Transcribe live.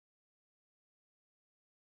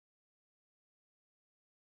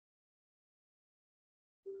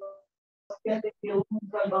de que un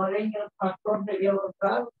salvadoreño pastor sería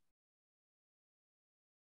ahorrado.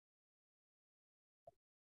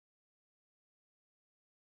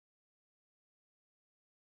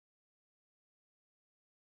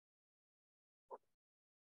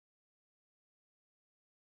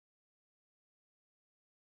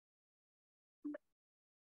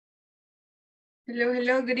 Hello,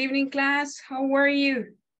 hello, good evening class. How are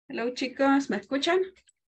you? Hello chicos, ¿me escuchan?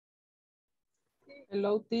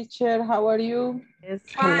 Hello, teacher. How are you? Yes,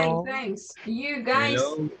 Fine, hello. thanks. You guys,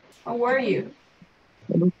 Hello. how are you?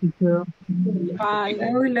 Hello, teacher. Fine.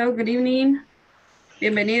 Hello, hello, good evening.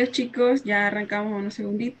 Bienvenidos chicos, ya arrancamos unos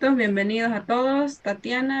segunditos. Bienvenidos a todos.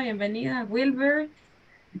 Tatiana, bienvenida. Wilber,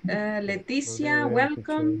 Leticia,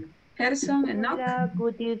 welcome. Gerson, Enoch. Hola,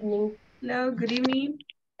 good evening. Hello, good evening.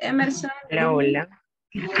 Emerson, good Hola,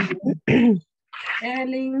 evening. hola.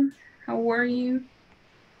 Ellen, how are you?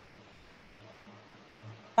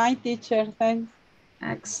 Fine, teacher. Thanks.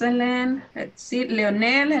 Excellent. Let's see.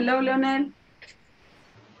 Leonel, hello, Leonel.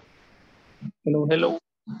 Hello, hello.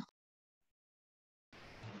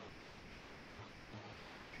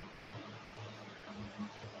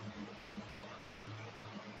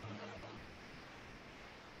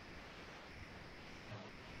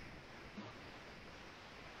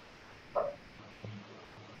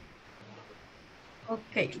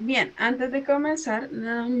 Ok, bien, antes de comenzar,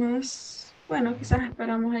 nada más, bueno, quizás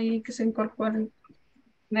esperamos ahí que se incorporen,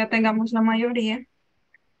 ya tengamos la mayoría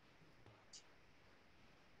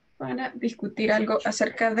para discutir algo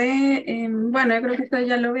acerca de, bueno, yo creo que ustedes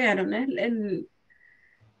ya lo vieron, ¿eh?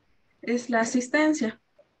 Es la asistencia.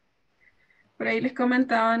 Por ahí les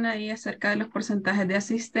comentaban ahí acerca de los porcentajes de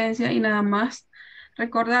asistencia y nada más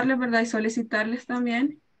recordarles, ¿verdad? Y solicitarles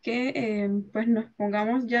también que pues nos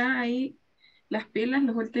pongamos ya ahí las pilas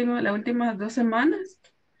las últimas 2 semanas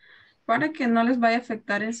para que no les vaya a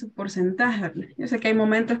afectar en su porcentaje, ¿verdad? Yo sé que hay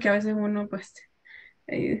momentos que a veces uno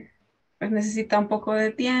eh, pues necesita un poco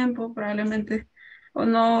de tiempo, probablemente o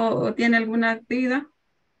no o tiene alguna actividad,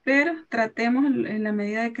 pero tratemos en la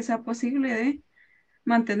medida de que sea posible de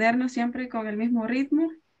mantenernos siempre con el mismo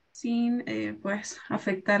ritmo sin pues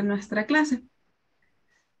afectar nuestra clase.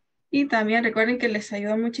 Y también recuerden que les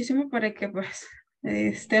ayuda muchísimo para que pues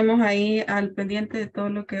estemos ahí al pendiente de todo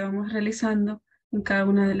lo que vamos realizando en cada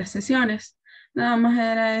una de las sesiones. Nada más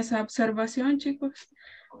era esa observación, chicos.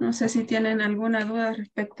 No sé si tienen alguna duda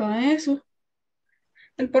respecto a eso.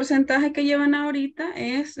 El porcentaje que llevan ahorita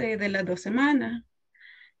es de las 2 semanas.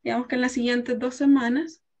 Digamos que en las siguientes 2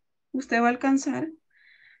 semanas usted va a alcanzar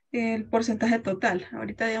el porcentaje total.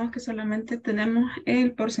 Ahorita digamos que solamente tenemos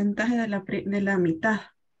el porcentaje de la mitad.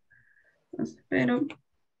 Entonces, pero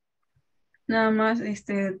nada más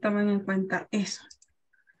tomen en cuenta eso.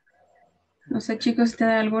 No sé, chicos, si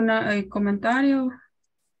tienen algún comentario.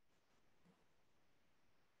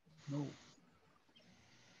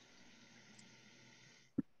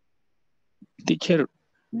 Teacher,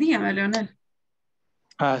 Dígame, Leonel.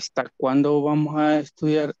 ¿hasta cuándo vamos a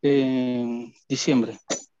estudiar en diciembre?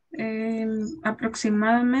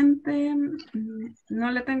 Aproximadamente,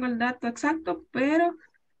 no le tengo el dato exacto, pero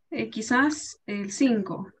quizás el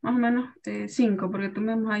 5, más o menos 5, porque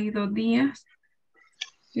tuvimos ahí 2 días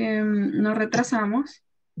que nos retrasamos.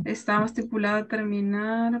 Estaba estipulado a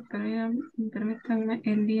terminar, permítanme,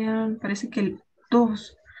 el día, parece que el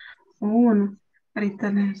 2 o 1.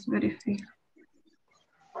 Ahorita les verifico.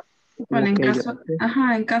 Bueno, Ok, gracias.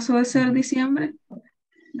 en caso de ser diciembre,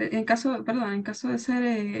 en caso de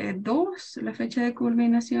ser 2, la fecha de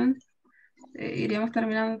culminación, iríamos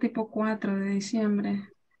terminando tipo 4 de diciembre,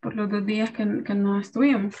 por los 2 días que no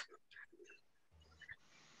estuvimos.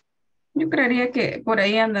 Yo creería que por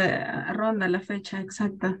ahí ronda la fecha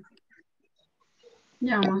exacta.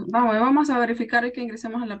 Ya vamos a verificar hoy que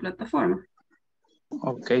ingresemos a la plataforma.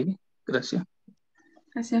 Ok, gracias.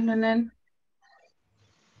 Gracias, Leonel.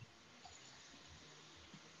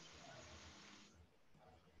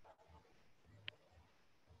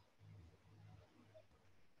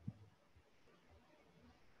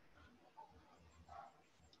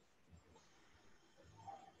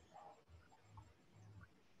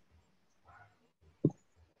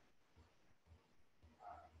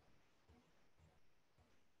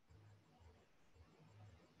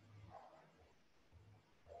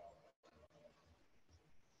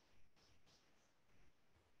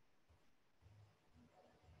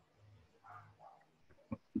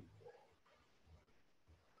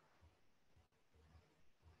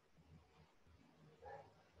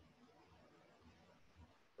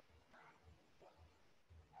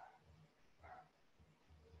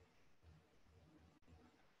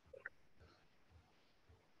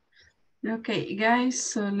 Okay, guys,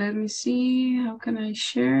 so let me see. How can I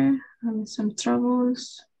share? Having some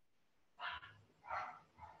troubles.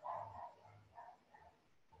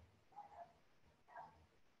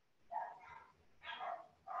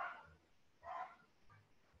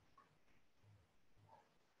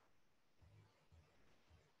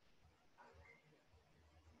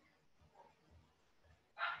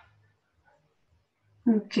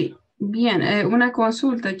 Ok, bien, una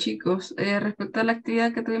consulta, chicos. Respecto a la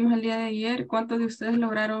actividad que tuvimos el día de ayer, ¿cuántos de ustedes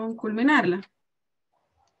lograron culminarla?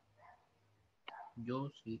 Yo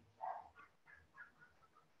sí.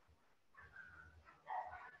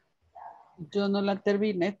 Yo no la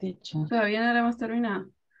terminé, teacher. Todavía no la hemos terminado.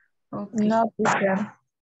 Ok, No, teacher.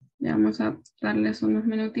 ya vamos a darles unos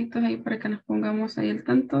minutitos ahí para que nos pongamos ahí al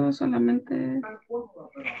tanto. Solamente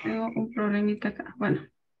tengo un problemita acá. Bueno,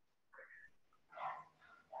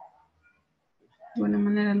 de buena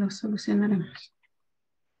manera lo solucionaremos.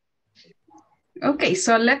 Okay,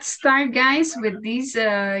 so let's start, guys, with this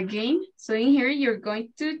game. So in here, you're going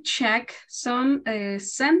to check some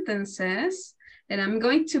sentences, and I'm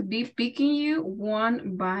going to be picking you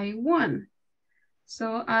one by one.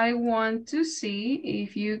 So I want to see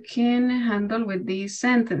if you can handle with these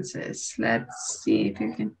sentences. Let's see if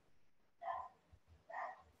you can.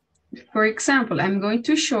 For example, I'm going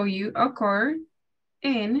to show you a card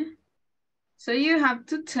in. So you have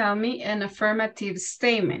to tell me an affirmative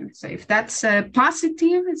statement. So if that's a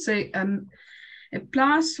positive, so a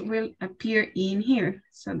plus will appear in here.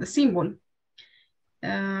 So the symbol.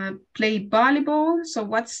 Play volleyball. So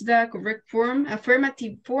what's the correct form,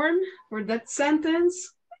 affirmative form for that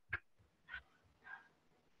sentence?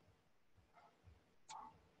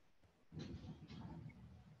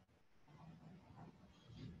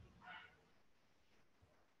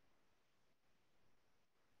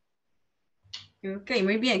 Ok,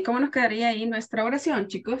 muy bien. ¿Cómo nos quedaría ahí nuestra oración,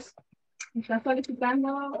 chicos? Están solicitando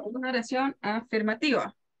una oración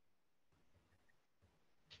afirmativa.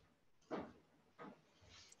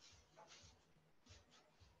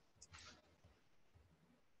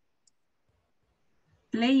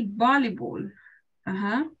 Play volleyball.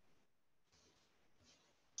 Ajá.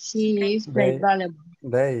 She is play volleyball.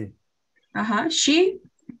 They. Ajá. She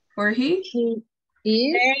or he?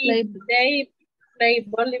 He is They play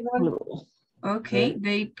volleyball. Okay,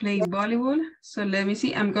 they play volleyball. So let me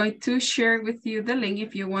see. I'm going to share with you the link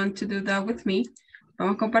if you want to do that with me.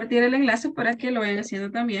 Vamos a compartir el enlace para que lo vayan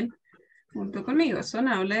haciendo también junto conmigo. So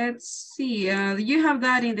now let's see. You have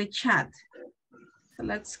that in the chat. So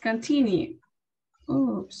let's continue.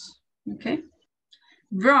 Oops. Okay.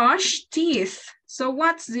 Brush teeth. So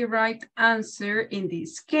what's the right answer in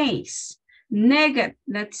this case? Negative.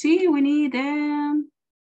 Let's see. We need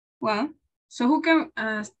well. So who can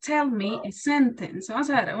tell me a sentence? Vamos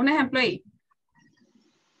a ver, un ejemplo ahí.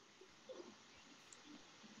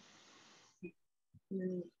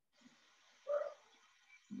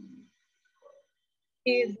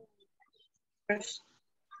 He brushed.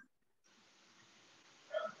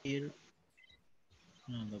 Here.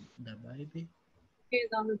 No, the baby. He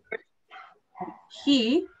don't brush.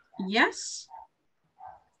 He, yes.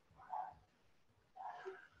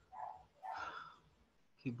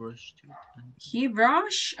 He brushed it. And He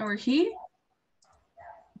brush or he?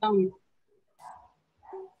 Down.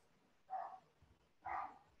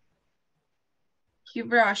 He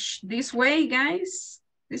brush this way, guys.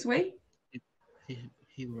 This way.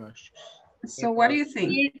 he brushed. So what do you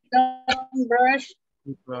think? He don't brush.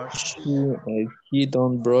 He brushed. He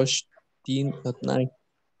don't brush teeth at night.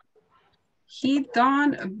 He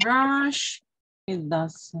don't brush He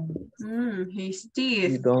doesn't. his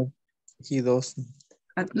He teeth doesn't.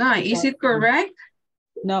 at night. Is it correct?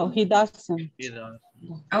 No, he doesn't. He does.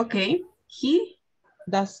 Okay. He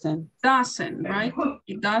Doesn't. doesn't, right?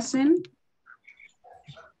 He doesn't.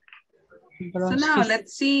 So Brush now his-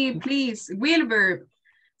 let's see, please, Wilbur.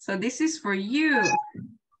 So this is for you.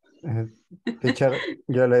 Teacher,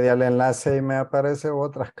 yo le di al enlace y me aparece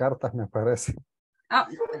otras cartas, me parece. Ah,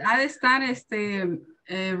 ha de estar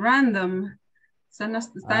random. So no,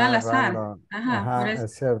 están al azar. Random. Ajá, por Ajá, eso.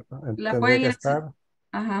 es cierto. La Tendría pueden que ir estar.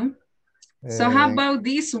 Ajá. So how eh, about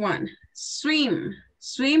this one? Swim.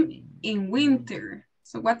 Swim in winter.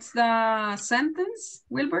 So what's the sentence,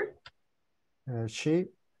 Wilbur? she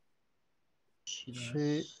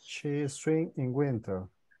She swim in winter.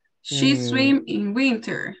 She swim in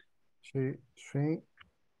winter. She swim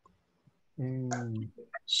in.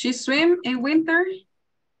 She swim in winter?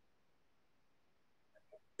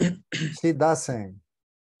 She doesn't.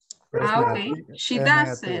 Es Okay. negativo, She es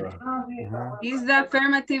doesn't. negativa. Ajá. Is the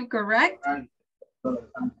affirmative correct?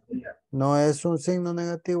 No es un signo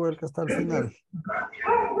negativo el que está al final.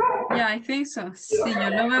 Yeah, I think so. Sí, yo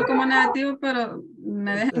lo veo como negativo, pero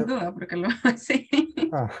me deja en duda porque lo veo así.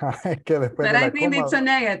 Ajá, es que después But de I la think it's coma. a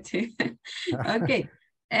negative. Okay.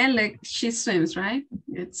 And like she swims, right?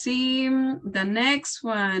 Let's see the next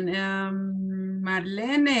one.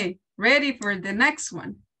 Marlene, ready for the next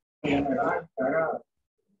one.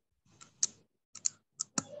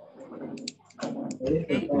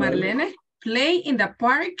 Okay, Marlene, play in the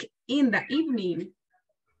park in the evening.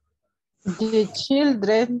 The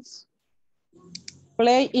children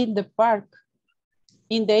play in the park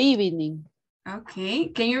in the evening. Okay,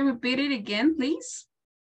 can you repeat it again, please?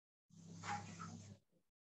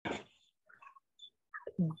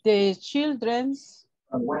 The children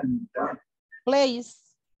plays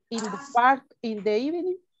in the park in the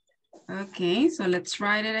evening. Okay, so let's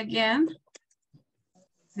write it again.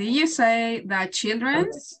 Did you say the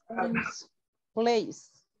children's Plays.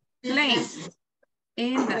 plays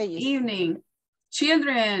in the Plays. evening?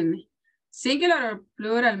 Children, singular or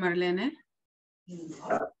plural, Marlene?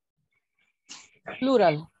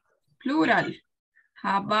 Plural. Plural.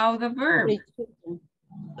 How about the verb? The children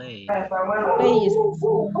Play. plays.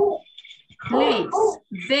 Plays.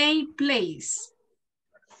 They plays.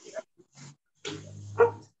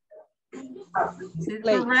 Is it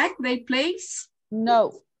Plays. correct? They plays?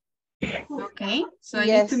 No. Okay, so I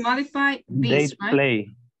Yes. need to modify this, right? play.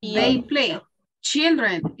 They Yes. play.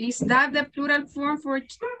 Children, is that the plural form for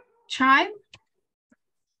child?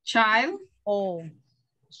 Child? Oh,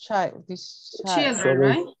 child. This child.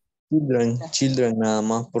 Children, Solo right? children nada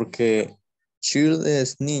más porque child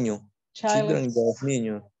es niño. Child. Children ya es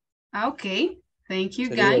niño. Okay, thank you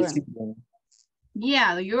Sería guys. children.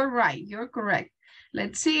 Yeah, you're right, you're correct.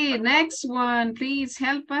 Let's see, next one, please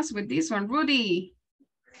help us with this one. Rudy,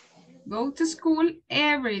 go to school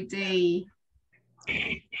every day.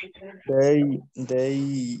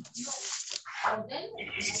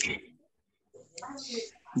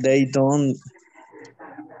 They don't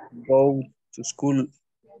go to school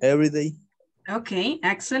every day. Okay,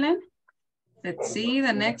 excellent. Let's see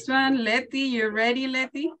the next one. Letty, you ready,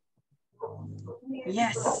 Letty?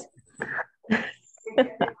 Yes.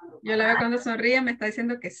 Yo la veo cuando sonríe, me está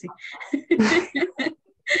diciendo que sí.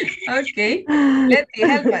 Okay, Letty,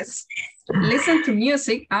 help us. Listen to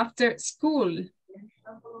music after school.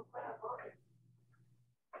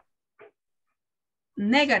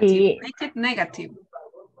 Negative, She- make it negative.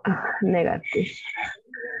 Negative.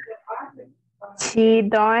 She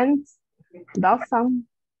doesn't.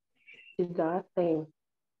 She doesn't.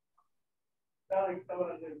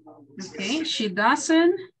 Okay, she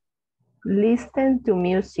doesn't. Listen to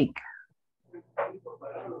music.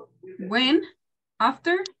 When?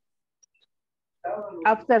 After?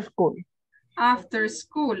 After school. After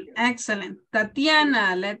school, excellent.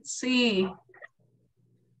 Tatiana, let's see.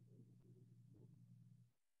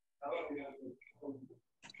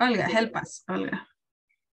 Olga, help us, Olga.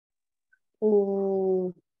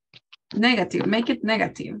 Mm, Negative, make it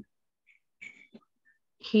negative.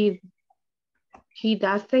 he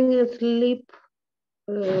doesn't sleep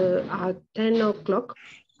at 10 o'clock.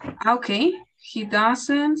 Okay, he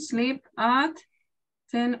doesn't sleep at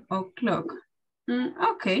 10 o'clock.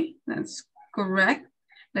 Okay, that's correct.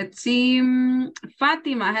 Let's see,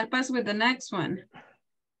 Fatima, help us with the next one.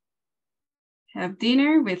 Have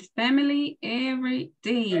dinner with family every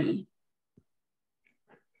day.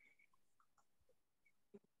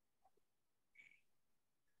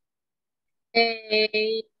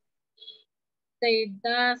 They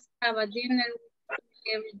does have a dinner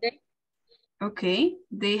every day. Okay,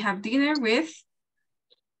 they have dinner with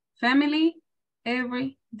family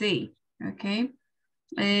every day. Okay,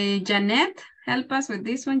 Janet, help us with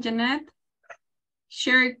this one, Janet.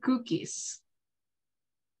 Share cookies.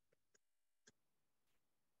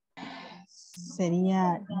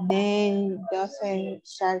 Sería they doesn't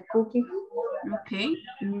share cookies. Okay,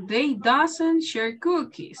 they doesn't share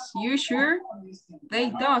cookies. You sure?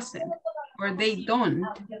 They doesn't or they don't.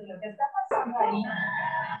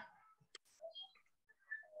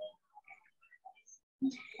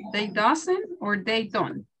 They doesn't or they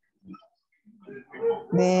don't.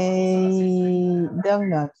 They do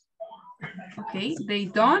not Okay, they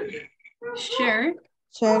don't share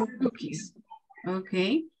share. cookies.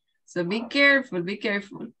 Okay, so be careful, be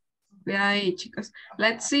careful. Cuidado ahí, chicos.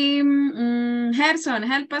 Let's see, Gerson,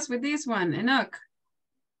 help us with this one. Enoch.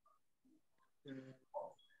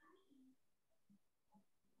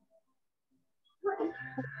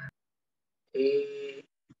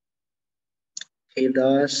 He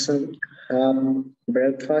doesn't have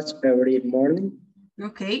breakfast every morning.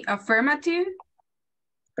 Okay, affirmative.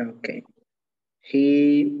 Okay.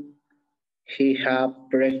 He have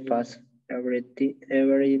breakfast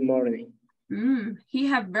every morning. He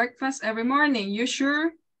have breakfast every morning. You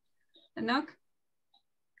sure, Enoch?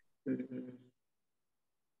 Mm,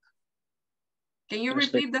 Can you no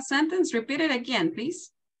sé. repeat the sentence? Repeat it again,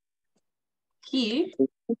 please. He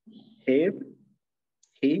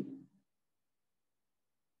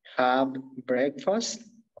have breakfast.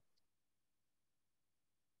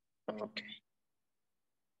 Okay.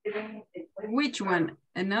 Which one,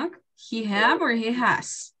 Enoch? He have or he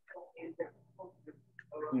has?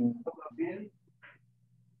 Mm,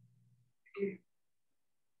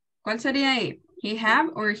 ¿Cuál sería ahí? He have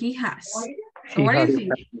or he has? So He what do you has.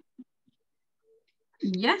 think?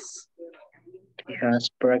 Yes. He has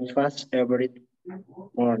breakfast every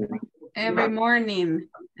morning. Every morning.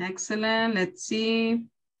 Excellent. Let's see.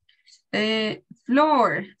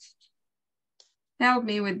 Floor. Help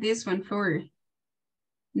me with this one, Floor.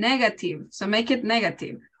 Negative. So make it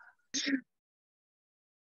negative.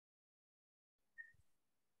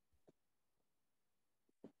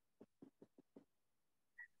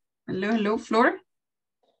 Hello, Floor.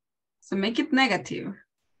 So make it negative.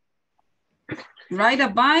 Ride a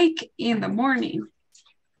bike in the morning.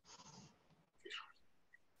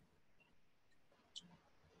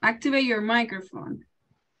 Activate your microphone.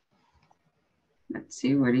 Let's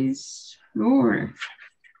see what is Floor.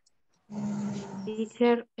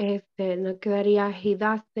 Teacher, no quedaría, he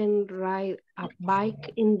doesn't ride a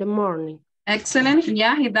bike in the morning. Excellent.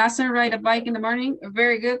 Yeah, he doesn't ride a bike in the morning.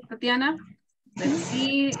 Very good, Tatiana. Let's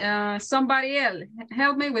see, somebody else.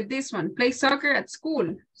 Help me with this one. Play soccer at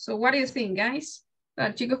school. So what do you think, guys?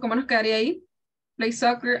 Chicos, ¿cómo nos quedaría ahí? Play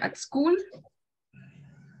soccer at school.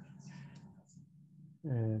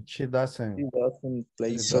 She doesn't. He doesn't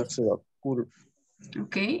play soccer at school.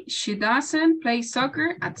 Okay, she doesn't play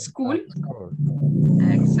soccer at school. At school.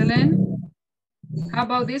 Excellent. How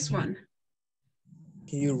about this one?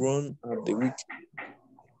 He runs at the weekend.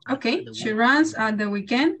 Okay, she runs at the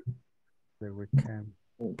weekend. The weekend.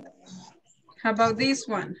 How about this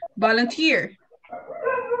one? Volunteer.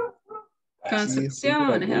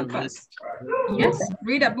 Concepcion, help us. Yes,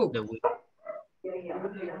 read a book.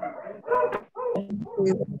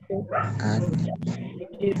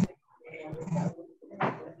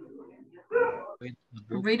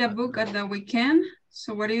 Read a book at the weekend.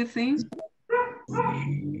 So what do you think?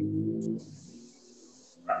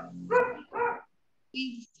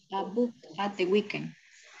 A book at the weekend.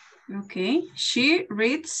 Okay, she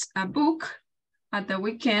reads a book at the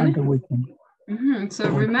weekend. At the weekend. So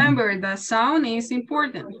remember, the sound is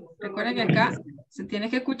important. Recuerden que acá se tiene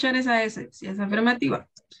que escuchar esa S, si es afirmativa.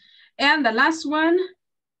 And the last one.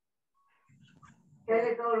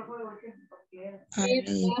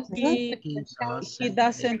 He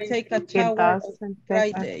doesn't take a shower on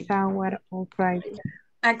Friday.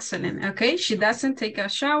 Excellent. Okay, she doesn't take a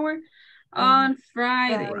shower on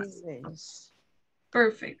Friday.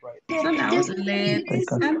 Perfect. So now let's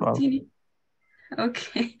continue.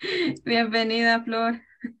 Okay, bienvenida, Flor.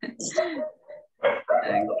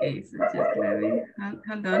 Okay, so just let me,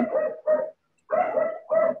 hold on.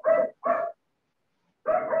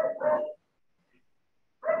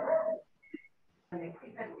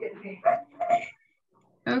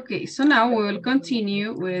 Okay, so now we will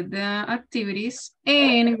continue with the activities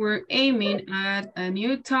and we're aiming at a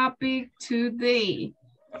new topic today.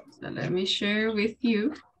 So let me share with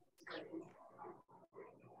you.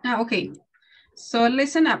 Okay, so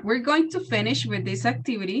listen up. We're going to finish with this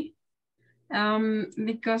activity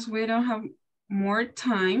because we don't have more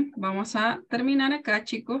time. Vamos a terminar acá,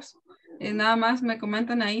 chicos. Nada más me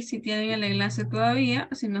comentan ahí si tienen el enlace todavía,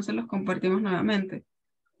 si no se los compartimos nuevamente.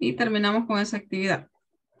 Y terminamos con esa actividad.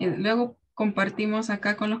 Y luego compartimos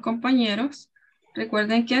acá con los compañeros.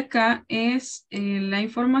 Recuerden que acá es la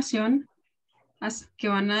información que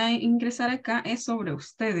van a ingresar acá es sobre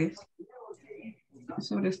ustedes.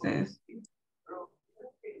 Sobre ustedes.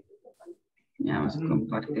 Ya vamos a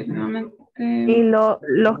compartir nuevamente. Y los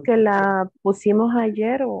que la pusimos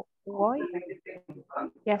ayer o hoy,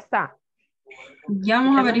 ya está. Ya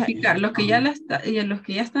vamos a verificar. Los que ya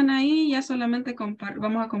están ahí, ya solamente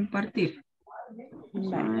vamos a compartir.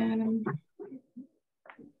 Vale.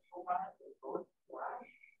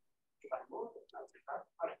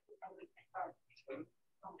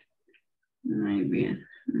 Muy bien.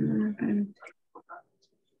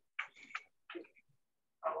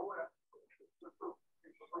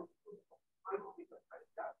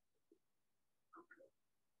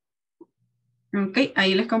 Ok,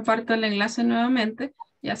 ahí les comparto el enlace nuevamente.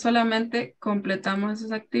 Ya solamente completamos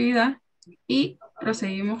esa actividad y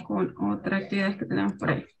proseguimos con otras actividades que tenemos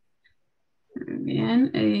por ahí.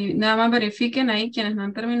 Bien, nada más verifiquen ahí quienes no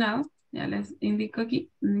han terminado Ya les indico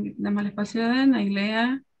aquí. Damos el espacio de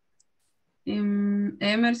Nailea.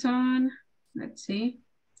 Emerson. Let's see.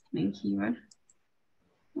 Benjivar.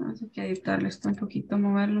 Vamos a que editarle esto un poquito,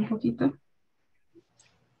 moverlo un poquito.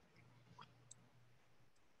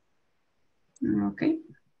 Ok.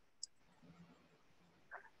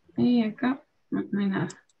 Y acá no hay nada.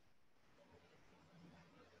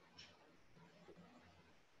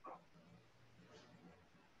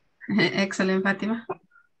 Excelente, Fátima.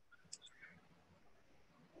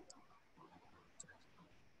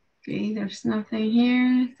 Okay, there's nothing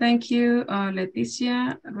here. Thank you,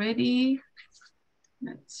 Leticia. Ready?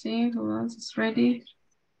 Let's see who else is ready.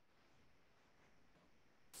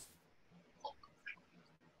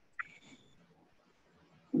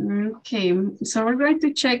 Okay, so we're going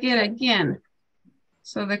to check it again.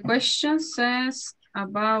 So the question says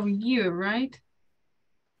about you, right?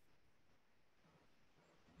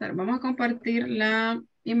 Pero vamos a compartir la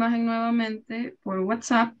imagen nuevamente por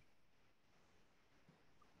WhatsApp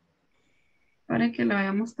para que la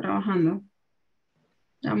vayamos trabajando.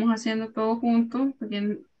 Vamos haciendo todo junto,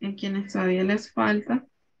 en quienes todavía les falta,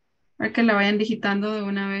 para que la vayan digitando de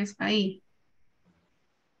una vez ahí.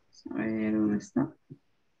 A ver, ¿dónde está?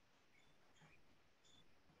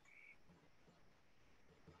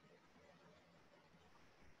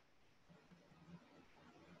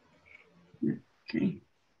 Okay.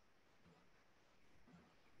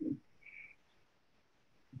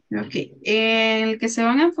 Ok, el que se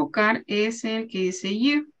van a enfocar es el que dice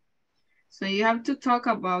you. So you have to talk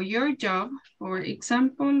about your job. For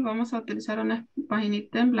example, vamos a utilizar una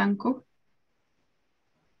paginita en blanco.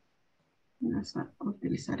 Vamos a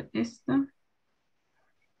utilizar esta.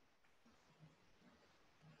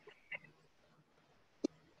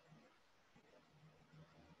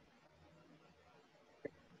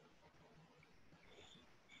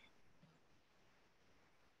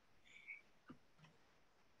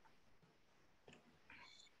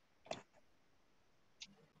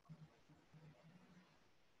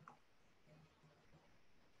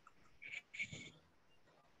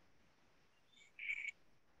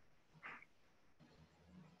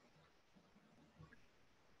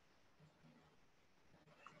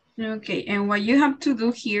 Okay, and what you have to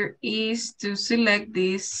do here is to select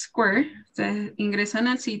this square. Ustedes ingresan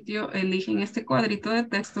al sitio, eligen este cuadrito de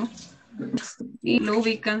texto y lo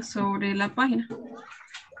ubican sobre la página.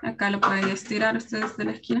 Acá lo pueden estirar ustedes de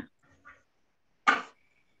la esquina.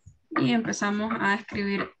 Y empezamos a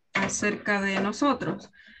escribir acerca de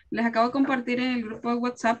nosotros. Les acabo de compartir en el grupo de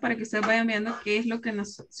WhatsApp para que ustedes vayan viendo qué es lo que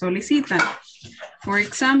nos solicitan. For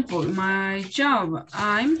example, my job,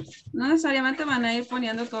 no necesariamente van a ir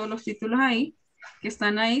poniendo todos los títulos ahí, que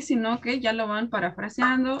están ahí, sino que ya lo van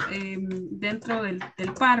parafraseando dentro del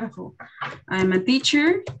párrafo. I'm a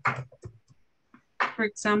teacher, for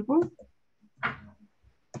example,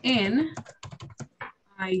 and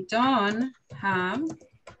I don't have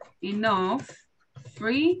enough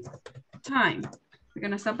free time. Porque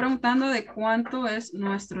nos está preguntando de cuánto es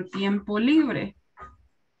nuestro tiempo libre.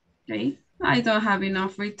 Okay. I don't have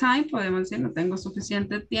enough free time. Podemos decir, no tengo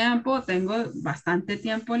suficiente tiempo, tengo bastante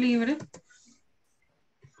tiempo libre.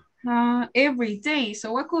 Every day.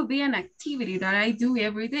 So what could be an activity that I do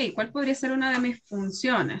every day? ¿Cuál podría ser una de mis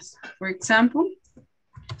funciones? For example,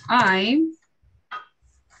 I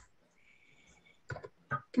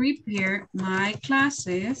prepare my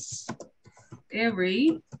classes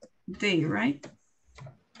every day, right?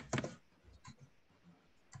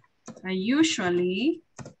 I usually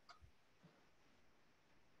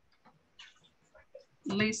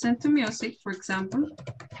listen to music, for example,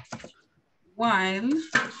 while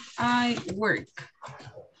I work.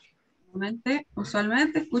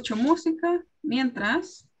 Usualmente escucho música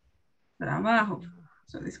mientras trabajo.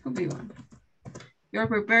 So this could be one. You're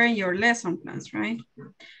preparing your lesson plans, right?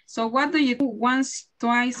 So what do you do once,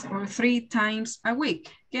 twice, or 3 times a week?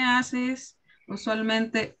 ¿Qué haces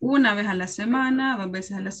usualmente una vez a la semana, 2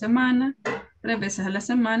 veces a la semana, 3 veces a la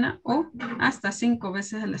semana o hasta 5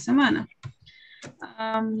 veces a la semana?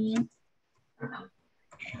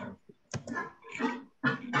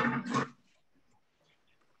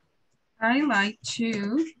 I like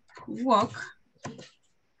to walk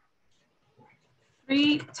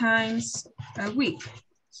 3 times a week.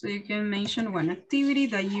 So you can mention one activity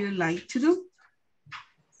that you like to do.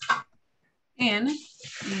 And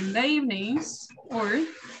in the evenings, or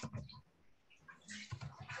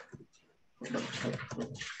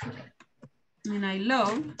and I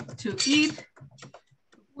love to eat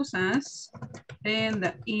pupusas in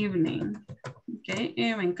the evening. Okay,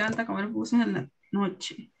 me encanta comer pupusas en la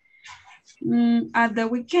noche. At the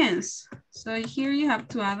weekends. So here you have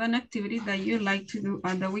to add an activity that you like to do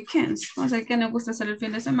at the weekends. O sea, que nos gusta hacer el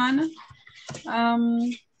fin de semana.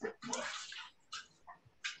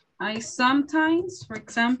 I sometimes, for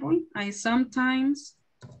example, I sometimes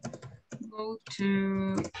go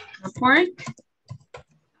to the park at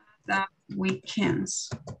the weekends.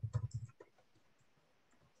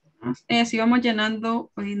 Y así vamos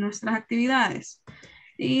llenando hoy nuestras actividades.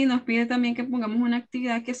 Y nos pide también que pongamos una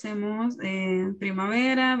actividad que hacemos en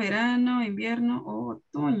primavera, verano, invierno o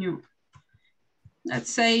otoño.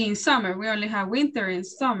 Let's say in summer, we only have winter and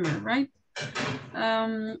summer, right?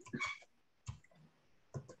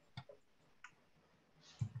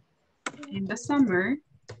 In the summer,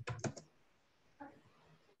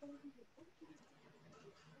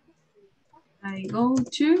 I go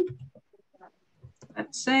to,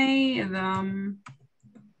 let's say,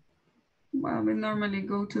 well, we normally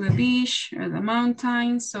go to the beach or the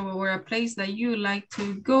mountains, so or a place that you like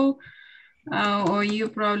to go, or you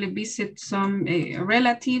probably visit some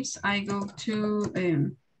relatives. I go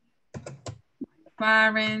to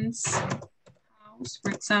parents' house,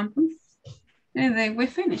 for example, and then we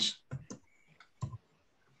finish.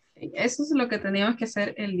 Eso es lo que teníamos que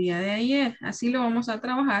hacer el día de ayer. Así lo vamos a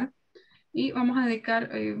trabajar y vamos a dedicar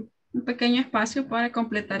un pequeño espacio para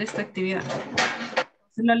completar esta actividad.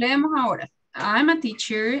 Lo leemos ahora. I am a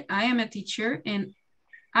teacher, and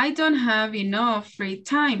I don't have enough free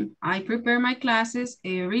time. I prepare my classes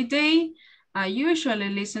every day. I usually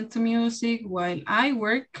listen to music while I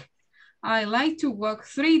work. I like to walk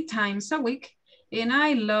 3 times a week, and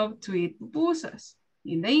I love to eat pupusas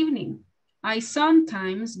in the evening. I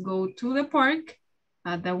sometimes go to the park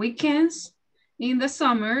at the weekends. In the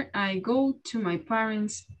summer, I go to my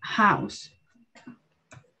parents' house.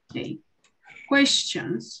 Okay.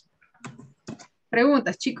 Questions.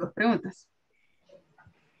 Preguntas, chicos, preguntas.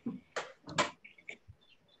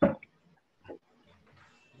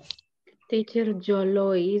 Teacher, yo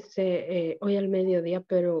lo hice hoy al mediodía,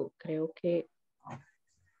 pero creo que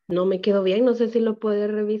no me quedó bien. No sé si lo puede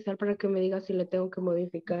revisar para que me diga si le tengo que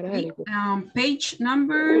modificar algo. Page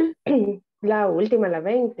number. La última, la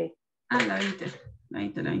 20. Ah, la 20.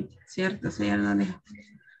 20. Cierto, sí, ya lo dijo.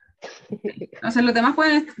 O sea, los demás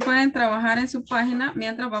pueden trabajar en su página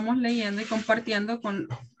mientras vamos leyendo y compartiendo con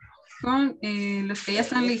los que ya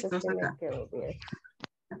están listos acá.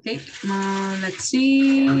 Okay, let's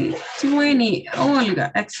see. 20,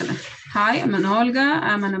 Olga, excellent. Hi, I'm Olga.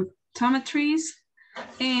 I'm an optometrist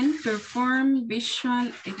and perform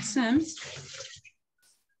visual exams.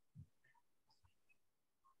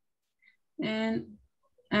 And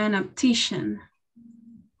an optician.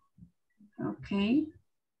 Okay.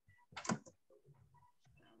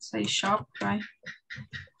 Say shop, right?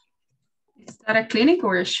 Is that a clinic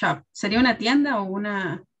or a shop? ¿Sería una tienda o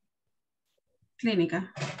una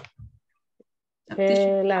clínica?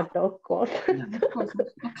 Las dos cosas.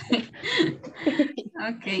 Okay.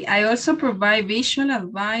 Okay. I also provide visual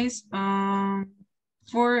advice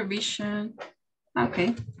for vision.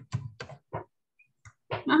 Okay.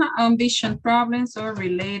 On vision problems or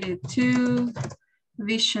related to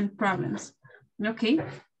vision problems. Okay.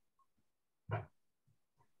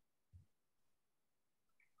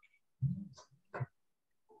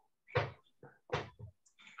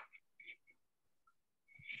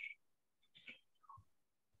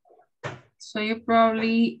 So you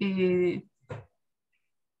probably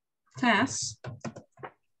test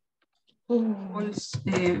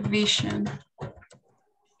vision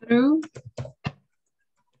through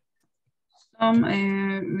some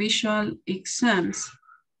visual exams.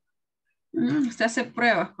 Usted hace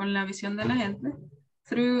pruebas con la visión de la gente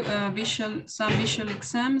through some visual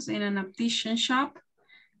exams in an optician shop.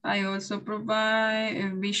 I also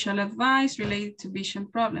provide visual advice related to vision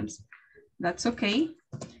problems. That's okay.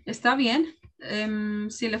 Está bien.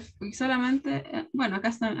 Si le solamente, bueno, acá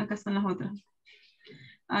están las otras.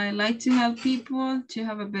 I like to help people to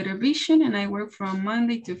have a better vision, and I work from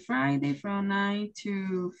Monday to Friday from 9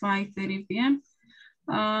 to 5:30 p.m.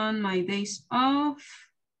 On my days off,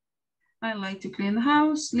 I like to clean the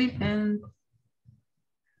house, sleep, and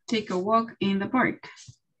take a walk in the park.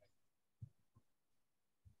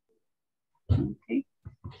 Okay,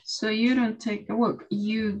 so you don't take a walk,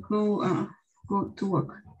 you go to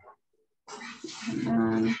work.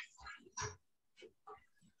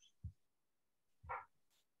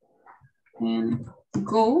 And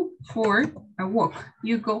go for a walk.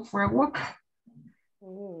 You go for a walk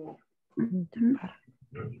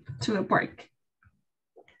to the park.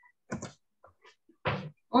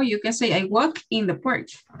 Or you can say I walk in the park.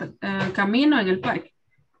 Camino en el parque.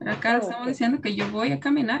 Pero acá estamos diciendo que yo voy a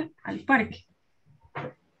caminar al parque.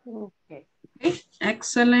 Okay.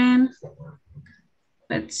 Excellent.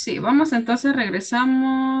 Let's see. Vamos entonces,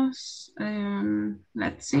 regresamos.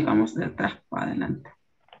 Let's see, vamos de atrás para adelante.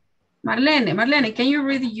 Marlene, can you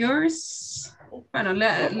read yours? Bueno,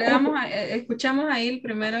 escuchamos ahí el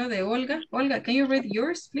primero de Olga. Olga, can you read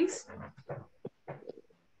yours, please?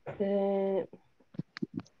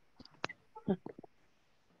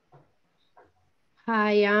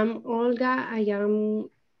 I am Olga. I am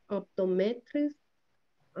optometrist.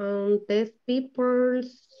 Test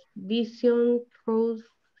people's vision through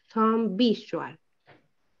some visual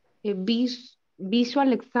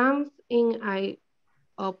exams in an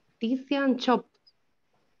optician shop.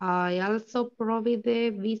 I also provide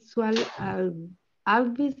visual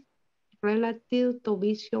advice relative to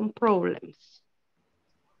vision problems.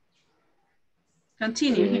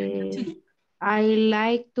 Continue. I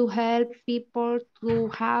like to help people to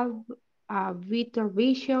have a better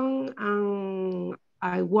vision, and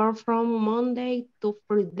I work from Monday to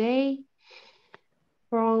Friday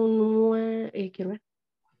from 9 a.m.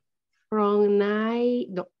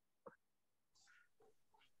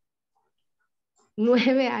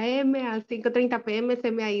 a 5:30 p.m.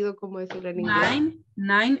 se me ha ido como decirlo en inglés.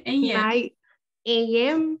 9 a.m. 9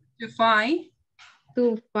 a.m. to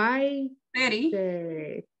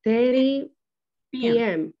 5:30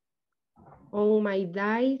 p.m. On my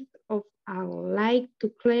days off, I like to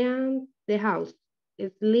clean the house,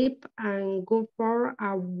 sleep, and go for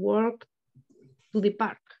a walk to the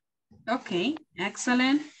park. Okay,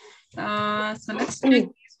 excellent. So let's check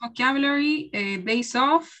this vocabulary. Days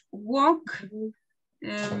off, walk.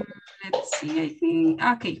 Let's see, I think.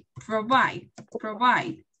 Okay, provide,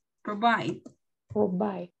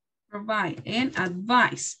 and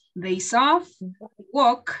advice. Days off,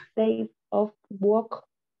 walk. Days off, walk.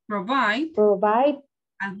 Provide,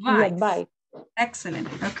 advice. Excellent.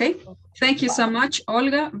 Okay. Thank you so much,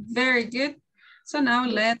 Olga. Very good. So now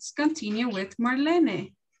let's continue with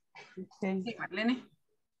Marlene. Okay. Hey, Marlene.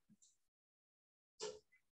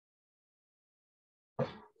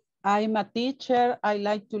 I'm a teacher. I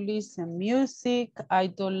like to listen music. I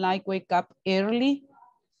don't like wake up early.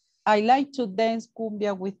 I like to dance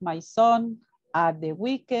cumbia with my son. At the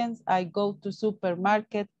weekends, I go to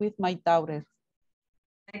supermarket with my daughter.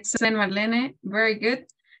 Excellent, Marlene. Very good.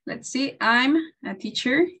 Let's see. I'm a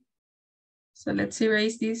teacher. So let's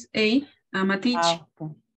erase this A. I'm a teacher.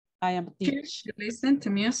 Okay. I am a teacher. Listen to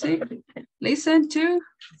music. Listen to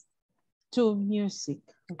music.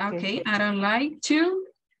 Okay. I don't like to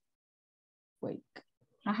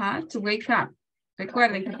to wake up.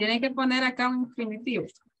 Recuerden que tienen que poner acá un infinitivo.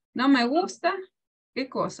 No me gusta. ¿Qué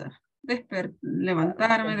cosa?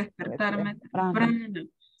 Levantarme, despertarme temprano.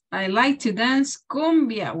 I like to dance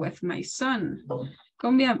cumbia with my son.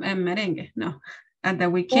 Cumbia en merengue, no. At the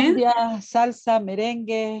weekend. Cumbia, salsa,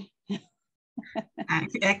 merengue.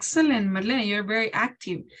 Excellent, Marlene, you're very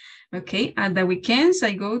active. Okay, at the weekends,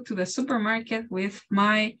 I go to the supermarket with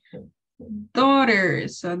my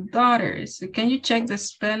daughters. So daughters, so can you check the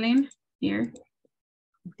spelling here?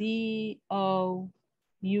 D-O-U-G-T-H-A-R.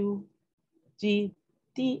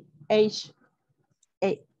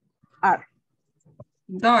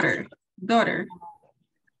 Daughter.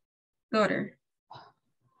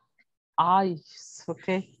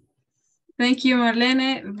 Okay. Thank you,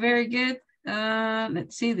 Marlene. Very good.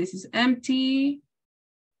 Let's see, this is empty.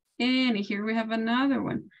 And here we have another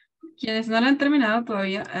one. Quienes no lo han terminado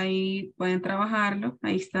todavía, ahí pueden trabajarlo.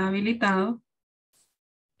 Ahí está habilitado.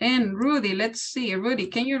 And Rudy, let's see. Rudy,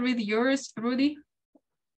 can you read yours, Rudy?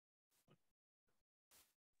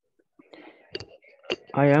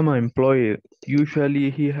 I am employed.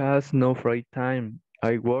 Usually he has no free time.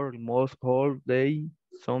 I work most whole day.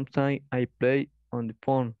 Sometimes I play on the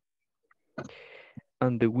phone.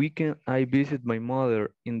 On the weekend, I visit my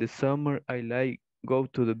mother. In the summer, I like go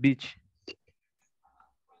to the beach.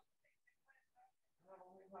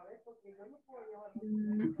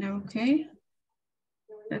 Okay.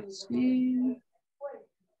 Let's see.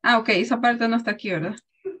 Ok, esa parte no está aquí, ¿verdad?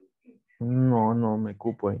 No me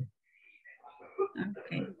ocupo ahí. Ok,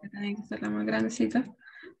 tiene que ser la más grandecita.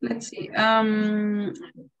 Let's see.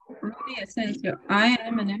 Rudy Asensio, I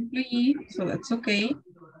am an employee, so that's okay.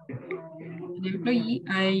 An employee,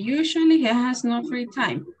 I usually has no free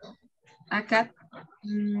time. Acá,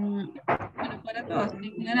 bueno, para todos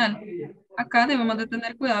en general. Acá debemos de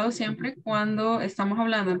tener cuidado siempre cuando estamos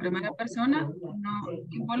hablando en primera persona, no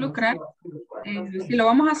involucrar. Si lo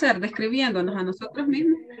vamos a hacer describiéndonos a nosotros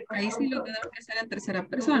mismos, ahí sí lo tenemos que hacer en tercera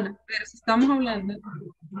persona. Pero si estamos hablando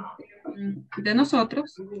de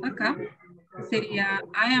nosotros, acá, sería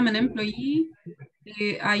I am an employee,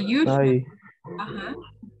 I usually,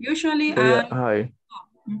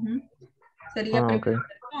 Sería ok. primera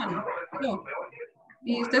persona. Yo.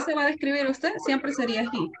 Y usted se va a describir usted, siempre sería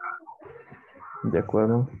he. De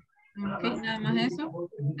acuerdo. Ok, nada más eso.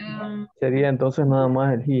 Sería entonces nada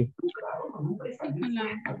más el he.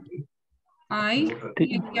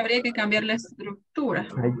 Y habría que cambiar la estructura.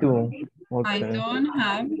 I do. I Okay. don't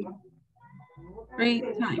have free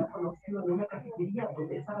time.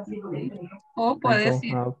 O I puede don't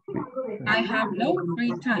decir, have free I time. have no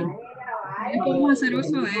free time. Podemos hacer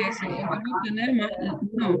uso de eso. En vez de tener más,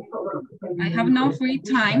 no. I have no free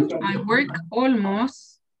time. I work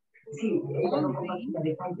almost all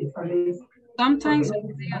day. Sometimes I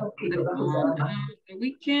stay on the phone. The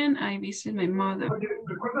weekend I visit my mother.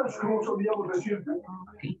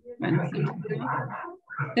 Okay. Bueno,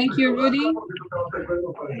 thank you, Rudy.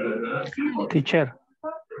 Teacher,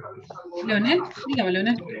 Leonel, dígame,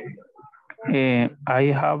 Leonel.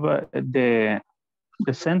 I have the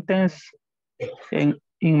sentence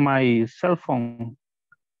in my cell phone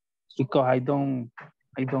because I don't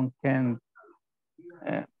can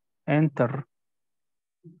enter.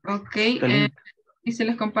 Ok, the link. y si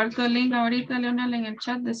les comparto el link ahorita, Leonel, en el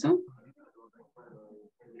chat de Zoom.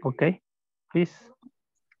 Okay, please.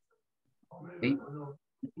 Okay.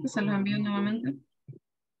 Se los envío nuevamente.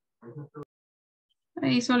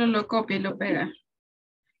 Ahí solo lo copia y lo pega.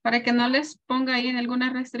 Para que no les ponga ahí en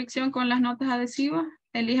alguna restricción con las notas adhesivas,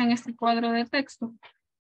 elijan este cuadro de texto.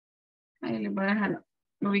 Ahí les voy a dejar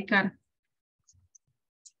ubicar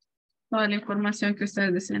toda la información que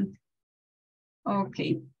ustedes deseen.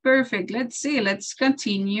 Okay, perfect. Let's see. Let's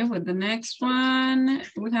continue with the next one.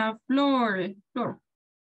 We have Flor. Flor.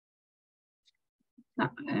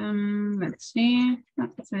 Let's see.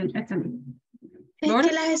 Es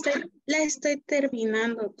que las estoy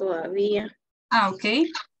terminando todavía. Ah, ok.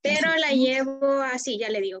 Pero la llevo así, ya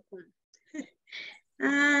le digo cómo.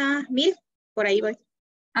 Mira, por ahí voy.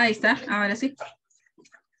 Ahí está, ahora sí.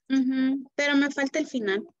 Pero me falta el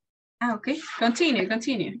final. Ah, ok. Continue.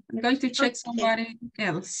 I'm going to check somebody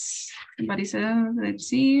else. Somebody said, let's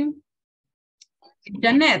see.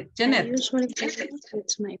 Janet. I usually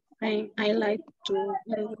it's my friend. I like to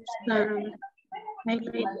understand. I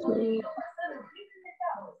like to.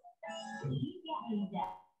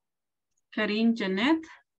 Karin, Janet.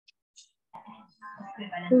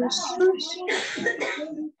 Hello,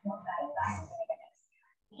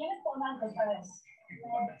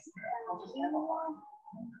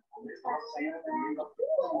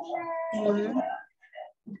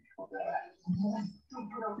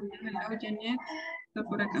 Janet. ¿Está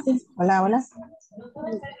por acá? Sí. Hola, hola.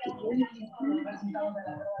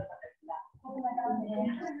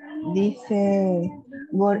 Dice,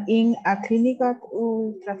 work in a clinical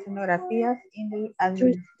ultrasonographias in the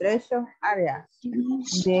administration area.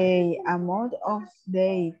 The amount of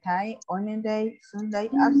day time on a day, Sunday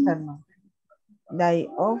afternoon. Day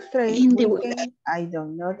of trade weekend, I do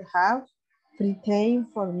not have free time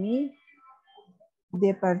for me.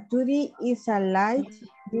 The opportunity is a light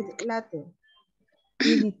bit later.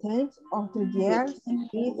 It depends on the years.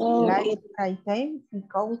 It's like right time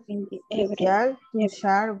because it's essential to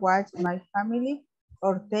share watch my family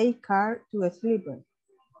or take care to sleep.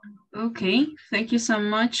 Okay, thank you so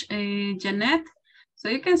much, Janet. So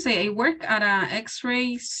you can say I work at an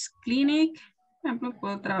X-rays clinic. Por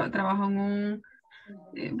ejemplo, trabajo en un,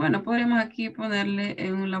 bueno, podríamos aquí ponerle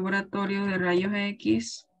en un laboratorio de rayos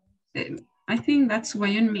X. I think that's what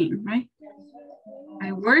you mean, right?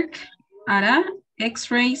 I work at a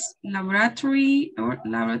X-rays laboratory or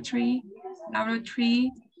laboratory.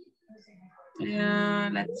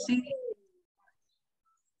 Let's see.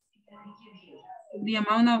 The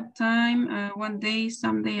amount of time, one day,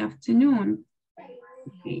 Sunday afternoon.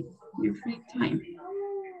 Okay, your free time.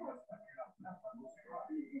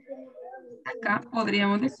 Acá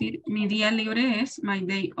podríamos decir, mi día libre es, my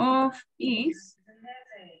day off is,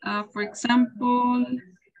 for example,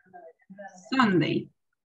 Sunday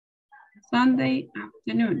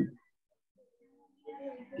afternoon.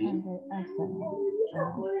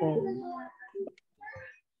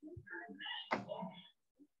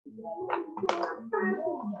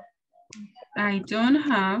 I don't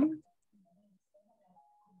have,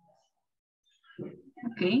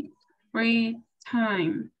 okay, free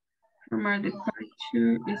time. From our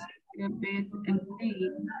departure is a bit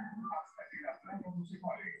late.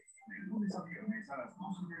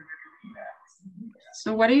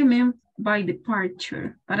 So what do you mean by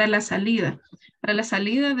departure? Para la salida. Para la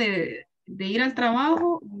salida de ir al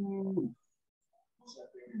trabajo.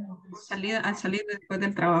 Al salir después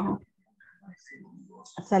del trabajo.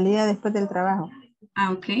 Salida después del trabajo.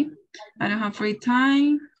 Ah, okay. I don't have free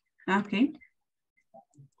time. Okay.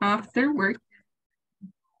 After work.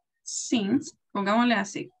 since, pongámosle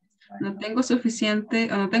así. No tengo suficiente,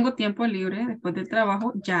 o no tengo tiempo libre después del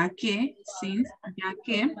trabajo, ya que, since, ya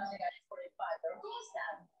que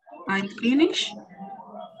I finish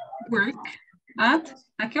work at,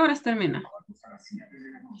 ¿a qué horas termina?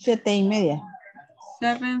 7:30.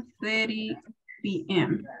 7:30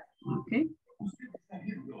 p.m. Okay.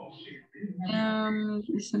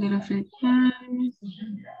 It's a little free time.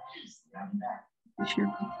 Share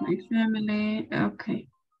with my family. Okay.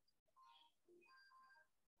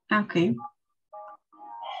 Okay.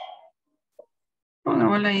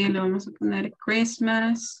 Pongámosle ahí, le vamos a poner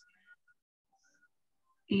Christmas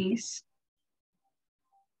is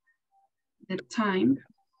the time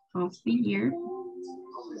of the year.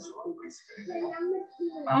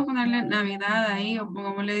 Vamos a ponerle Navidad ahí o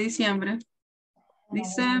pongámosle diciembre.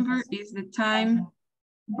 December is the time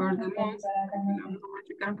for the month. Vamos a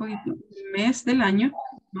modificar un poquito. Mes del año,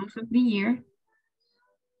 month of the year,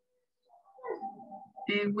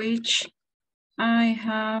 in which I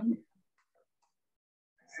have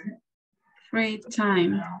free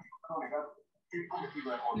time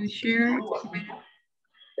to share with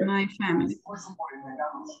my family.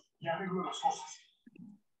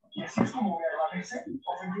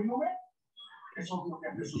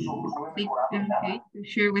 Okay, to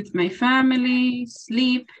share with my family,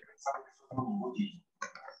 sleep,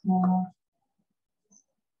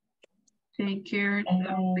 take care of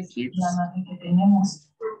the kids,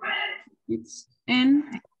 and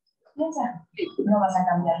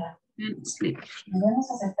sleep. Debemos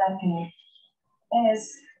aceptar que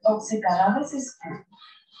es tóxica. A veces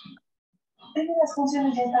tiene las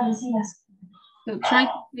funciones ya establecidas. So try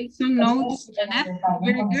to take some notes, Jeanette.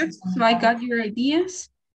 Very good. So I got your ideas,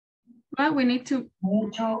 but we need to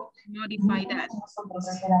modify that.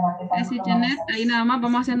 Así, Jeanette, ahí nada más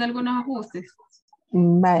vamos haciendo algunos ajustes.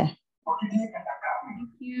 Vaya.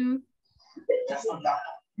 Thank you.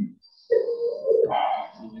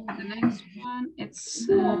 The next one, it's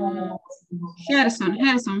Harrison.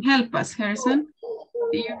 Harrison, help us, Harrison.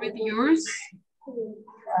 Can you read yours?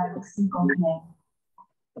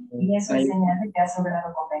 Y eso es señal de que has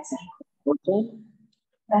logrado convencer.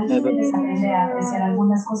 Tal vez debes aprender a apreciar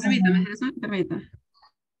algunas cosas. Permítame, Harrison, permítame.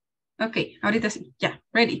 Ok, ahorita sí, ya,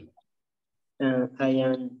 ready. I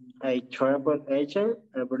am a travel agent.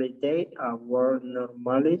 Every day I work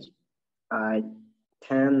normally. I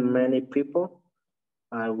attend many people.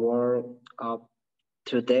 I work up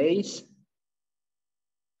 2 days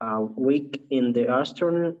a week. In the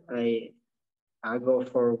afternoon, I go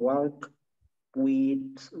for a walk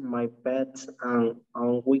with my pets, and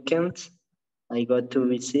on weekends I go to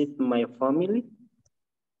visit my family.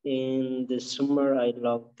 In the summer, I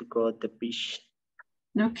love to go to the beach.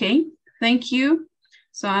 Okay, thank you.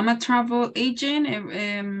 So I'm a travel agent.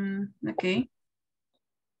 Okay.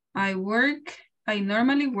 I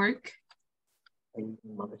normally work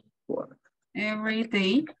every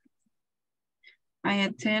day. I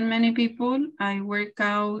attend many people. I work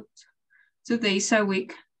out 2 days a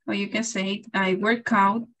week. Or you can say I work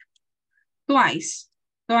out twice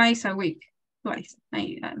a week. Twice.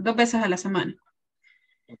 2 veces a la semana.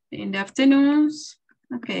 In the afternoons,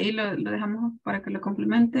 okay, lo dejamos para que lo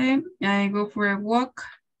complemente. I go for a walk.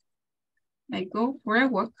 I go for a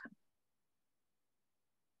walk.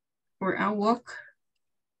 For a walk.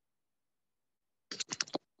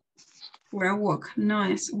 For a walk.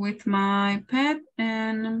 Nice. With my pet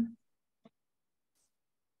and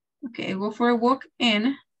okay, I go for a walk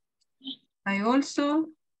and I also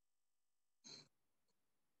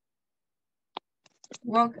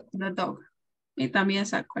walk the dog. Y también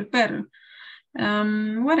saco al perro.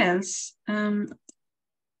 What else? On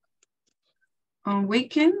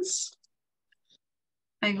weekends,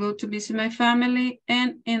 I go to visit my family,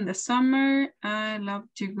 and in the summer, I love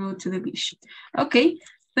to go to the beach. Okay,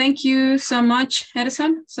 thank you so much,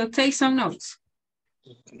 Harrison. So take some notes.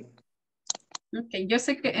 Okay, yo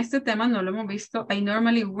sé que este tema no lo hemos visto. I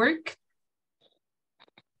normally work.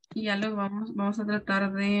 Y ya lo vamos a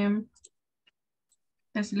tratar de...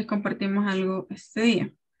 Así les compartimos algo este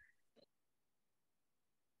día.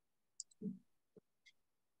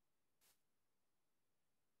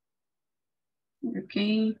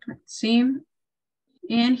 Okay, let's see.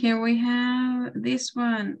 And here we have this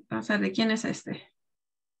one. O sea, ¿de quién es este?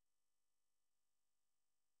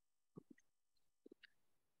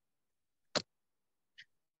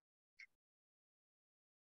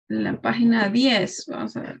 La página 10.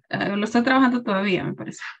 Vamos a ver. Lo está trabajando todavía, me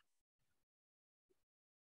parece.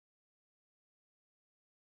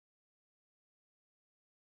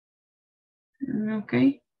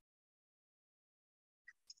 Okay.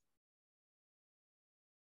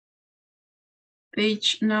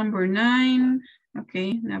 Page number 9.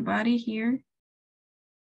 Okay, nobody here.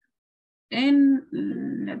 And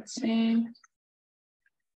let's see.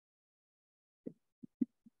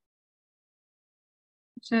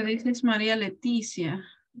 So this is Maria Leticia.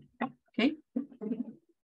 Okay.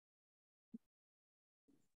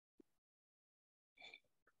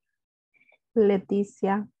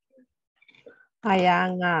 Leticia. I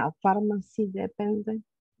am a pharmacy dependent.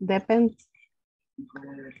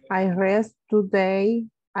 I rest today,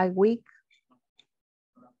 a week,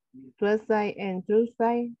 Tuesday and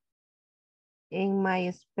Tuesday. In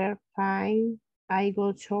my spare time, I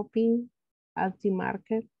go shopping at the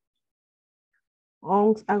market.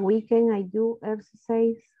 On a weekend, I do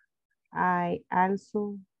exercise. I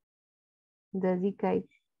also dedicate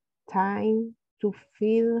time to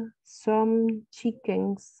feed some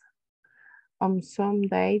chickens. On some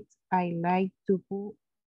days, I like to go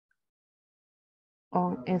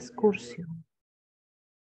on excursion.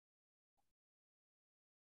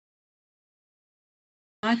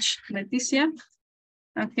 Much, Leticia.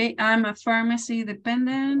 Okay, I'm a pharmacy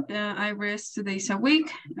dependent. I rest 2 days a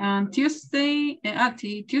week, on Tuesday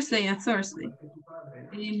and Thursday.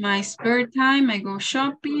 In my spare time, I go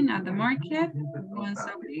shopping at the market. Once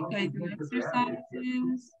a week, I do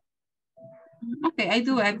exercises. Okay, I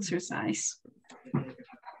do exercise.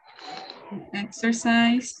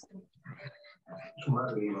 Exercise.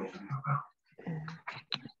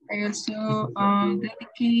 I also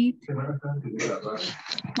dedicate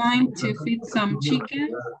time to feed some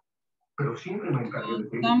chickens.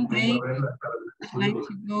 Someday I like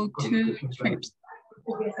to go to trips.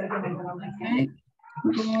 Okay.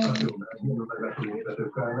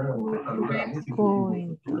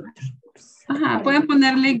 Going. Ajá, pueden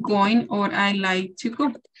ponerle going or I like to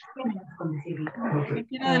go.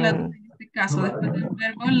 Cualquiera de las dos en este caso, después del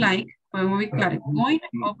verbo like, podemos ubicar going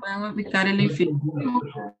o podemos ubicar el infinitivo.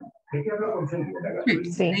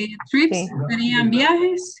 Trips. Sí, Trips sí. serían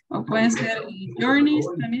viajes o pueden ser journeys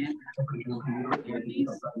también.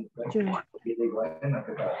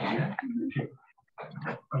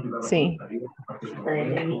 Sí.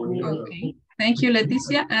 Okay. Thank you,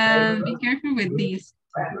 Leticia. And be careful with this.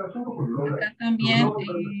 Acá también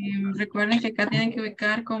recuerden que acá tienen que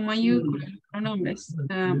ubicar con mayúsculas los pronombres.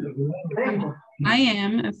 I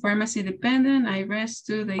am a pharmacy dependent. I rest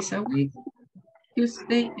 2 days a week,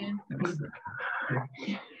 Tuesday and Thursday.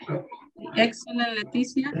 Excellent,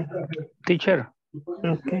 Leticia. Teacher.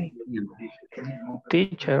 Okay.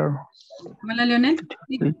 Teacher. Hola, Leonel.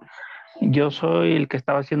 Sí. Yo soy el que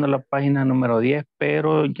estaba haciendo la página número 10,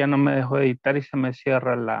 pero ya no me dejó editar y se me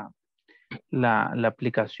cierra la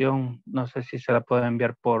aplicación. No sé si se la puedo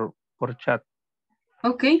enviar por chat.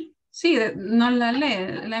 Ok, sí, no la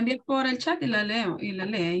lee. La envié por el chat y la leo y la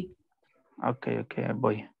lee ahí. Ok,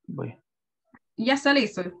 voy. Ya está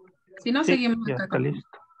listo. Si no, Sí, seguimos ya acá. está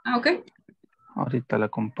listo. Ah, ok. Ahorita la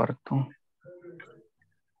comparto.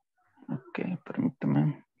 Ok,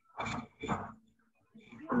 permíteme.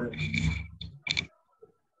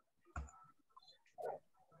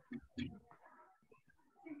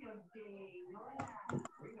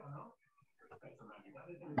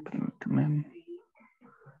 Permíteme.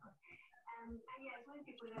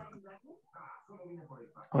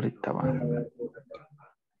 Ahorita va.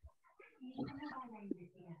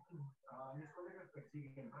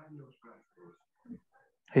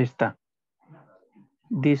 Ahí está.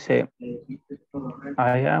 Dice,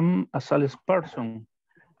 I am a salesperson.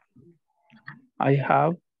 I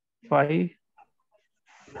have 5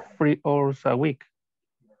 free hours a week.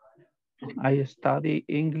 I study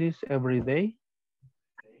English every day.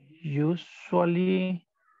 Usually,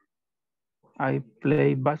 I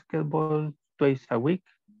play basketball twice a week.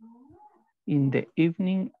 In the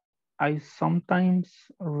evening, I sometimes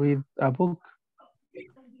read a book.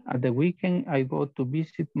 At the weekend, I go to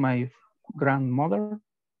visit my grandmother.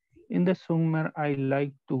 In the summer, I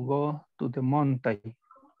like to go to the mountain.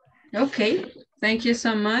 Okay, thank you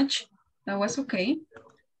so much. That was okay.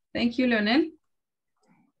 Thank you, Leonel.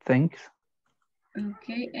 Thanks.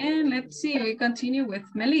 Okay, and let's see, we continue with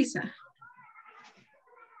Melissa.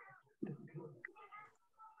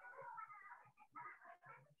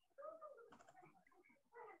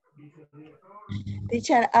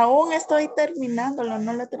 Teacher, aún estoy terminándolo,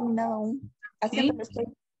 no lo he terminado aún. Haciendo estoy.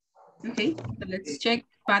 Okay, so let's check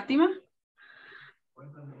Fátima.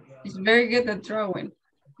 She's very good at drawing.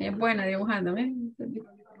 Es buena dibujando, ¿eh?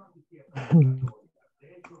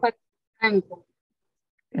 I'm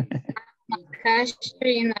a cashier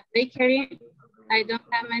in a bakery. I don't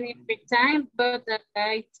have any free time, but I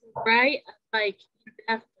like to write like in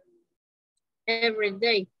the afternoon every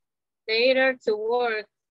day. Later to work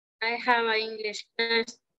I have an English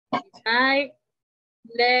class tonight.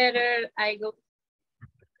 Later, I go.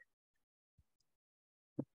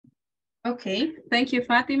 Okay, thank you,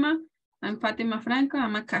 Fatima. I'm Fatima Franco.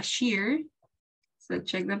 I'm a cashier. So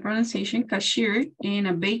check the pronunciation, cashier in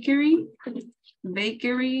a bakery.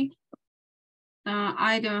 Bakery.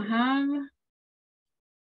 I don't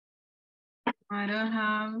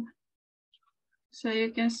have. So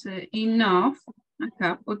you can say enough.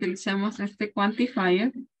 Acá utilizamos este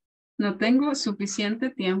quantifier. No tengo suficiente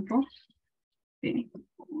tiempo. Okay.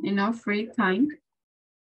 Enough free time.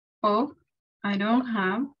 O I don't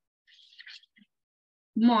have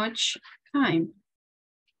much time.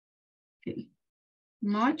 Okay.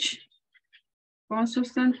 Much con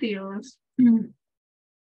sustantivos.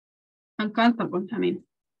 Uncountable, I mean.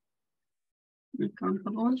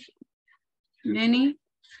 Uncountable. Many,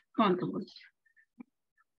 countable.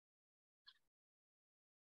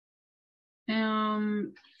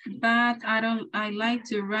 But I like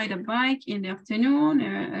to ride a bike in the afternoon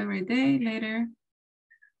every day. Later,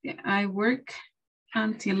 I work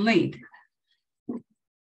until late.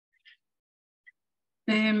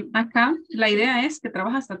 Acá la idea es que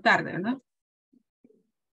trabaja hasta tarde, ¿verdad?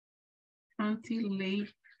 Until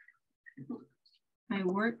late. I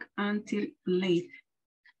work until late.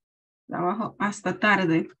 Trabajo hasta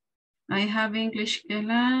tarde. I have English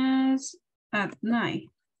class at night.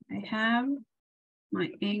 I have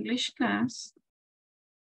my English class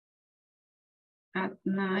at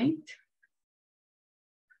night.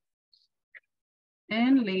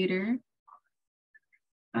 And later,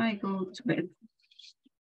 I go to bed.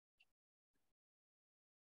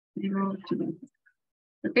 I go to bed.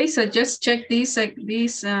 Okay, so just check these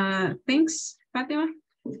things, Fatima,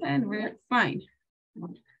 and we're fine.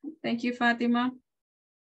 Thank you, Fatima.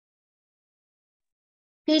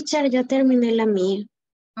 Teacher, ya terminé la mía.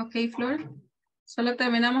 Ok, Flor. Solo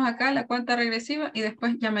terminamos acá la cuenta regresiva y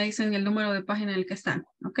después ya me dicen el número de página en el que están.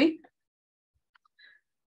 Ok.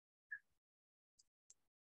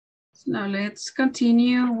 So now let's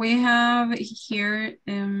continue. We have here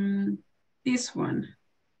this one.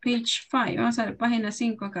 Page 5. Vamos a la página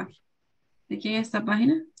 5 acá. ¿De quién es esta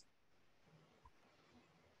página?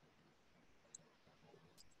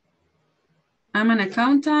 I'm an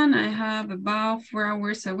accountant. I have about 4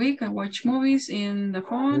 hours a week. I watch movies in the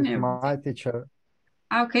phone. It's my teacher.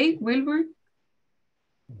 Okay, Wilbur.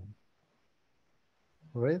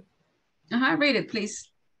 Read. Read it,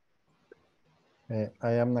 please.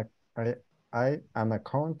 I am an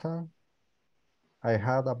accountant. I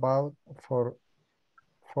had about 4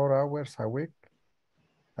 hours a week.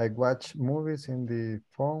 I watch movies in the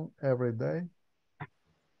phone every day.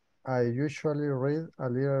 I usually read a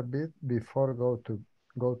little bit before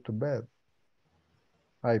go to bed.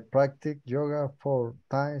 I practice yoga 4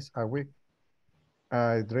 times a week.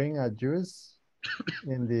 I drink a juice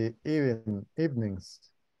in the evenings.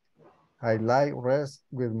 I like rest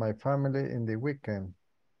with my family in the weekend.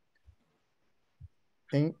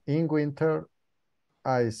 In winter,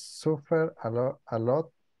 I suffer a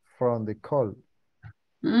lot from the cold.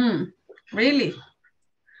 Really?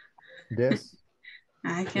 Yes.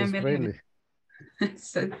 I can't believe really. it.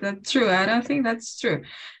 So that's true. I don't think that's true.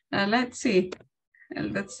 Let's see.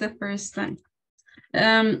 That's the first time.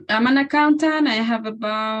 I'm an accountant. I have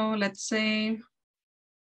about, let's say,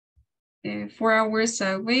 4 hours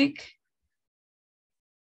a week.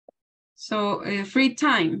 So free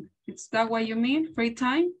time. Is that what you mean? Free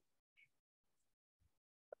time?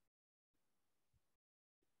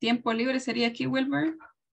 Tiempo libre sería aquí, Wilbur.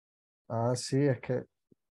 Sí, es que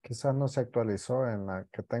quizás no se actualizó en la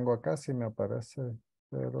que tengo acá, sí me aparece,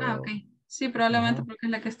 pero... Ok. Sí, probablemente porque es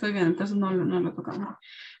la que estoy viendo, entonces no lo tocamos.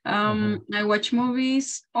 I watch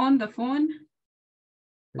movies on the phone.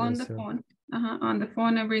 On the phone. On the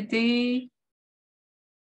phone every day.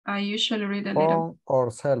 I usually read a little. Phone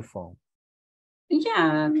or cell phone?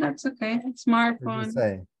 Yeah, that's okay.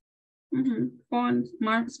 Smartphone. Phone,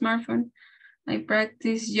 smartphone. I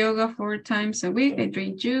practice yoga 4 times a week. I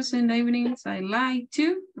drink juice in the evenings. I like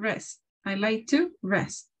to rest. I like to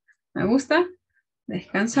rest. Me gusta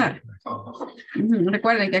descansar.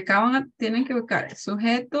 Recuerden que acá tienen que buscar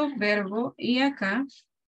sujeto, verbo y acá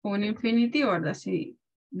un infinitivo, ¿verdad? Si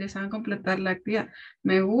desean completar la actividad.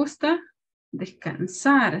 Me gusta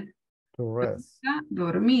descansar. Me gusta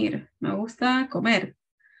dormir. Me gusta comer.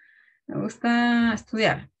 Me gusta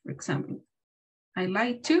estudiar, por ejemplo. I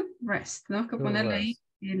like to rest. Tenemos que ponerle ahí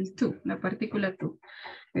el to, la partícula to.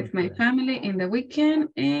 With my family in the weekend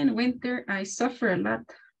and winter, I suffer a lot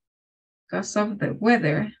because of the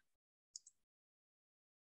weather.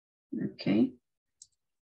 Okay.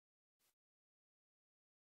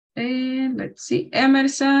 Let's see.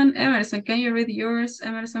 Emerson, can you read yours?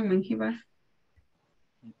 Emerson Menjivar.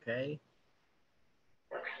 Okay.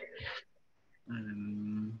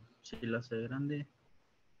 Si lo hace grande.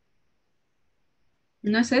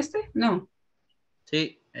 ¿No es este? No.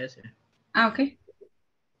 Sí, ese. Ah, ok.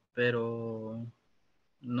 Pero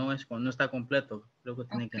no está completo. Creo que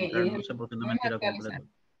tiene que entrar. No sé por qué no me tira completo.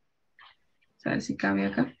 A ver si cabe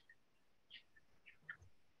acá.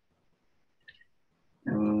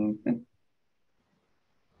 Okay.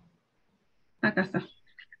 Acá está.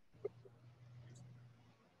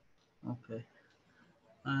 Okay.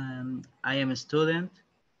 I am a student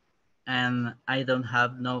and I don't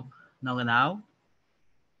have no now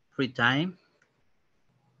free time.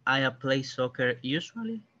 I play soccer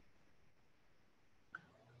usually.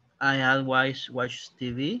 I always watch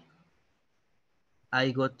TV.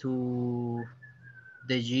 I go to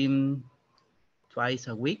the gym twice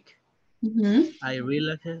a week. Mm-hmm. I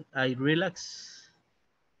relax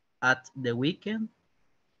at the weekend.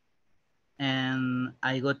 And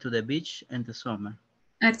I go to the beach in the summer.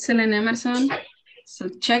 Excellent, Emerson. So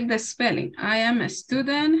check the spelling. I am a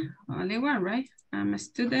student. Only one, right? I'm a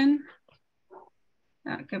student.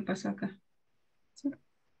 Ah, ¿qué pasó acá? Sí.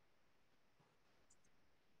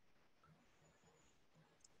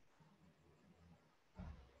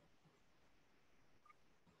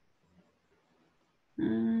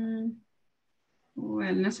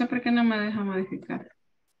 Bueno, no sé por qué no me deja modificar.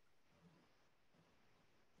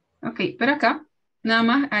 Ok, pero acá, nada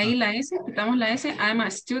más ahí la S, quitamos la S. I'm a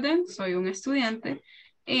student, soy un estudiante.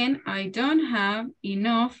 And I don't have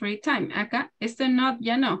enough free time. Acá, este not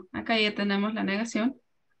ya no. Acá ya tenemos la negación.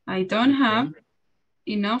 I don't have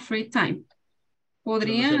enough free time.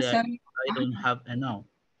 Podría ser... I don't have enough.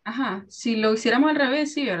 Ajá, si lo hiciéramos al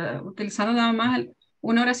revés, sí, ¿verdad? Utilizando nada más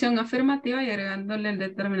una oración afirmativa y agregándole el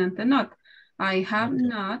determinante not. I have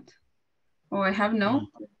not, o I have not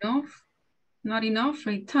enough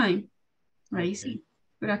free time. Ahí sí.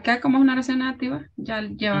 Pero acá como es una oración negativa, ya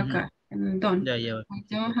lleva acá, en el don't. Ya lleva. I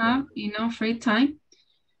don't have enough free time.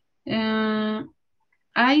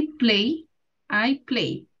 I play.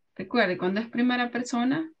 Recuerde, cuando es primera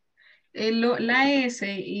persona, la S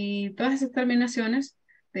y todas esas terminaciones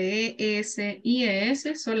de S y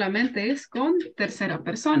ES solamente es con tercera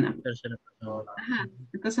persona. Ajá.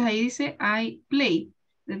 Entonces ahí dice I play.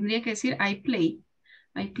 Tendría que decir I play.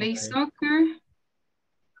 I play soccer.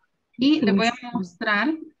 Y le voy a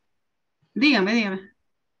mostrar. Dígame.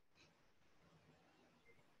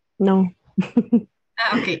 No.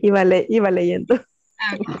 Ah, ok. Iba leyendo.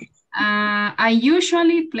 Okay. I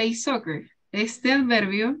usually play soccer. Este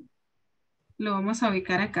adverbio lo vamos a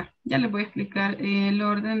ubicar acá. Ya les voy a explicar el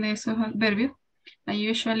orden de esos adverbios. I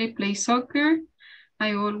usually play soccer.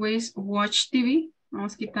 I always watch TV.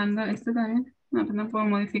 Vamos quitando este también. No, pues no puedo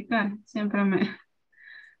modificar. Siempre me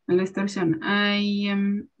lo distorsiona.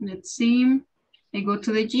 Let's see. I go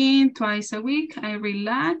to the gym twice a week. I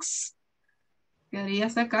relax. Quedaría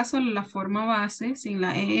hasta acá solo la forma base sin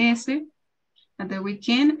la ES. At the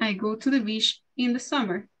weekend, I go to the beach in the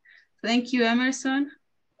summer. Thank you, Emerson.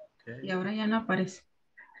 Okay. Y ahora ya no aparece.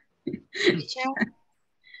 Okay. Se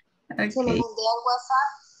lo mandé al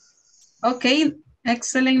WhatsApp. Okay,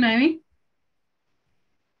 excellent, Naomi.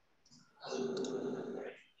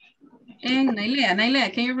 And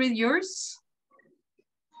Nailea, can you read yours?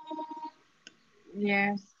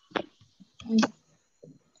 Yes.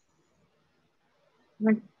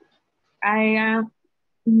 I am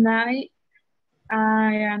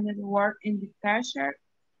at work in the cashier.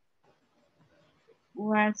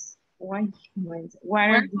 Where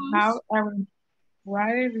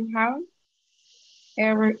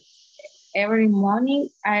every morning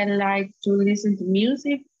I like to listen to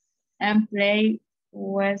music and play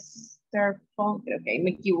Western folk. Okay,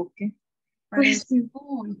 me equivoqué.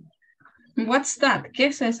 What's that? ¿Qué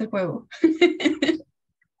es ese juego? Me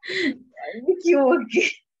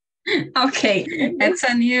equivoqué. Okay, it's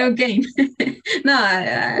a new game. No,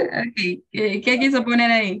 okay. ¿Qué quiso poner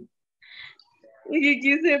ahí? Yo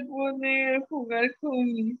quise poner jugar con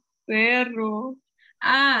mi perro.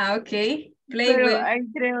 Ah, ok. Pero ahí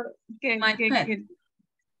creo que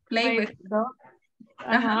play with dog.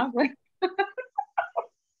 Ajá, bueno.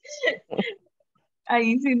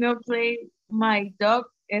 Ahí si no play my dog,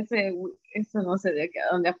 eso no sé de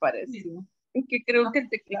dónde apareció. Es que creo que el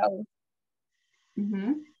teclado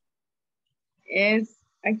es,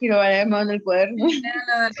 aquí lo haremos en el cuaderno. Del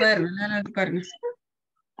cuaderno.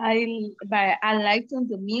 I like to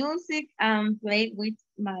do music and play with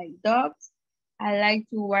my dogs. I like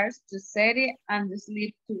to watch the series and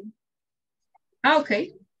sleep too. Ah,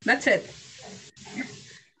 okay. That's it.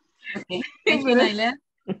 Okay. Thank you, Naila.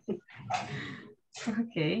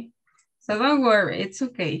 Okay. So don't worry, it's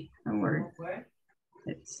okay. Don't worry.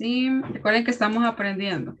 Let's see. Recuerden que estamos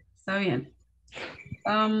aprendiendo. Está bien.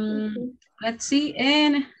 Let's see.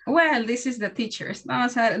 And well, this is the teachers.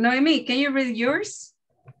 Vamos a ver. Noemi, can you read yours?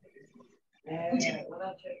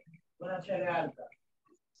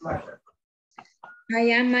 I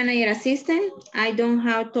am manager assistant. I don't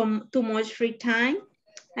have too much free time.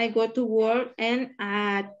 I go to work and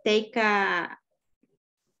take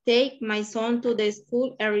my son to the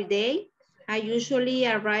school every day. I usually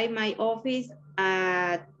arrive my office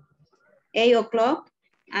at 8 o'clock.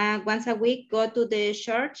 Once a week, go to the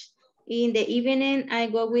church. In the evening, I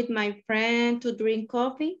go with my friend to drink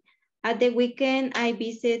coffee. At the weekend, I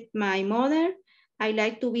visit my mother. I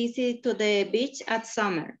like to visit to the beach at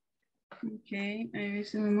summer. Okay, I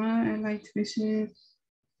visit my mother. I like to visit.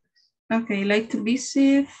 Okay, I like to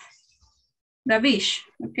visit the beach.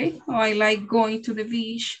 Okay, or I like going to the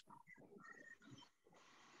beach.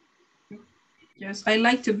 Yes, I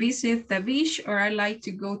like to visit the beach or I like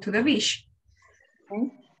to go to the beach.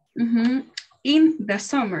 Okay. In the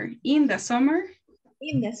summer. In the summer.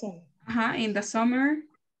 In the summer. In the summer.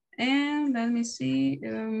 And let me see.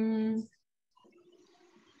 There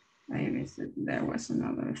was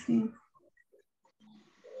another thing.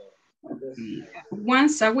 Okay.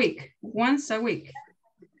 Once a week. Once a week.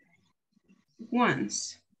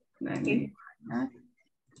 Once. Let me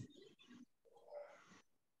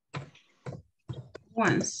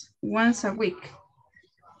once a week.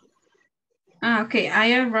 Okay,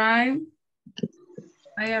 I arrive to.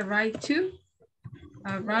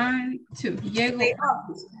 Llego.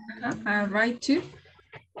 I arrive to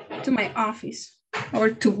my office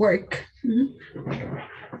or to work.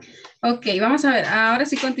 Ok, vamos a ver. Ahora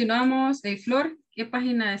sí continuamos. Flor, ¿qué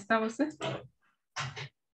página estaba usted?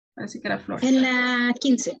 Parece que era Flor. En la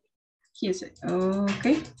 15. 15, ok.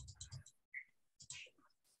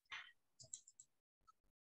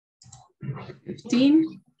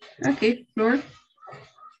 Okay, Flor.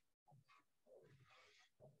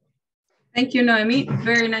 Thank you, Noemi.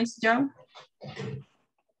 Very nice job.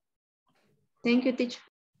 Thank you, teacher.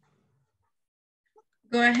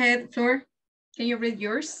 Go ahead, Flor. Can you read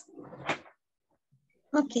yours?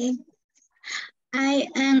 Okay. I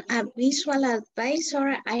am a visual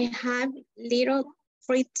advisor. I have little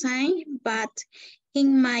free time, but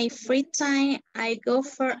in my free time, I go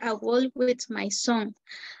for a walk with my son.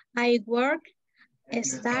 I work,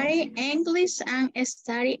 study English, and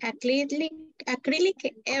study acrylic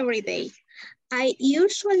every day. I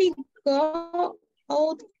usually go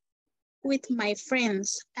out with my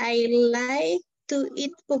friends. I like to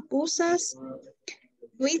eat pupusas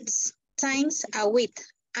with times a week.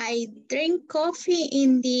 I drink coffee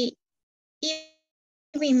in the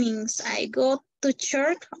evenings. I go to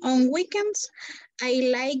church on weekends. I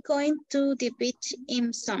like going to the beach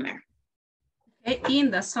in summer. Okay, in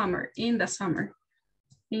the summer. In the summer.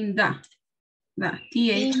 In the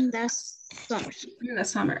TH. In the summer. In the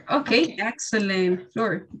summer. Okay, excellent,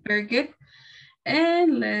 Flor. Very good.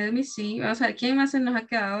 And let me see. Vamos a ver quién más se nos ha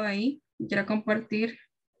quedado ahí. Quiero compartir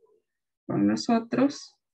con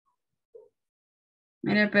nosotros.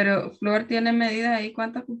 Mire, pero Flor tiene medida ahí.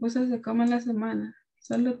 ¿Cuántas pupusas se comen en la semana?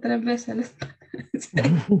 Solo 3 veces.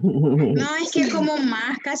 No, es que como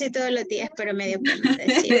más casi todos los días, pero me dio pena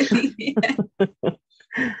decir.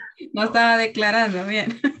 No estaba declarando,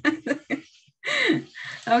 bien.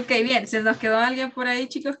 Ok, bien. ¿Se nos quedó alguien por ahí,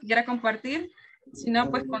 chicos, que quiera compartir? Si no,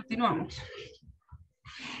 pues continuamos.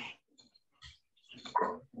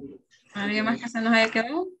 ¿Alguien más que se nos haya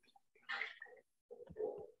quedado?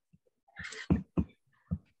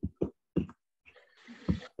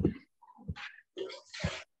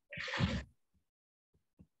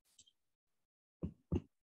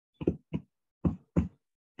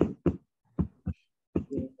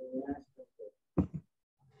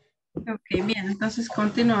 Ok, bien, entonces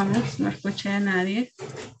continuamos. No escuché a nadie.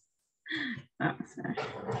 Vamos a ver.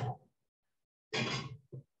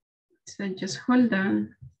 So just hold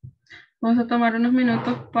on. Vamos a tomar unos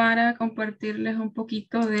minutos para compartirles un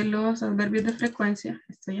poquito de los adverbios de frecuencia.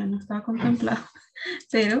 Esto ya no estaba contemplado,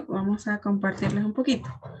 pero vamos a compartirles un poquito.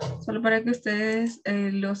 Solo para que ustedes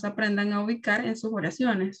los aprendan a ubicar en sus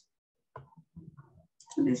oraciones.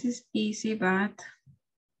 This is easy, but...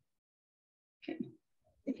 Okay.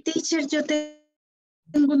 Teacher, yo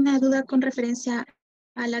tengo una duda con referencia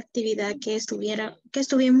a la actividad que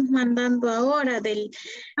estuvimos mandando ahora del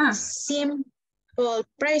simple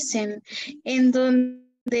present, en donde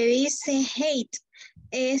dice hate.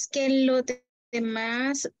 Es que los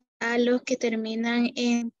demás, a los que terminan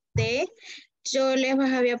en T, yo les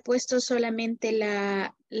había puesto solamente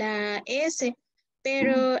la S,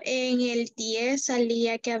 Pero en el 10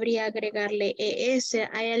 salía que habría agregarle ES.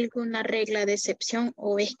 ¿Hay alguna regla de excepción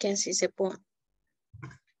o es que así se pone?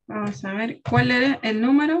 Vamos a ver, ¿cuál era el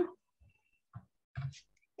número?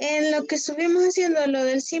 En lo que estuvimos haciendo, lo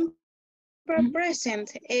del simple present,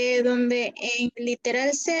 donde en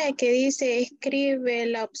literal C que dice escribe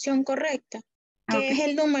la opción correcta, que es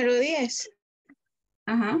el número 10.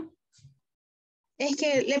 Ajá. Es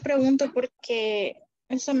que le pregunto porque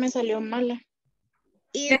eso me salió mala.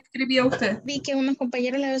 Y ¿Qué escribió usted? vi que a unos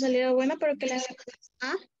compañeros les había salido buena, pero que les...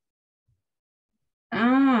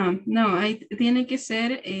 No, ahí tiene que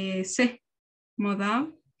ser C.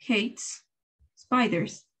 Madame hates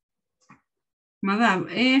spiders.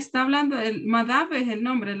 Madame, está hablando, Madame es el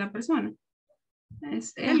nombre de la persona.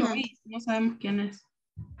 Es él o ella, no sabemos quién es.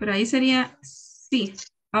 Pero ahí sería C,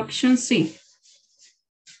 option C.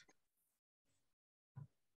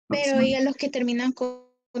 Pero y a los que terminan con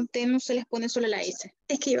T no se les pone solo la S.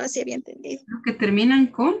 Es que yo así había entendido. Los que terminan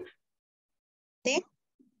con T.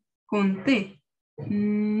 Con T.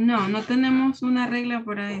 No, no tenemos una regla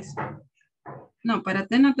para eso. No, para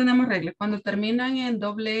T no tenemos regla. Cuando terminan en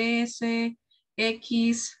doble S,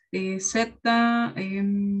 X, Z,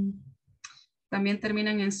 también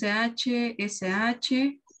terminan en CH,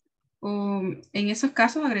 SH, o en esos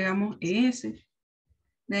casos agregamos ES.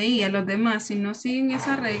 De ahí a los demás, si no siguen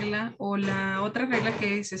esa regla, o la otra regla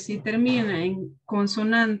que dice, si termina en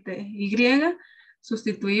consonante Y,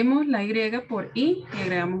 sustituimos la Y por I y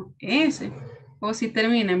agregamos S. O si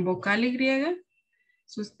termina en vocal Y,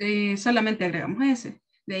 solamente agregamos S.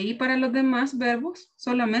 De ahí para los demás verbos,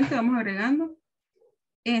 solamente vamos agregando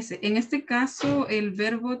S. En este caso, el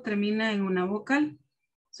verbo termina en una vocal.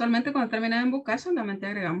 Solamente cuando termina en vocal, solamente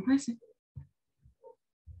agregamos S.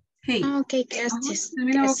 Hey. Ok, gracias.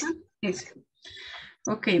 ¿Termina vocal? S.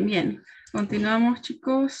 Ok, bien. Continuamos,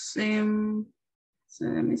 chicos. So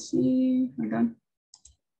let me see. Hold on.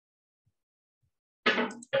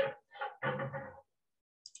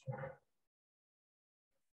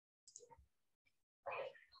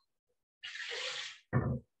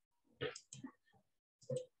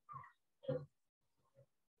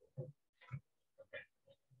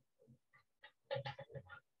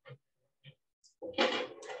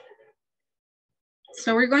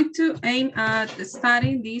 So we're going to aim at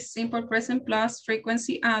studying these simple present plus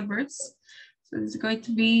frequency adverbs. So it's going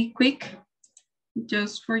to be quick,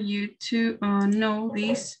 just for you to know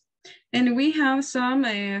this. And we have some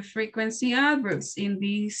frequency adverbs in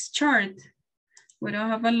this chart. We don't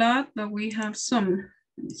have a lot, but we have some.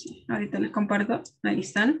 Let me see. Ahorita les comparto. Ahí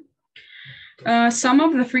están. Some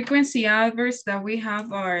of the frequency adverbs that we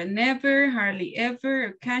have are never, hardly ever,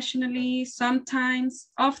 occasionally,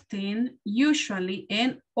 sometimes, often, usually,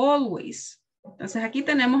 and always. Entonces aquí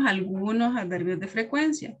tenemos algunos adverbios de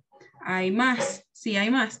frecuencia. Hay más, sí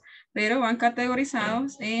hay más, pero van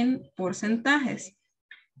categorizados en porcentajes.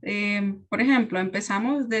 Por ejemplo,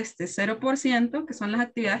 empezamos desde 0%, que son las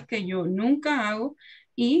actividades que yo nunca hago,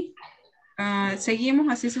 y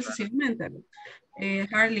seguimos así sucesivamente.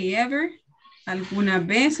 Hardly ever, algunas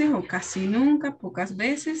veces o casi nunca, pocas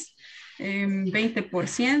veces,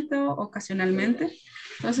 20% ocasionalmente.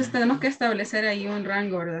 Entonces tenemos que establecer ahí un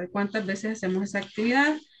rango, ¿verdad? De cuántas veces hacemos esa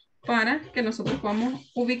actividad para que nosotros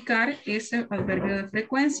podamos ubicar ese adverbio de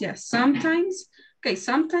frecuencia. Sometimes, ok,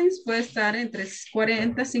 sometimes puede estar entre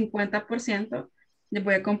 40 y 50%. Les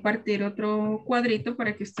voy a compartir otro cuadrito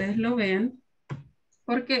para que ustedes lo vean,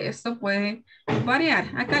 porque esto puede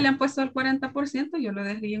variar. Acá le han puesto el 40%, yo lo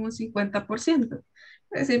dejaría en un 50%.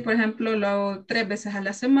 Es decir, por ejemplo, lo hago 3 veces a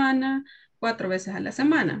la semana, 4 veces a la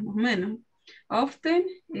semana, más o menos. Often,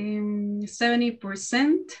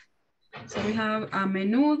 70%. So we have a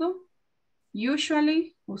menudo,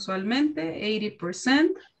 usually, usualmente,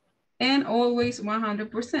 80%, and always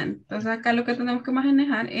 100%. Entonces acá lo que tenemos que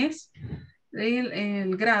manejar es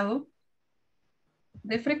el grado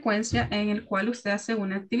de frecuencia en el cual usted hace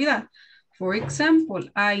una actividad. For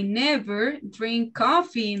example, I never drink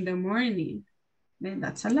coffee in the morning. And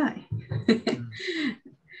that's a lie.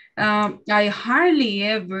 I hardly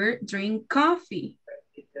ever drink coffee.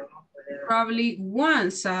 Probably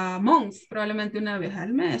once a month, probablemente una vez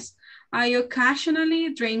al mes. I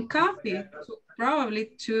occasionally drink coffee, so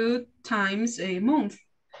probably 2 times a month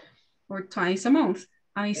or twice a month.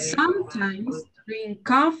 I sometimes drink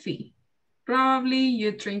coffee. Probably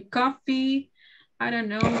you drink coffee, I don't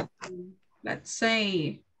know, let's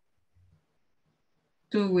say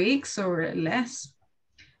 2 weeks or less.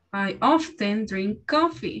 I often drink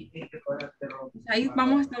coffee. Ahí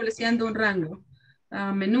vamos estableciendo un rango.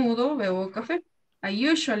 A menudo bebo café. I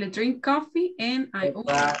usually drink coffee and I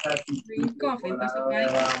always drink coffee. Entonces va a ir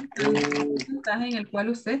un porcentaje en el cual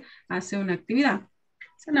usted hace una actividad.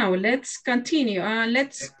 So now let's continue.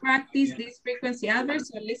 Let's practice this frequency adverb.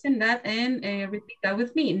 So listen that and repeat that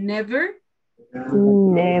with me. Never.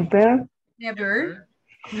 Never. Never.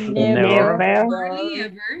 Never. Hardly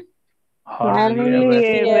ever.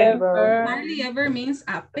 Hardly ever. Hardly ever means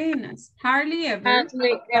apenas. Hardly ever.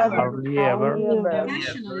 Hardly ever.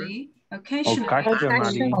 Occasionally. Occasionally.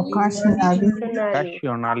 Occasionally.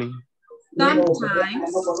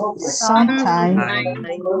 Sometimes.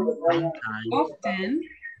 Often.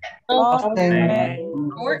 Or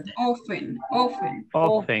often.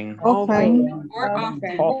 Or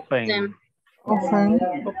often.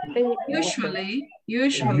 Usually.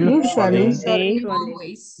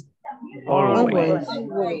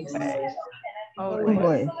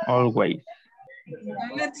 Always.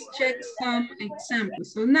 Now let's check some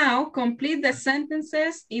examples. So now complete the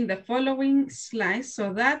sentences in the following slides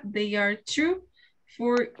so that they are true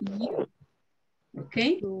for you.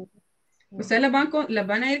 ¿Ok? Ustedes las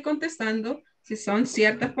van a ir contestando. Si son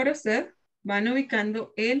ciertas para usted, van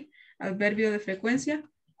ubicando el adverbio de frecuencia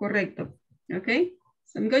correcto. ¿Ok?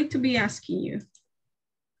 So I'm going to be asking you.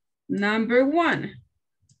 Number 1.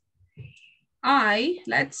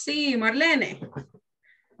 Let's see, Marlene.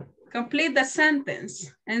 Complete the sentence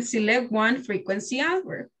and select one frequency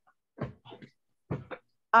adverb.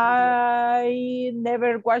 I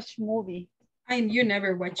never watch movie. And you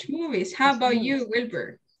never watch movies. How about you,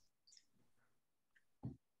 Wilbur?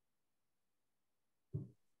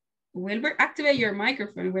 Wilbur, activate your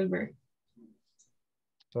microphone, Wilbur.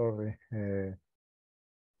 Sorry.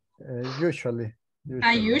 Usually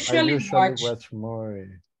I usually watch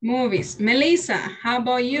movies. Melissa, how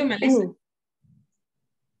about you, Melissa?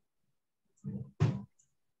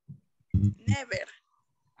 Never.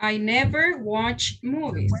 I never watch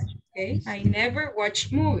movies. Okay, I never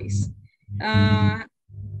watch movies.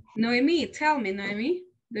 Noemi, tell me, Noemi,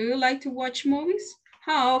 do you like to watch movies?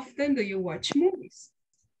 How often do you watch movies?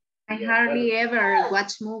 I hardly ever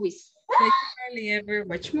watch movies. I hardly ever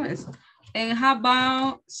watch movies. And how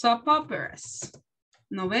about soap operas?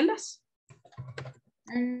 Novelas?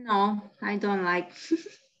 No, I don't like.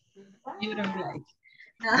 You don't like.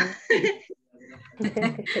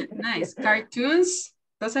 Nice. Cartoons.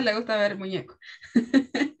 Entonces le gusta ver muñeco.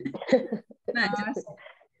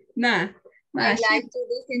 Nah. I like to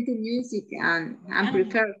listen to music and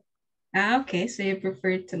prefer. Okay, so you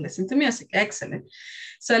prefer to listen to music. Excellent.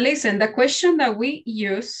 So listen, the question that we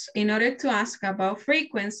use in order to ask about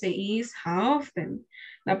frequency is how often.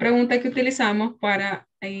 La pregunta que utilizamos para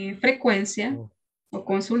frecuencia o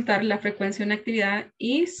consultar la frecuencia de una actividad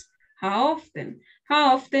is how often.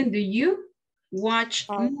 How often do you watch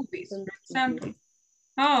movies, for example?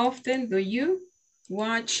 How often do you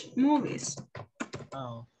watch movies?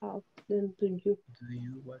 How often do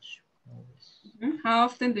you watch movies? How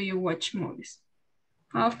often do you watch movies?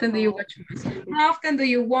 How often do you watch movies? How often do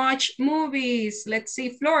you watch movies? Let's see,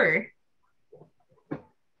 Flor.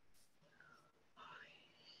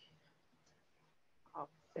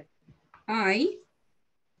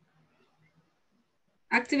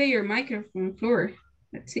 Activate your microphone, Flor.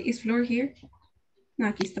 Let's see, is Flor here? No,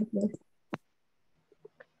 aquí está Flor.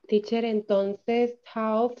 Teacher, entonces,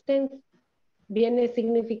 how often viene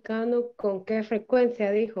significando con qué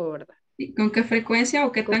frecuencia, dijo, ¿verdad? ¿Con qué frecuencia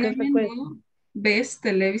o qué tan a menudo ves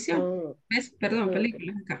televisión? Perdón,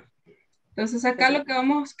 películas acá. Entonces acá lo que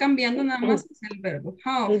vamos cambiando nada más es el verbo.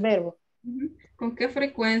 How often. El verbo. ¿Con qué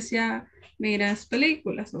frecuencia miras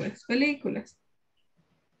películas o ves películas?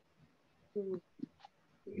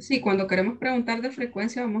 Sí, cuando queremos preguntar de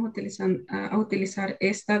frecuencia vamos a utilizar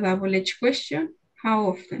esta double edge question. How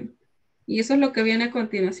often? Y eso es lo que viene a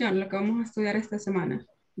continuación, lo que vamos a estudiar esta semana.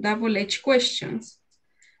 Double edge questions.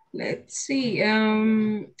 Let's see.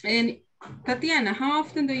 And Tatiana, how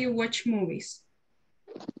often do you watch movies?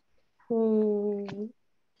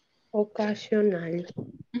 Occasionally.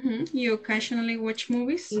 You occasionally watch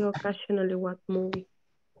movies? You occasionally watch movies.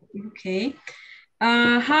 Okay.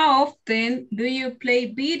 How often do you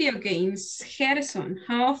play video games? Harrison,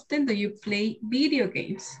 how often do you play video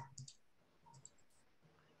games?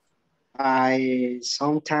 I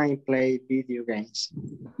sometimes play video games.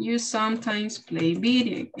 You sometimes play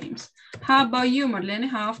video games. How about you, Marlene?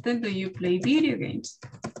 How often do you play video games?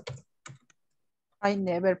 I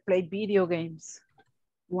never play video games.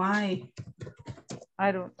 Why?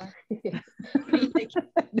 I don't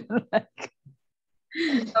like.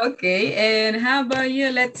 Okay, and how about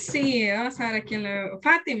you? Let's see. Vamos a ver a quién le...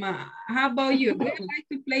 Fatima, how about you? Do you like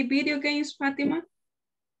to play video games, Fatima?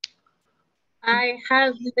 I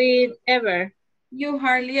hardly ever. You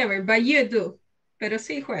hardly ever, but you do. Pero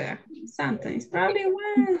sí juega. Sometimes, probably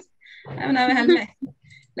once. Una vez al mes.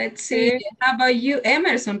 Let's see. How about you,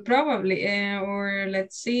 Emerson? Probably. Or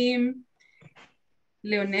let's see.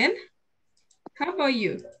 Leonel? How about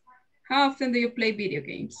you? How often do you play video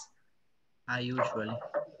games? I usually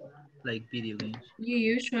play video games. You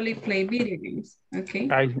usually play video games. Okay.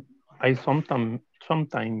 I sometimes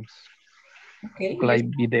Okay. play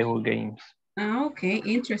video games. Okay,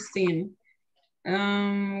 interesting.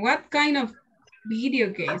 What kind of video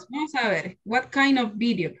games? Vamos a ver. What kind of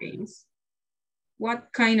video games?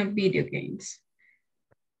 What kind of video games?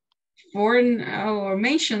 Or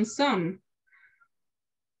mention some.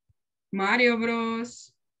 Mario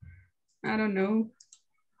Bros. I don't know.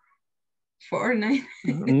 Fortnite.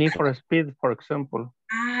 Need for Speed, for example.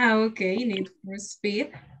 Okay. Need for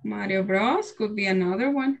Speed. Mario Bros. Could be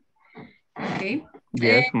another one. Okay.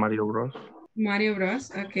 Yes, Mario Bros. Mario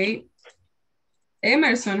Bros. Okay.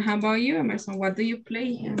 Emerson, how about you, Emerson? What do you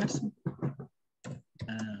play, Emerson?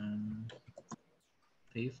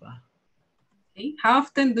 FIFA. Okay. How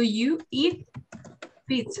often do you eat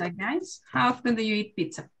pizza, guys? How often do you eat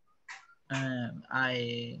pizza?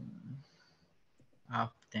 I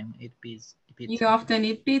often eat pizza. You often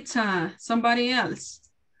eat pizza. Somebody else?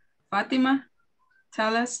 Fatima,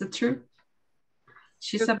 tell us the truth.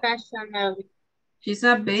 She's a baker. She's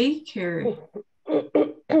a baker.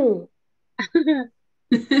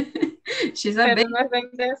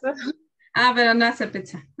 Pero no hace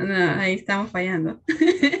pizza. No, ahí estamos fallando.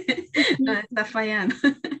 No, está fallando.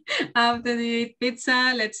 How often do you eat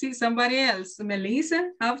pizza? Let's see, somebody else.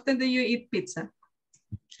 Melissa, how often do you eat pizza?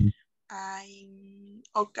 I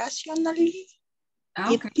occasionally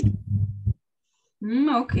Okay.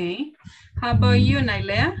 Okay. How about you,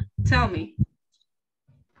 Nailea? Tell me.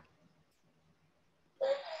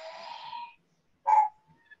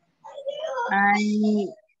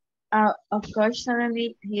 I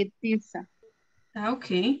occasionally eat pizza.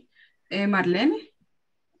 Okay. Marlene?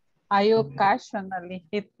 I occasionally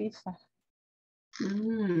eat pizza.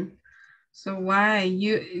 So why?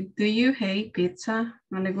 Do you hate pizza?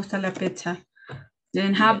 No le gusta la pizza.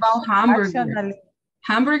 Then how about hamburger?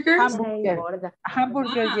 Hamburgers?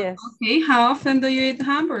 Hamburger, yes. Okay, how often do you eat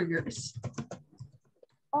hamburgers?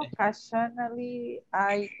 Occasionally,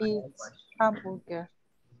 I eat hamburger.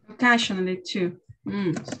 Occasionally too.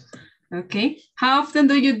 Okay. How often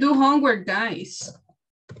do you do homework, guys?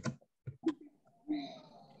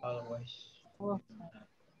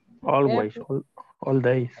 Always, all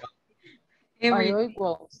days.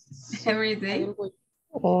 Every day?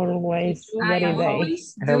 Always,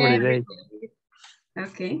 Every day.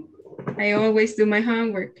 Okay. I always do my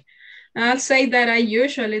homework. I'll say that I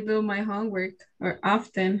usually do my homework, or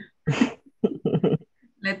often.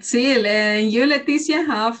 Let's see. You, Leticia,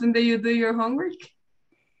 how often do you do your homework?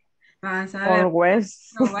 Always. I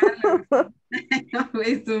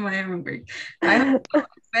always do my homework.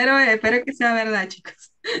 Espero que sea verdad,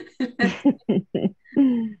 chicos.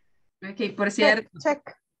 Okay, por cierto.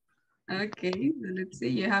 Check. Okay, so let's see.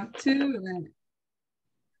 You have to.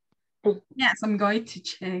 Yes, I'm going to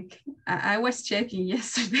check. I was checking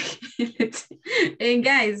yesterday. And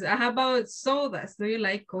guys, how about sodas? Do you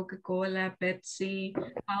like Coca-Cola, Pepsi?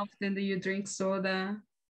 How often do you drink soda?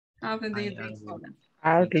 How often do you drink soda?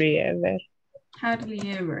 Hardly ever. Hardly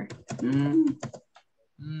ever.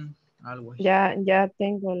 Always. Ya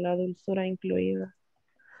tengo la dulzura incluida.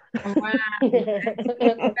 Oh, wow. That's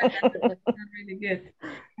really good.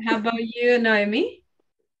 How about you, Noemi?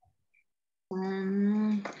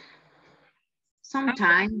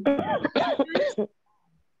 Sometimes.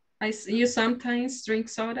 You sometimes drink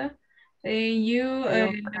soda? And you,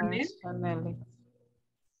 occasionally.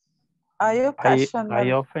 I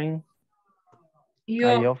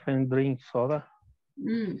often drink soda.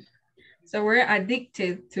 So we're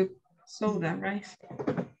addicted to soda, right?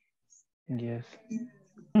 Yes.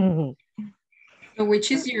 So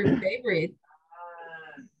which is your favorite?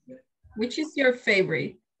 Which is your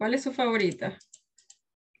favorite? ¿Cuál es su favorita?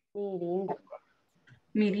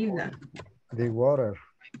 Mirinda. The water.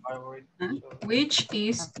 Which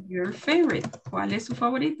is your favorite? ¿Cuál es su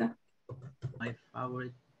favorita? My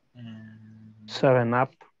favorite.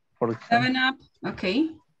 7-Up, for example. 7-Up, okay.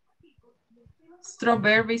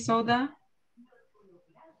 Strawberry soda.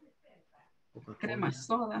 Crema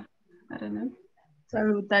soda. I don't know.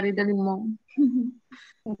 Salutaris de limón.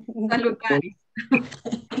 Salutaris.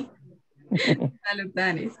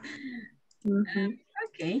 Salutaris.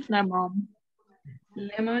 Okay. Lemon.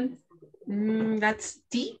 Lemon. That's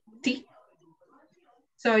tea. Tea.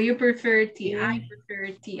 So you prefer tea. I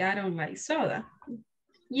prefer tea. I don't like soda.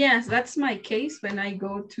 Yes, that's my case when I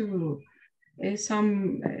go to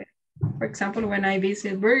For example, when I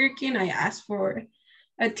visit Burger King, I ask for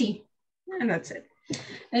a tea, and that's it.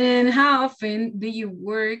 And how often do you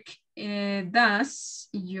work? Does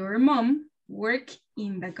your mom work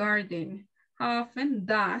in the garden? How often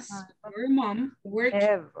does your mom work?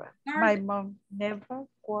 Never. My mom never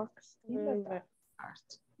works in the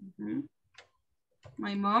garden.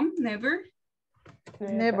 My mom never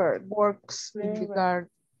works in the garden.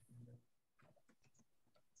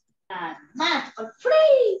 Math for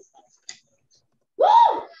free.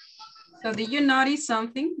 So did you notice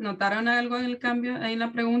something? ¿Notaron algo en el cambio en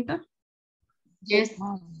la pregunta? Yes.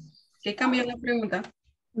 ¿Qué cambió en la pregunta?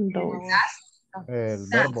 El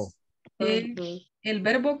verbo. ¿El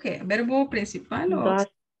verbo qué? ¿Verbo principal o?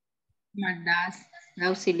 Das.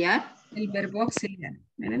 Auxiliar. El verbo auxiliar.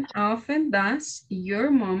 Miren, how often does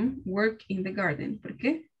your mom work in the garden? ¿Por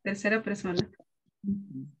qué? Tercera persona.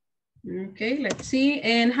 Okay, let's see.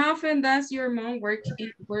 And how often does your mom work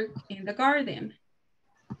in the garden?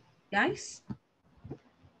 Guys?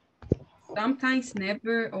 Sometimes,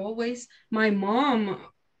 never, always. My mom,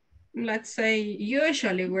 let's say,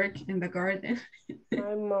 usually work in the garden.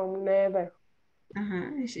 My mom never.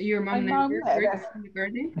 Your mom never works in the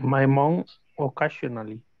garden? My mom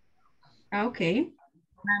occasionally Okay.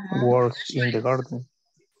 works in the garden.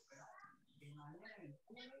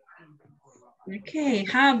 Okay,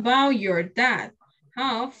 how about your dad?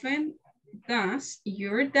 How often does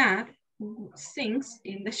your dad sings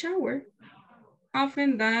in the shower? How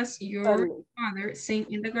often does your father sing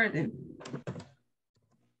in the garden?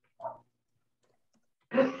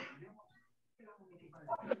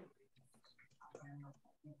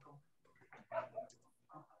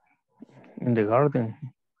 In the garden.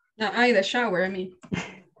 The shower, I mean.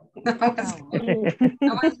 I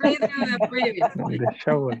was reading the previous one. In the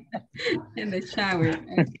shower. In the shower.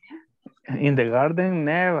 Okay. In the garden,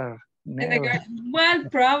 never. Well,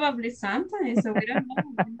 probably sometimes, so we don't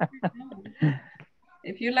know.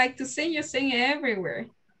 If you like to sing, you sing everywhere.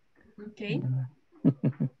 Okay.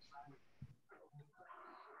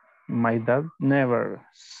 My dad never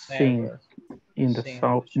sings in the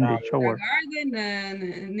shower. In the garden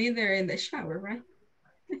and neither in the shower, right?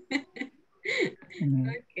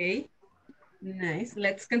 Okay. Nice.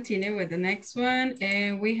 Let's continue with the next one.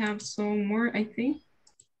 And we have some more, I think.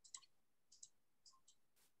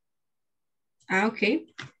 Okay.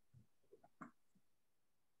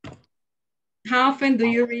 How often do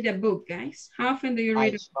you read a book, guys? How often do you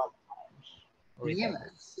read a book?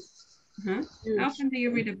 How often do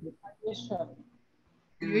you read a book?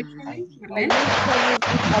 Usually.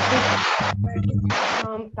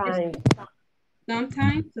 Sometimes.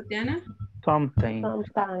 Sometimes, Tatiana? Sometimes.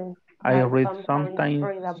 I read sometimes.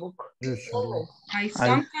 Read a book. I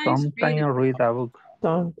sometimes read a book.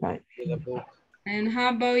 Sometimes. And how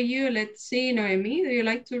about you? Let's see, Noemi, do you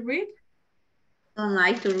like to read? Don't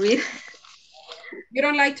like to read. You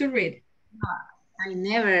don't like to read? No, I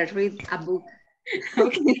never read a book.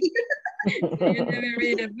 Okay. You never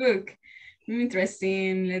read a book.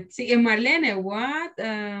 Interesting. Let's see. And Marlene, what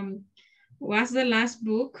was the last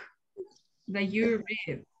book that you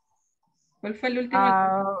read? ¿Cuál fue el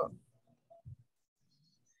último?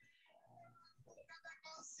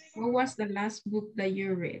 What was the last book that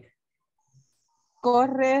you read?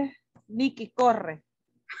 Corre, Nikki, corre.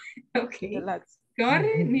 Okay.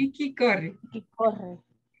 Corre, Nikki, corre. Nikki, corre.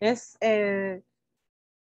 Es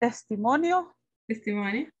testimonio.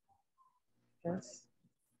 Testimonio. Yes.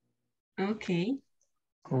 Okay.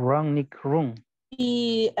 Run, Nick, run.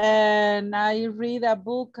 And I read a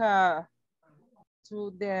book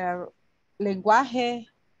to the lenguaje,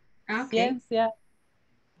 ciencia,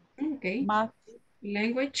 okay. math,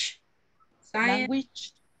 language,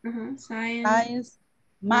 science, science,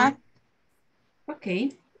 math.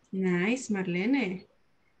 Okay, nice, Marlene.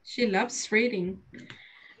 She loves reading.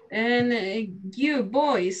 And you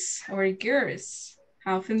boys or girls,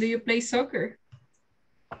 how often do you play soccer?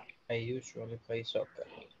 I usually play soccer.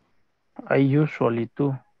 I usually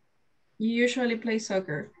do. You usually play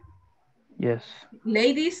soccer? Yes.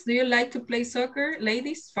 Ladies, do you like to play soccer?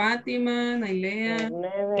 Ladies, Fatima, Nailea?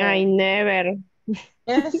 I never.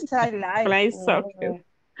 Yes, I like play soccer.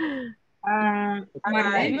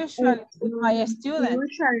 Usually, my students.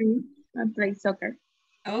 Usually, I play soccer.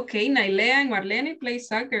 Okay, Nailea and Marlene play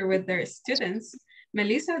soccer with their students.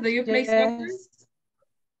 Melissa, do you play soccer?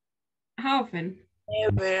 How often?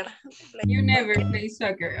 Never. You never play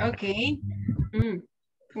soccer, okay.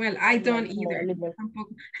 Well, I don't either.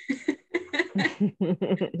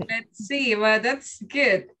 Let's see, well, that's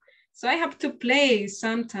good. So I have to play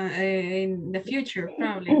sometime in the future,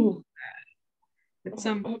 probably, with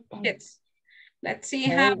some kids. Let's see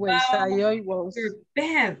how about your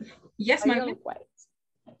bed. Yes, my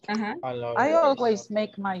I always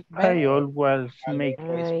make my bed. I always make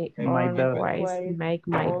my bed. Make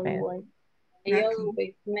my bed. I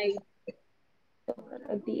always make todos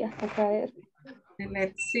los días para caer.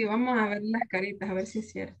 Let's see, vamos a ver las caritas, a ver si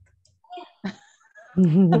es cierto.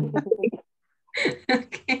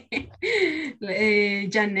 Okay.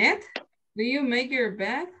 Janet, do you make your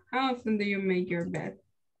bed? How often do you make your bed?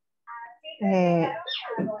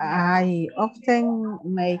 I often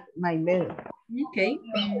make my bed. Okay.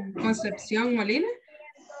 Concepción Molina.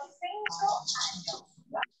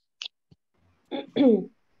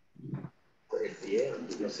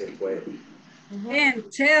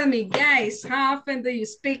 And tell me, guys, how often do you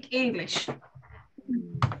speak English?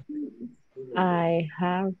 I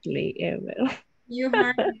hardly ever. You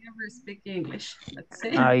hardly ever speak English. Let's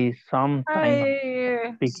see. I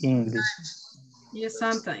sometimes speak English. You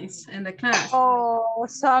sometimes in the class. Oh,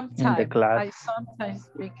 sometimes. In the class. I sometimes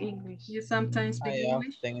speak English. You sometimes speak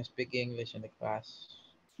English? I often speak English in the class.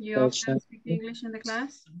 You often speak English in the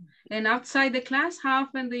class? And outside the class, how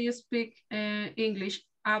often do you speak English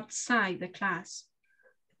outside the class?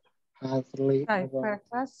 Hardly ever.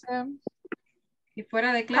 Y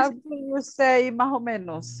fuera de How clase. do you say más o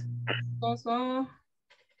menos? So.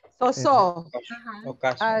 So.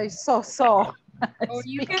 Or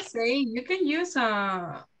you can say, you can use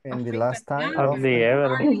in the last time. Hardly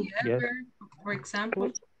ever. Yes. For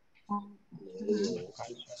example.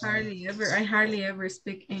 Hardly ever. I hardly ever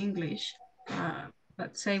speak English.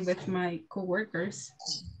 Let's say with my coworkers.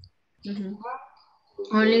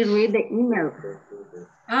 Only read the email.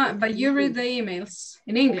 But you read the emails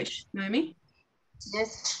in English, Noemi?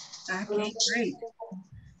 Yes. Okay, great.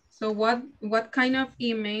 So what kind of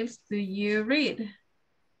emails do you read?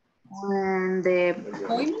 The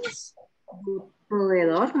appointments?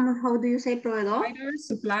 Proveedor, how do you say proveedor? Providers,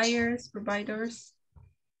 suppliers, providers.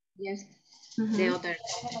 Yes, the other.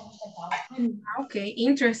 Okay,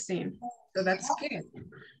 interesting. So that's good.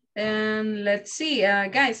 And let's see,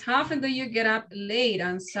 guys, how often do you get up late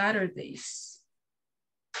on Saturdays?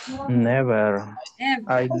 Never.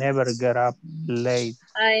 I never get up late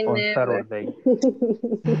on Saturday.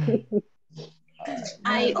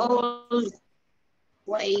 I always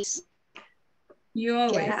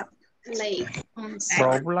get up late on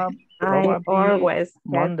Saturday. Probably always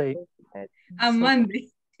Monday. A Monday.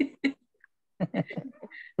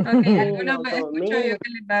 Ok, algunos escucho yo que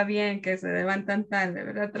les va bien, que se levantan tarde,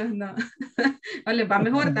 pero otros no. O les va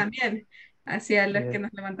mejor también. Así a los que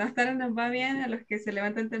nos levantamos tarde nos va bien, a los que se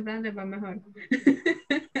levantan temprano les va mejor.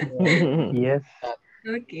 Yes.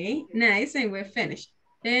 Okay, nice, and we're finished.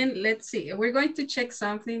 And let's see, we're going to check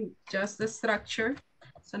something, just the structure.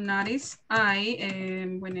 So notice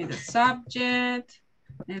we need a subject,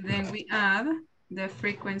 and then we add the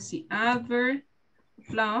frequency adverb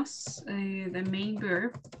plus the main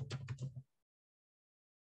verb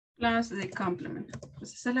plus the complement.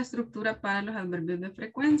 Pues esa es la estructura para los adverbios de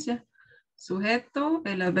frecuencia. Sujeto,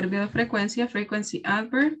 el adverbio de frecuencia, frequency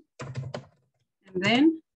adverb, and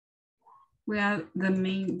then we add the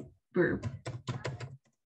main verb.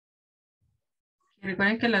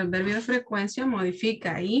 Recuerden que el adverbio de frecuencia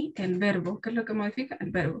modifica ahí el verbo. ¿Qué es lo que modifica? El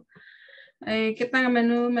verbo. ¿Qué tan a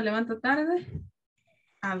menudo me levanto tarde?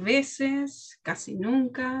 A veces, casi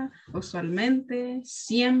nunca, usualmente,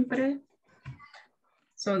 siempre.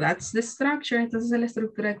 So that's the structure. Entonces es la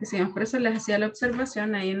estructura que hicimos. Por eso les hacía la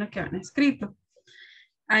observación ahí en lo que han escrito.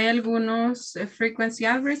 Hay algunos frequency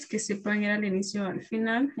adverbs que sí pueden ir al inicio o al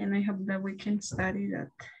final. And I hope that we can study that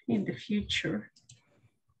in the future.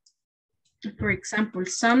 For example,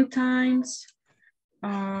 sometimes,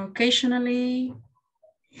 occasionally.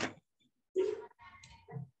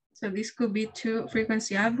 So this could be two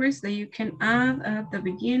frequency adverbs that you can add at the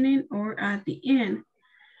beginning or at the end.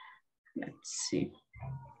 Let's see.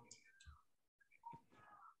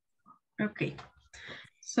 Okay.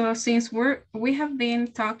 So since we have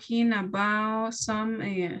been talking about some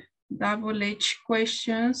double H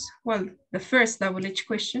questions, well, the first double H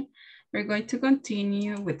question, we're going to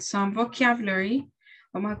continue with some vocabulary.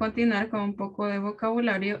 Vamos a continuar con un poco de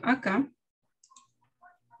vocabulario acá.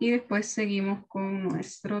 Y después seguimos con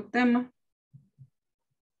nuestro tema.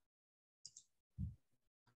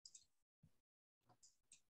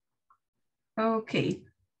 Okay,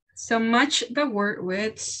 so match the word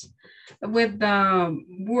with the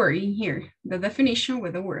word in here, the definition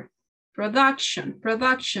with the word. Production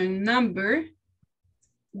number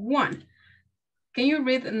 1. Can you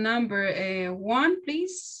read number 1,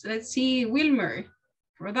 please? Let's see, Wilmer.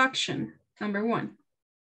 Production number 1.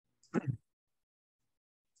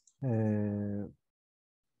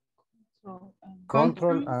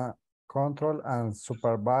 Control and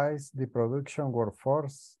supervise the production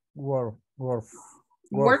workforce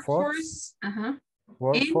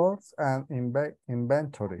and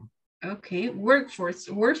inventory. Okay, workforce.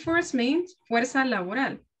 Workforce means fuerza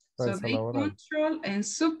laboral. So they control and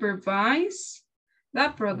supervise the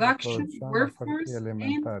production workforce and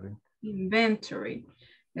inventory.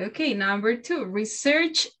 Okay, number 2,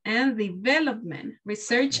 research and development.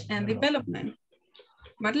 Research and development.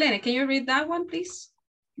 Marlene, can you read that one, please?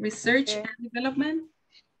 Research and development.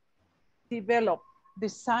 Develop,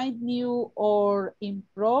 design new or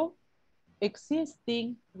improve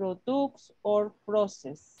existing products or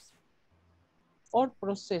processes.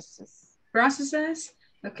 Processes.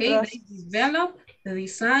 Okay, they develop the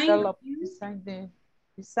design.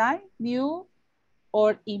 Design new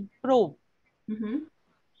or improve.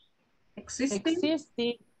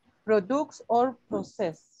 Existing products or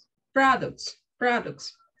process. Products.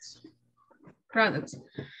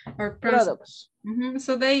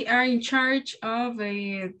 So they are in charge of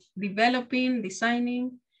developing,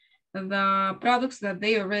 designing the products that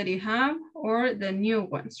they already have or the new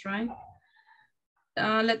ones, right?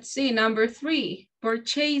 Let's see, number 3,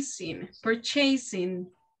 purchasing.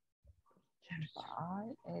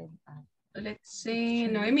 Let's see,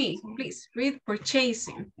 Noemi, please read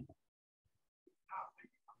purchasing.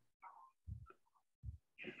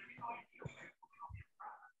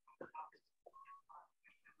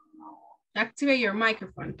 Activate your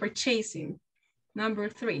microphone. Purchasing. Number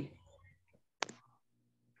 3.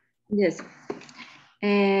 Yes.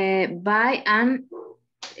 Buy and,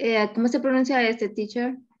 ¿cómo se pronuncia este,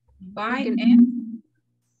 teacher? Buy and.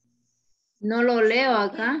 No lo leo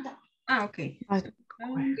acá. Ok.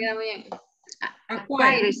 Queda bien.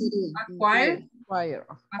 Acquire.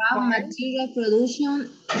 Material production,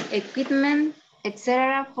 equipment,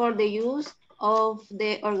 etc. for the use of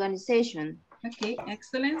the organization. Okay,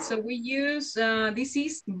 excellent. So we use, this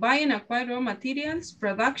is buy and acquire raw materials,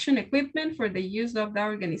 production equipment for the use of the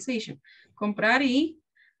organization. Comprar y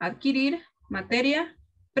adquirir materia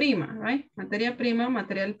prima, right? Materia prima,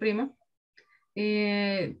 material primo.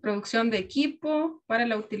 Producción de equipo para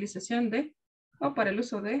la utilización de, o para el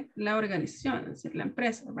uso de la organización, es decir, la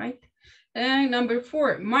empresa, right? And number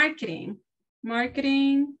 4, marketing.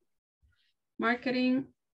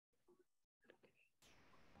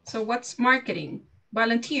 So what's marketing?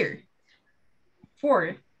 Volunteer.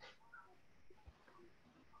 4.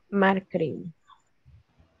 Marketing.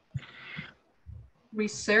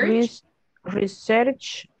 Research.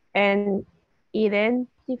 Research and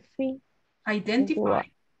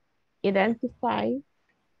identify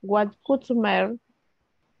what customer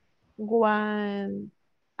want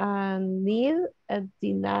and need in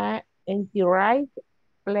the right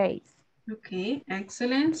place. Okay,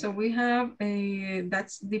 excellent. So we have that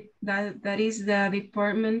is the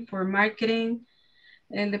department for marketing,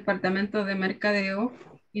 el departamento de mercadeo,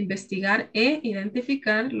 investigar e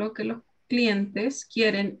identificar lo que los clientes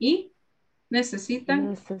quieren y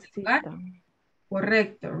necesitan.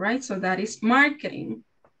 Correcto, right? So that is marketing.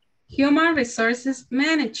 Human resources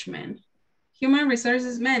management.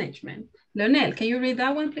 Leonel, can you read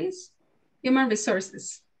that one, please? Human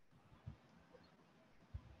resources.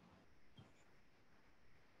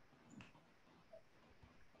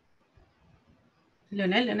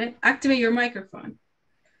 Leonel, activate your microphone.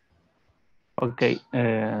 Okay,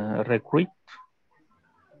 recruit,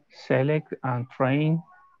 select and train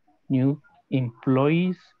new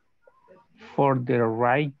employees for the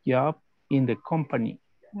right job in the company.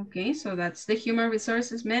 Okay, so that's the human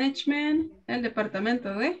resources management, el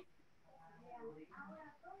departamento de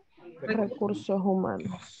recursos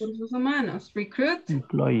humanos. Recruit,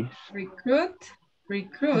 employees.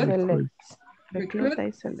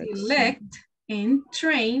 Select and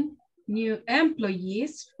train new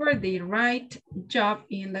employees for the right job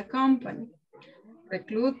in the company.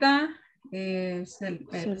 Recluta,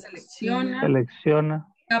 selecciona,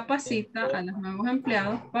 capacita a los nuevos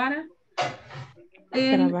empleados para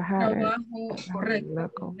el trabajo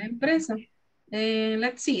correcto en la empresa.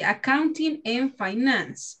 Let's see, accounting and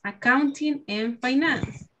finance.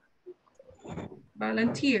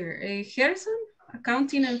 Volunteer. Harrison,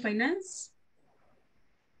 accounting and finance.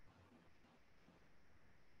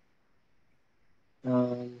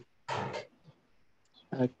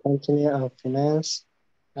 Accounting and finance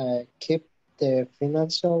keep the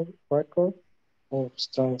financial record of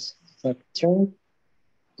transaction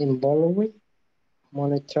involving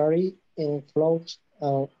monetary inflows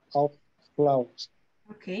and outflows.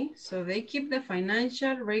 Okay, so they keep the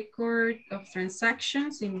financial record of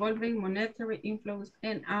transactions involving monetary inflows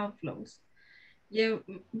and outflows.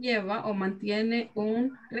 lleva o mantiene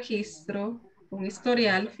un registro, un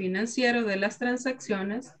historial financiero de las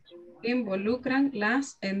transacciones que involucran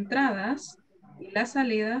las entradas y las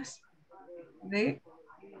salidas de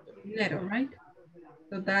dinero, right?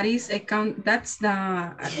 So that is that's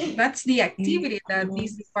the activity that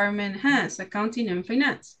this department has, accounting and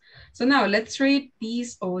finance. So now let's read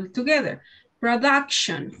these all together.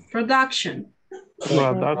 Production.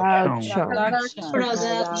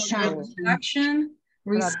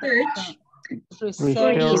 Research,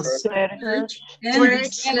 development,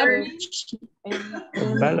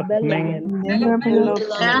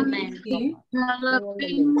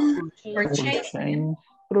 purchasing.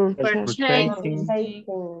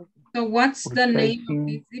 So what's the name of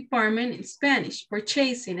this department in Spanish?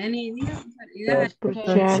 Purchasing. Any idea?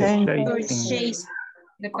 Purchasing.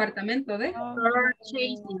 Departamento de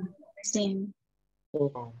Purchasing.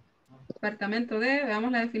 Departamento de,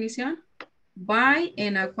 veamos la definición. Buy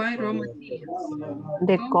and acquire raw materials.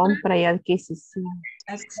 De compra y adquisición.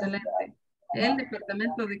 Excelente. El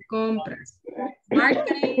departamento de compras.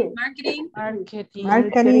 Marketing.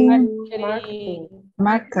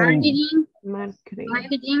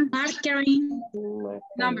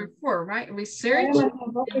 Number 4, right? Research.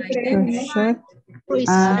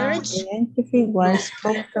 Identify what's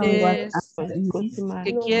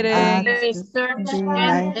 ¿Qué quieren?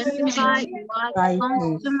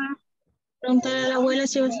 Preguntar a la abuela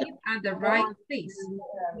si va a ser. At the right place.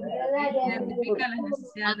 Identifica las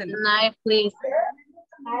necesidades de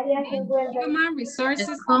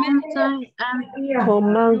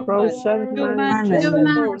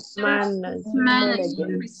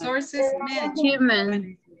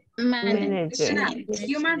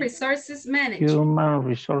Human resources management. Human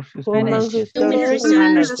resources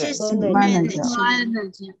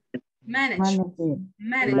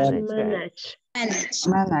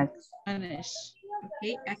Manage.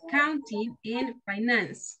 Okay, accounting and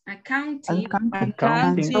finance. Accounting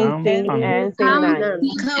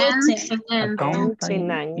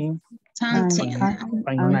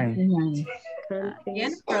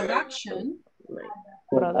and production.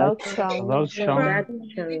 Development.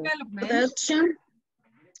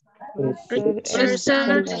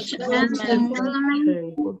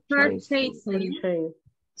 Purchasing.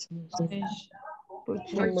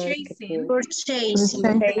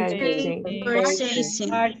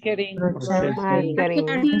 Marketing.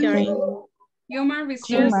 Human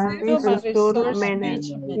resources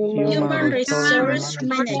management.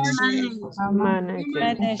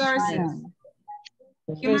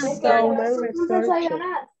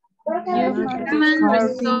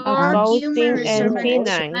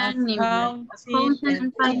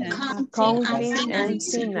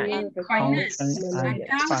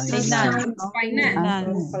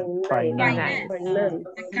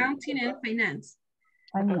 Accounting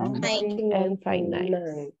and finance.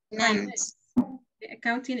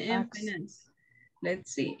 Accounting and finance.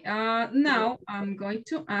 Let's see. Now I'm going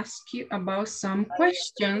to ask you about some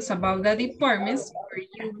questions about the departments where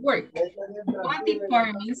you work. What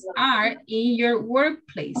departments are in your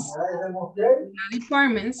workplace? The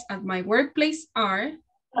departments at my workplace are.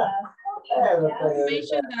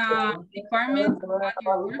 Mention the department at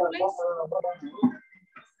your workplace.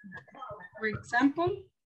 For example,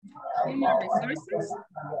 human resources.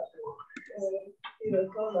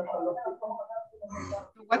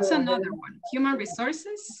 What's another one? Human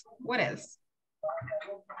resources. What else?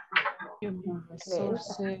 Human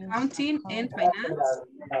resources. Accounting and finance.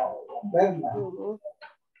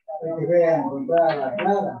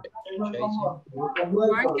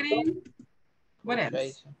 Marketing. What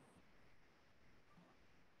else?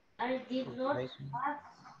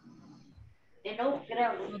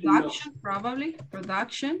 Production, probably.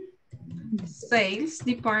 Production. Sales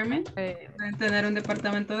department. Deben tener un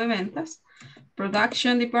departamento de ventas.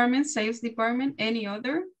 Production department, sales department, any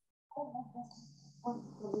other?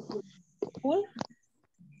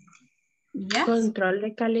 Yes. Control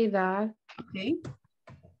de calidad. Okay.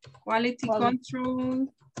 Quality control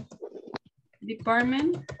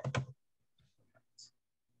department.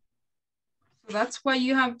 So that's what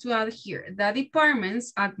you have to add here. The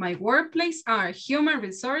departments at my workplace are human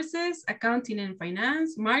resources, accounting and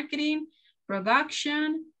finance, marketing,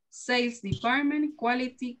 production, sales department,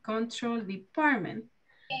 quality control department.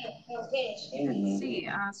 Let's see.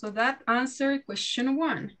 So that answered question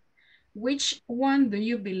 1. Which one do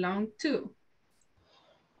you belong to?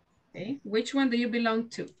 Okay, which one do you belong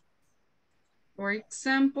to? For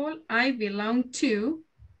example, I belong to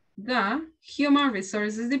the human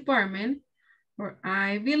resources department, or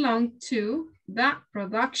I belong to the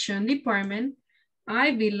production department,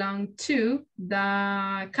 I belong to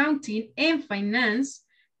the accounting and finance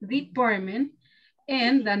department.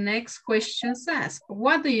 And the next question says,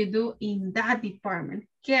 what do you do in that department?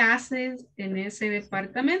 ¿Qué haces en ese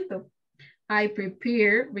departamento? I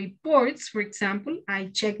prepare reports, for example. I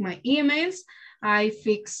check my emails. I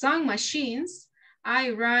fix some machines.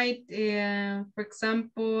 I write, for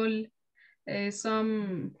example,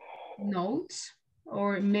 some notes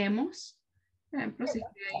or memos. Por ejemplo, si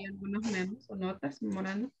hay algunos memos o notas,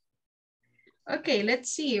 memorando. Okay,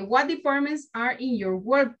 let's see. What departments are in your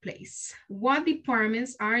workplace? What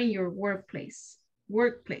departments are in your workplace?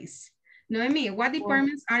 Noemi, what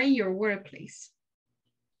departments are in your workplace?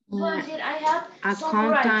 I have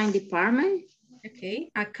accounting department.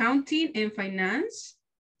 Okay, accounting and finance.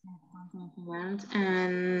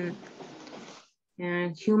 And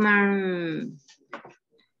human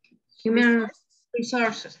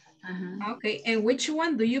resources. Okay, and which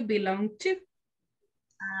one do you belong to?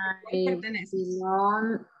 I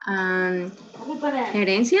belong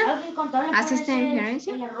gerencia, asistente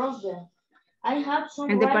gerencia.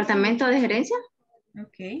 El departamento de gerencia.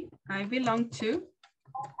 Okay, I belong to.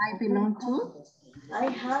 I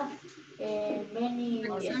have many.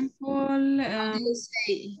 For example,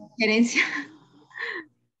 gerencia.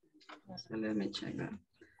 So let me check that.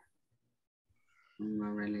 I'm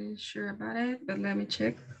not really sure about it, but let me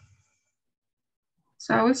check.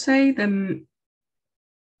 So I would say the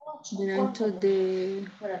belong to the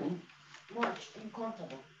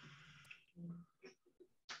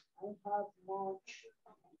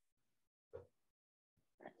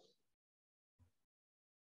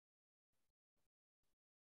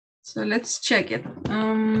so let's check it.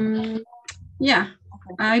 Yeah,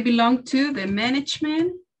 I belong to the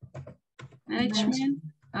management department.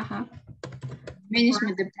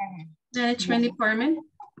 Management department.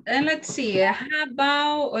 And let's see, how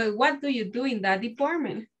about, what do you do in that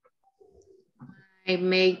department? I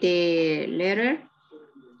make the letter.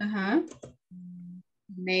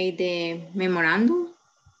 Make the memorandum.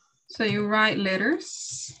 So you write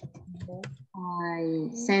letters. I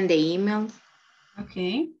send the email.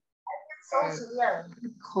 Okay.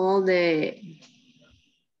 Call the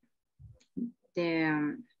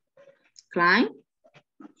client.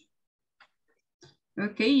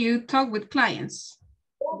 Okay, you talk with clients.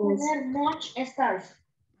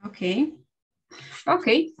 Okay.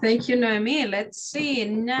 Okay, thank you, Noemi. Let's see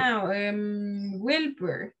now,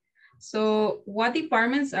 Wilbur. So what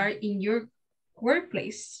departments are in your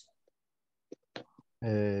workplace?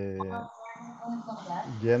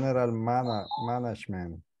 General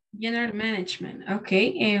management. General management,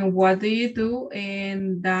 okay. And what do you do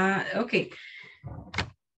in that? Okay.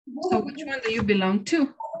 So which one do you belong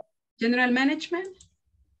to? General management?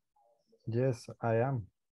 Yes, I am.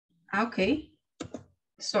 Okay.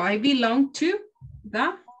 So I belong to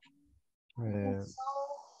the?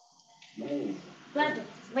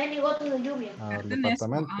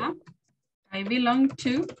 Departamento. I belong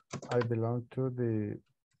to? I belong to the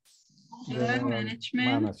General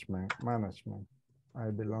management. I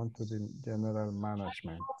belong to the general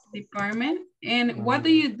management department. And what do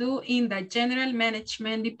you do in the general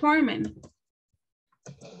management department?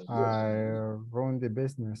 I run the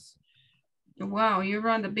business. Wow, you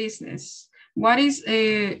run the business. What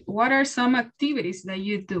are some activities that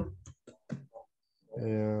you do?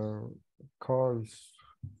 Calls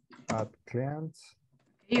at clients.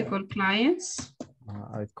 You call clients?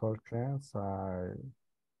 I call clients.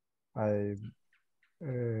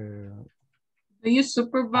 Do you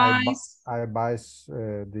supervise? I buy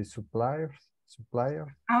the suppliers.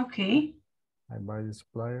 Okay. I buy the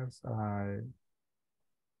suppliers.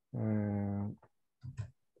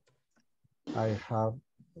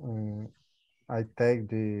 I take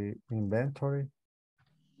the inventory.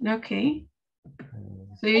 Okay.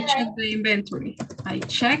 So you check the inventory. I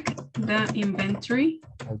check the inventory.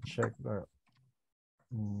 I check the.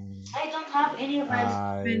 I don't have any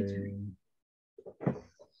inventory.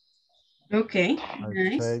 Okay. I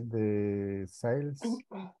nice. check the sales.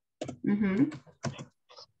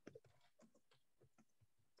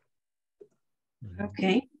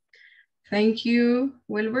 Okay. Thank you,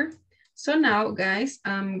 Wilbur. So now, guys,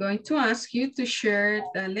 I'm going to ask you to share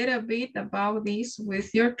a little bit about this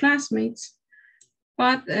with your classmates.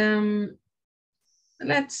 But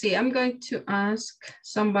let's see, I'm going to ask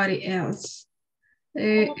somebody else.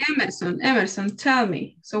 Emerson, tell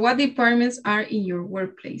me. So what departments are in your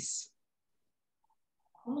workplace?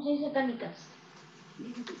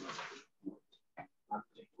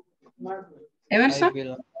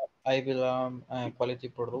 Emerson? I belong quality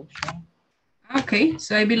production. Okay,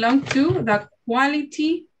 so I belong to the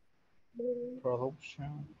quality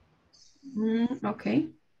production. Okay.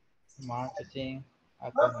 Marketing,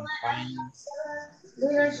 accounting, finance.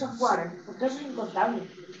 Líder software, porque es incontable.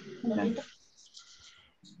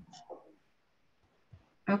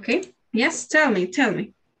 Okay. Yes, tell me.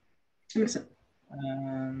 Emerson.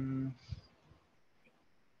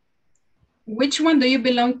 Which one do you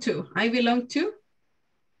belong to? I belong to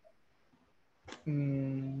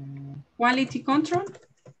quality control.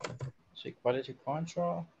 So quality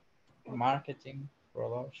control, marketing,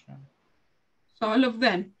 production. So all of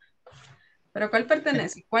them. ¿Pero cuál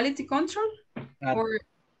pertenece? Quality control?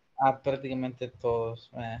 Prácticamente todos.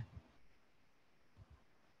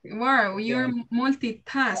 Wow, you're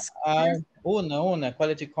multitask. Una,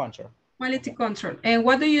 quality control. Quality control. And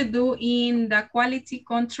what do you do in the quality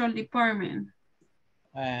control department?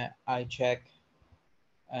 I check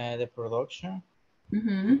the production.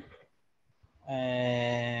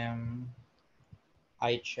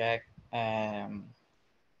 I check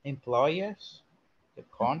employees, the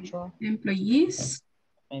control. Employees.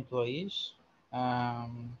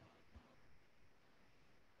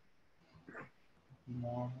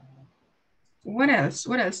 More. What else?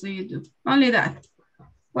 What else do you do? Only that.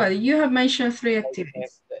 Well, you have mentioned 3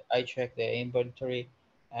 activities. I check the inventory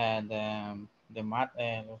and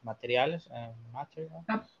los materiales.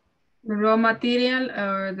 Raw material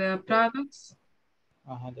or the products.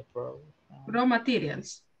 The product. Raw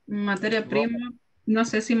materials. Materia prima. No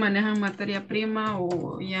sé si manejan materia prima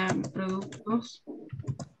o ya productos.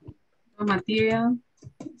 Raw material.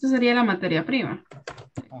 Esa sería la materia prima.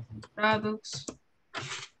 Products.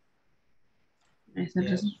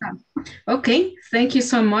 Yes. Okay, thank you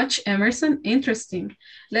so much, Emerson. Interesting.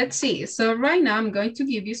 Let's see. So right now I'm going to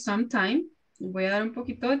give you some time. Voy a dar un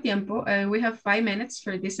poquito de tiempo. We have 5 minutes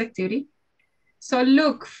for this activity. So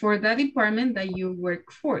look for the department that you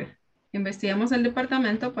work for. Investigamos el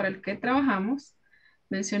departamento para el que trabajamos.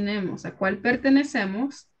 Mencionemos a cuál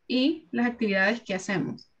pertenecemos y las actividades que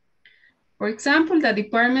hacemos. For example, the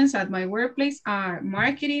departments at my workplace are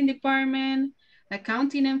marketing department,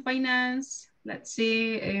 accounting and finance. Let's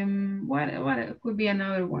see, what could be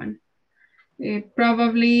another one?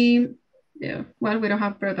 Probably, well, we don't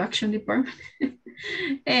have production department.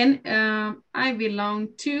 And I belong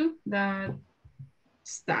to the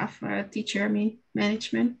staff, teacher,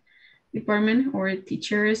 management department or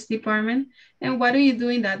teachers department. And what do you do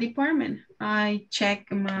in that department? I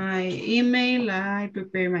check my email, I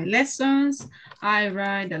prepare my lessons, I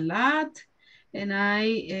write a lot, and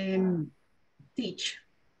I teach.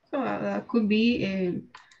 So that could be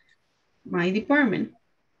my department.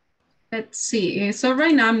 Let's see. So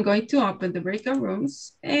right now I'm going to open the breakout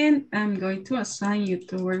rooms and I'm going to assign you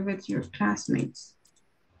to work with your classmates.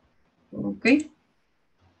 Okay.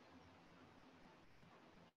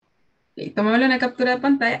 Tomémosle una captura de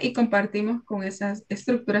pantalla y compartimos con esas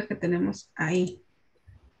estructuras que tenemos ahí.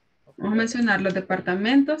 Vamos a mencionar los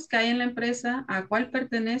departamentos que hay en la empresa, a cuál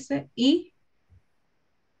pertenece y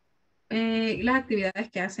las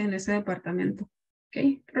actividades que hace en ese departamento.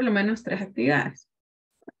 ¿Ok? Por lo menos 3 actividades.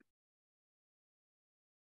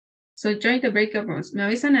 So join the breakout rooms. Me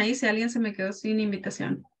avisan ahí si alguien se me quedó sin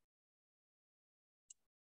invitación.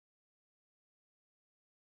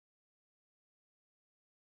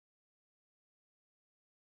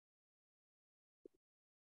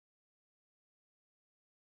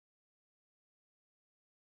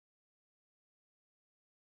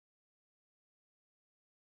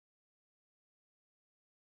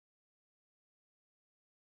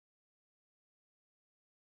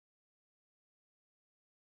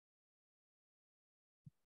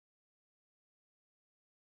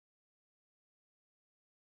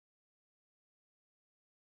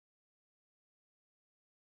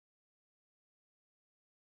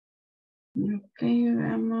 Ok,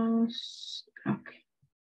 veamos. Ok.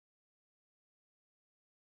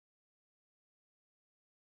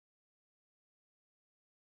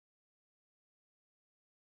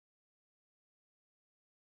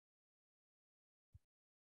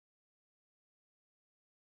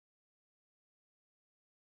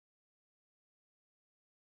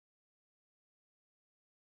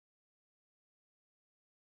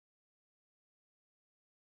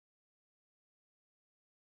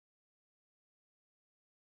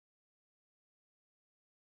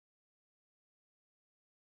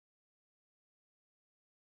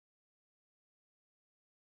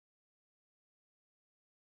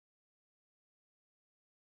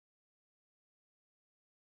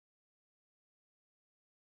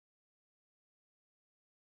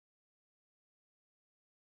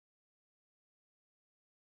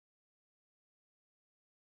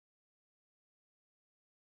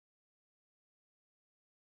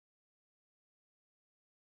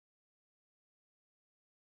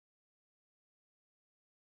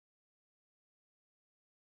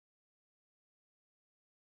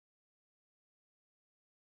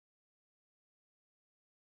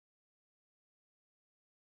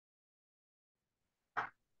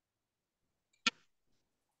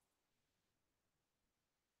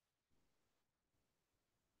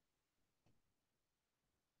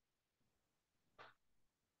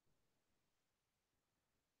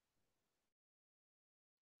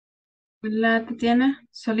 La Tatiana,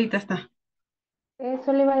 solita está.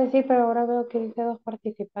 Eso le iba a decir, pero ahora veo que dice dos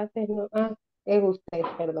participantes. No. Ah, es usted,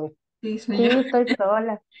 perdón. Sí, soy Sí, yo. estoy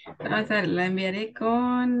sola. Vamos a ver, la enviaré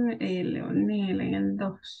con Leonel en el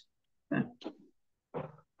 2.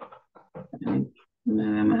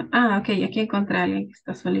 Nada más. Ah, ok, aquí encontré a alguien que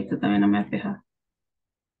está solito, también no me he fijado.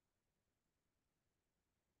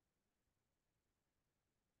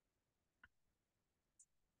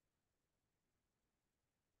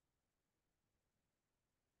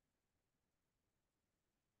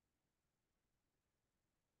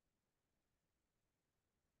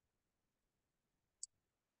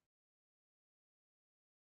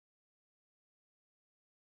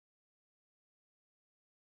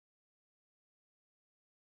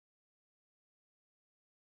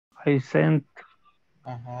 I sent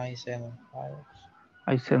Ajá, y se nos falla.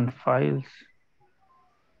 I sent files.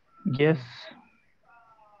 Yes.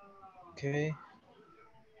 Ok.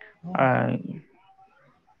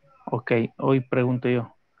 Ok, hoy pregunto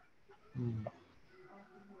yo. Mm.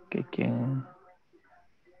 ¿Que quién?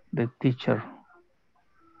 The teacher.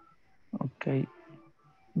 Okay.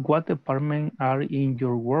 What department are in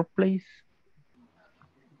your workplace?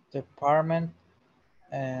 Department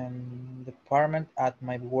at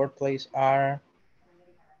my workplace are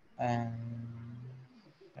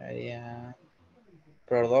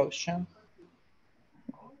production,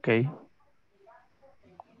 Okay.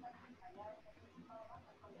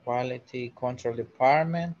 quality control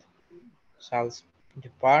department, sales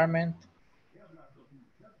department.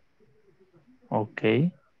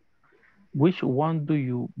 Okay. Which one do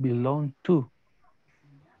you belong to?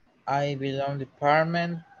 I belong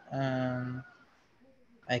department.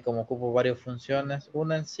 Hay como ocupo varias funciones.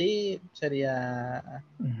 Una en sí sería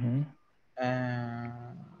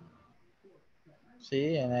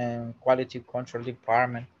sí, en el quality control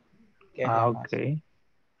department, que es la más. Ok.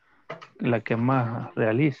 La que más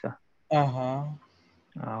realiza. Ajá.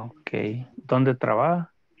 Ok. ¿Dónde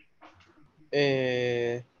trabaja?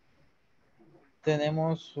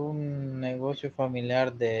 Tenemos un negocio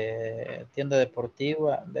familiar de tienda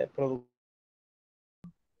deportiva, de productos.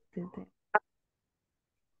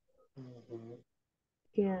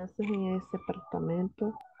 ¿Qué haces en ese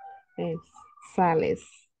departamento? Es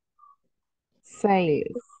sales,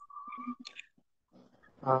 sales.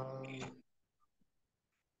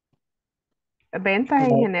 Ventas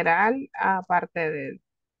en general, aparte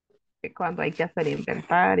de cuando hay que hacer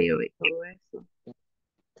inventario y todo eso.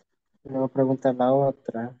 Le voy a preguntar la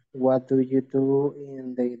otra. What do you do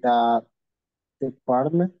in that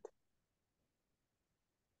department?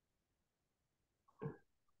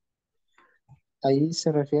 Ahí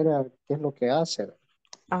se refiere a qué es lo que hace.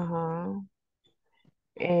 Ajá.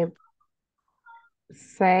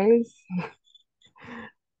 Sales,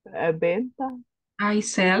 venta. I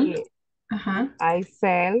sell. Y Ajá. I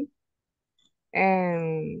sell.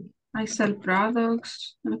 And I sell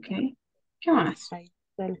products. Ok. ¿Qué más? I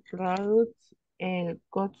sell products and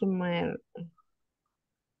customer.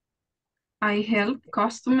 I help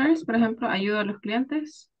customers. Por ejemplo, ayudo a los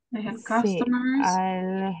clientes. I help Sí, customers.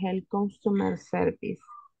 I'll help customer service.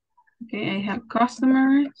 Ok, I help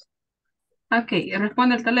customers. Ok,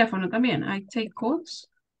 responde el teléfono también. I take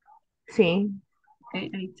calls. Sí. Ok,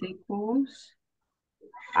 I take calls.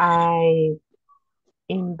 I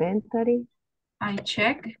inventory. I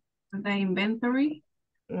check the inventory.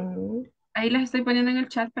 Mm. Ahí las estoy poniendo en el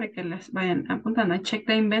chat para que las vayan apuntando. I check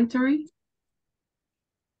the inventory.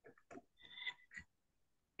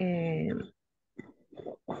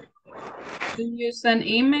 Do you send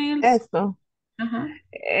emails? Esto. Ajá.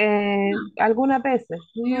 Algunas veces.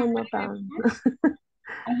 Do you No, no write tan. reports?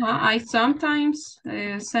 I sometimes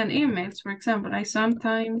send emails, for example. I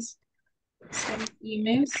sometimes send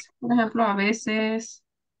emails. Por ejemplo, a veces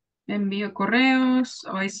envío correos.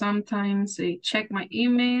 Or I sometimes check my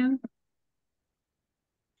email.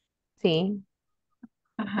 Sí.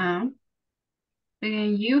 Ajá.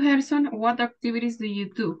 And you, Gerson, what activities do you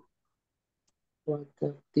do? What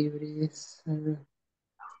activities?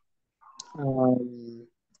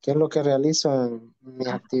 ¿Qué es lo que realizo en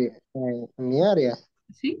mi área?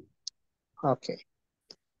 Sí. Ok.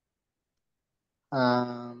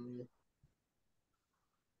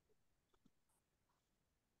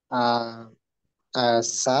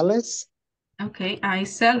 Sales. Okay, I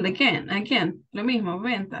sell again, lo mismo,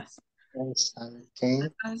 ventas. Okay.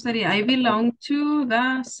 Entonces sería, I belong to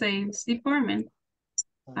the sales department.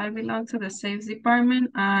 I belong to the sales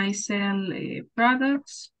department. I sell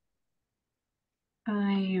products.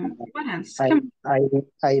 What else?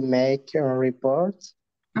 I make a report.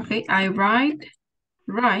 Okay, I write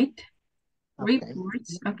Okay.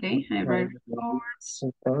 reports. Okay, I write reports.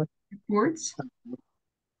 Report. Reports.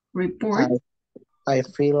 Report. I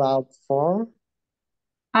fill out form.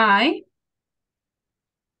 I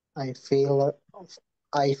fill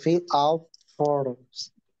out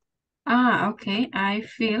forms. Okay. I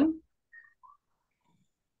fill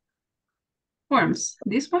forms.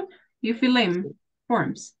 This one? You fill in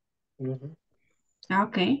forms.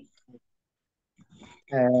 Okay.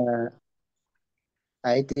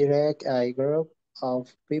 I direct a group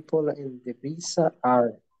of people in the visa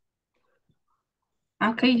area.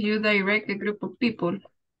 Okay, you direct a group of people.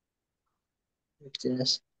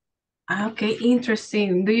 Yes. Okay,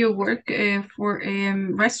 interesting. Do you work for a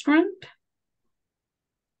restaurant?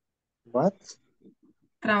 What?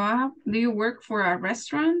 Do you work for a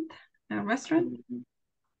restaurant? A restaurant?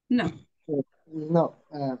 No. No.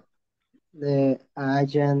 The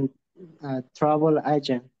agent, travel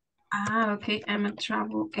agent. Okay. I'm a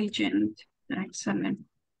travel agent. Excellent.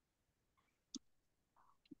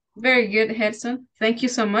 Very good, Hudson. Thank you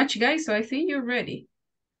so much, guys. So I think you're ready.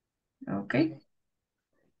 Okay.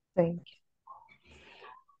 Thank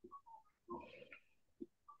you.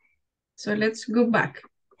 So let's go back.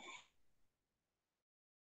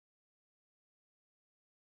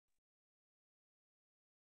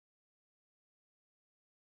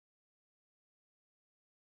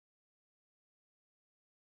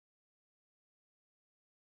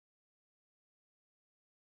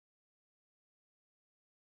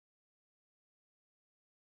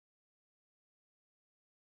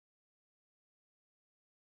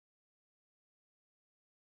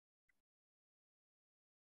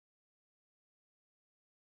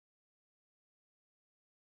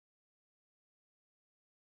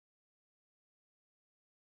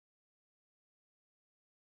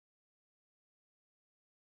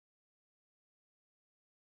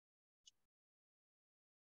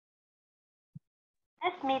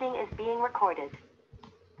 This meeting is being recorded.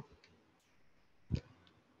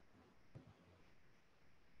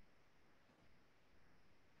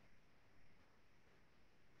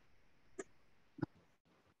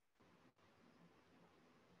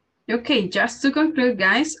 Okay, just to conclude,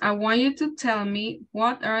 guys, I want you to tell me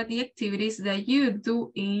what are the activities that you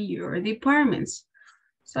do in your departments.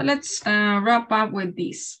 So let's wrap up with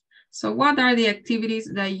this. So what are the activities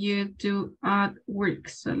that you do at work?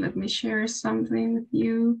 So let me share something with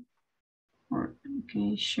you. Or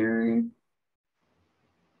okay, share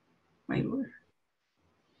my work.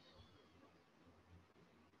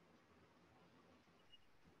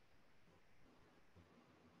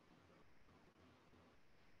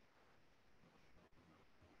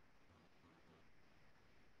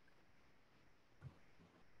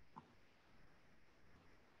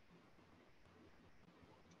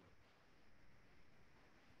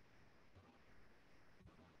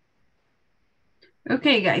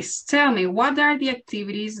 Okay, guys, tell me, what are the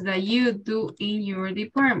activities that you do in your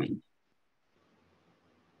department?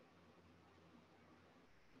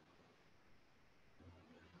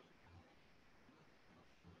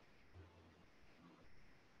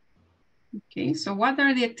 Okay, so what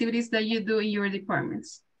are the activities that you do in your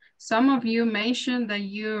departments? Some of you mentioned that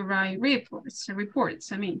you write reports,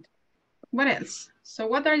 I mean. What else? So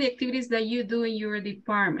what are the activities that you do in your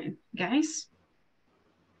department, guys?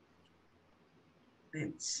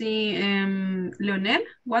 Let's see, Leonel,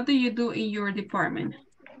 what do you do in your department?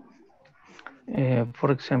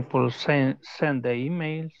 For example, send the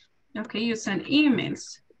emails. Okay, you send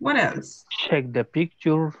emails. What else? Check the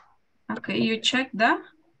pictures. Okay, you check the?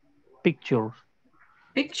 Pictures.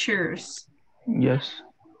 Pictures. Yes.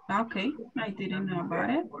 Okay, I didn't know about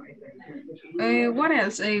it. What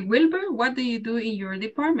else? Wilbur, what do you do in your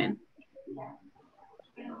department?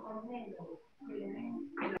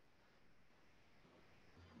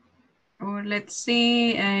 Or let's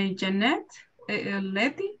see, Jeanette,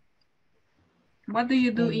 Letty, what do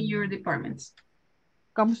you do in your departments?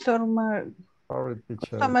 Customer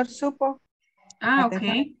support.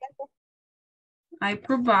 Okay. I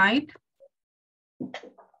provide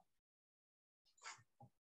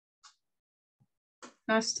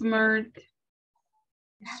customer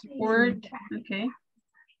support. Okay.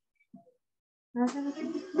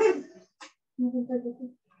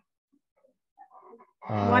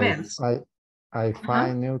 What else? I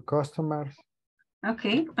find new customers.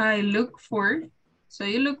 Okay, I look for. So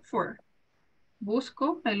you look for.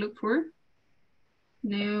 Busco, I look for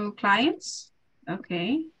new clients.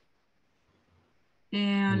 Okay.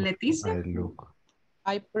 And Leticia?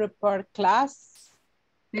 I prepare class.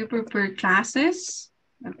 You prepare classes.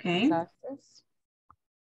 Okay. Classes.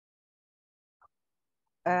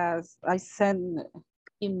 I send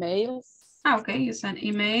emails. Okay, you send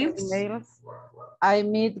emails. I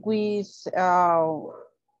meet with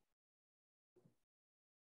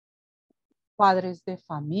padres de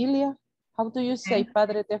familia. How do you say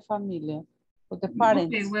padres de familia? With the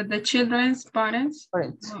parents. Okay, with the children's parents.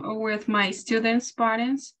 Or with my students'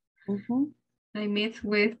 parents. I meet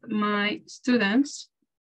with my students.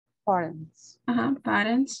 Parents.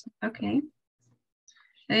 Parents, okay.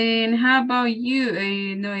 And how about you,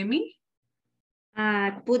 Noemi?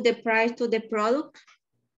 Put the price to the product.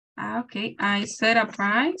 Okay, I set a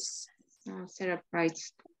price. Set a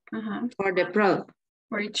price for the product.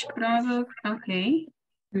 For each product, okay.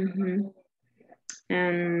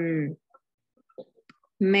 And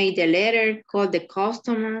made the letter, call the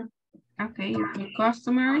customer. Okay, you put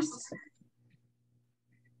customers.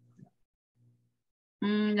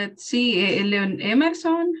 Let's see, Leon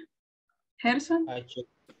Emerson, Gerson.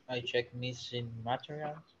 I check missing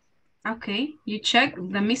materials. Okay, you check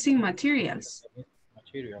the missing materials.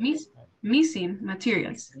 Missing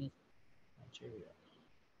materials.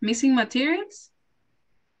 Missing materials?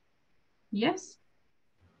 Yes.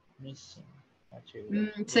 Missing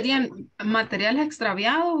materials. ¿Serían materiales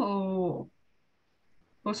extraviados o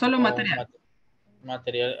solo material?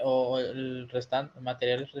 Material o el restante,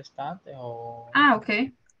 materiales restantes o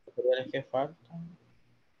Okay. materiales que faltan.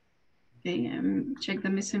 Okay, check the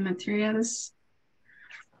missing materials.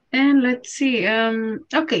 And let's see.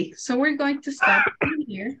 Okay, so we're going to stop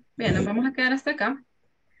here. Bien, nos vamos a quedar hasta acá.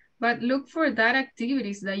 But look for that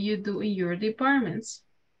activities that you do in your departments.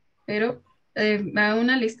 Pero haga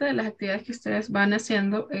una lista de las actividades que ustedes van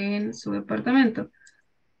haciendo en su departamento.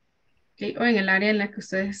 Okay, o en el área en la que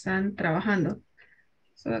ustedes están trabajando.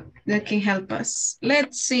 So that can help us.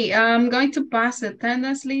 Let's see. I'm going to pass the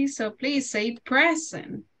attendance list. So please say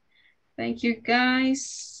present. Thank you,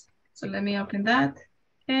 guys. So let me open that.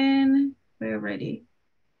 And we're ready.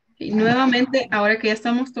 Y nuevamente, ahora que ya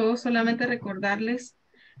estamos todos, solamente recordarles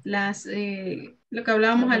lo que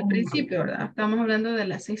hablábamos al principio, ¿verdad? Estamos hablando de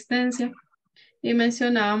la asistencia y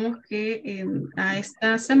mencionábamos que a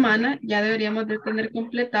esta semana ya deberíamos de tener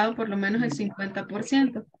completado por lo menos el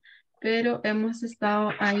 50%, pero hemos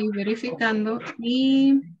estado ahí verificando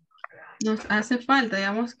y nos hace falta,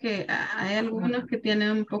 digamos que hay algunos que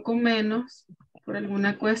tienen un poco menos por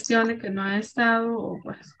alguna cuestión de que no ha estado o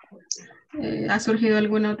pues ha surgido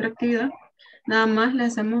alguna otra actividad. Nada más le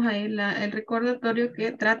hacemos ahí el recordatorio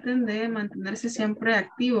que traten de mantenerse siempre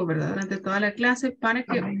activos, ¿verdad? Durante toda la clase para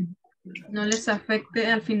que no les afecte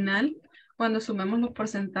al final cuando sumemos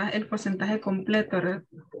el porcentaje completo, ¿verdad?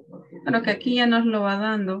 Pero que aquí ya nos lo va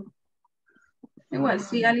dando. Igual,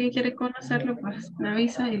 si alguien quiere conocerlo, pues me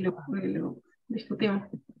avisa y lo discutimos.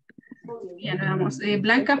 Bien, veamos.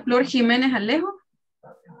 Blanca Flor Jiménez Alejo.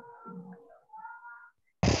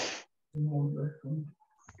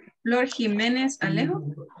 Flor Jiménez Alejo.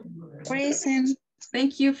 Present.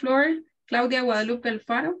 Thank you, Flor. Claudia Guadalupe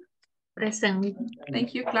Alfaro. Present.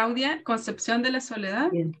 Thank you, Claudia. Concepción de la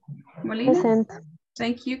Soledad. Molina. Present.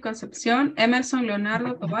 Thank you, Concepción. Emerson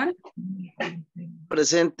Leonardo Tobar.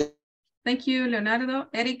 Presente. Thank you, Leonardo.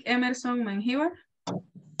 Eric Emerson Mengíbar.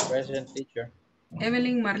 Present, teacher.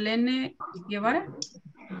 Evelyn Marlene Guevara.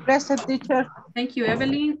 Present, teacher. Thank you,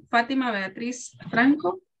 Evelyn. Fátima Beatriz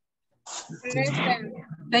Franco. Present.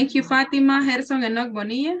 Thank you, Fátima. Gerson Enoch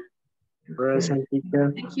Bonilla. Present,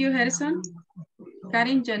 teacher. Thank you, Gerson.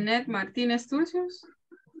 Karin Janet Martínez Turcios.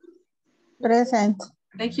 Present.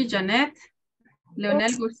 Thank you, Janet.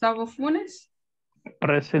 Leonel Gustavo Funes.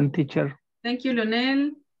 Present, teacher. Thank you,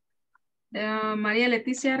 Leonel. María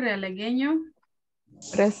Leticia Realegueño.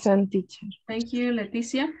 Present, teacher. Thank you,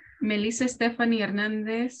 Leticia. Melissa Stephanie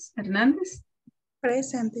Hernández.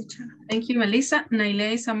 Present, teacher. Thank you, Melissa.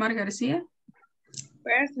 Nailea Isamar García.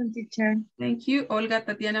 Present, teacher. Thank you. Olga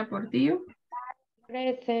Tatiana Portillo.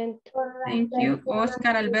 Present. Thank you.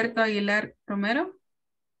 Oscar Alberto Aguilar Romero.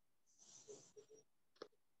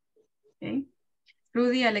 Okay.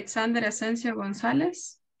 Rudy Alexander Asensio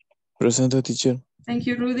González. Present, teacher. Thank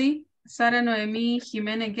you, Rudy. Sara Noemí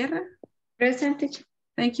Jiménez Guerra. Present, teacher.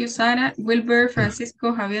 Thank you, Sara. Wilber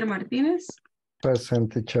Francisco Javier Martínez.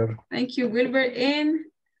 Present, teacher. Thank you, Wilber. And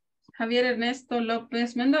Javier Ernesto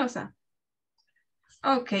López Mendoza.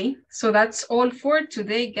 Okay, so that's all for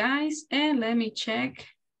today, guys. And let me check.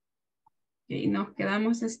 Okay, nos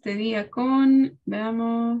quedamos este día con,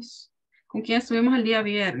 veamos, ¿con quién estuvimos el día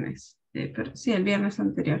viernes? Pero sí, el viernes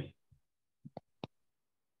anterior.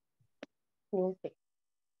 Okay.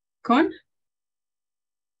 ¿Con?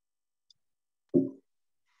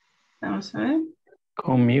 Vamos a ver.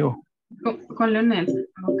 Conmigo. Con Leonel.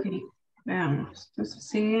 Ok, veamos. Entonces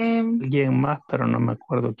sigue. Alguien más, pero no me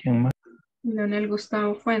acuerdo quién más. Leonel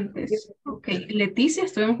Gustavo Fuentes. Ok, Leticia,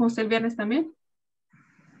 ¿estuvimos con usted el viernes también?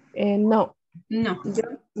 No. No. Yo,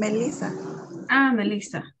 Melissa. Ah,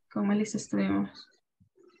 Melissa. Con Melissa estuvimos.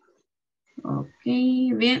 Ok,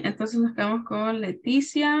 bien, entonces nos quedamos con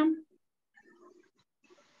Leticia.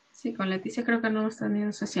 Sí, con Leticia creo que no hemos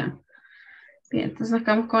tenido sesión. Bien, entonces nos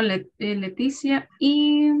quedamos con Leticia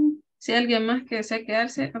y si hay alguien más que desea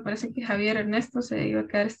quedarse, me parece que Javier Ernesto se iba a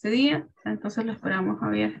quedar este día, entonces lo esperamos,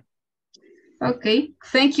 Javier. Okay,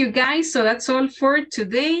 thank you guys. So that's all for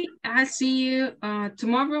today. I'll see you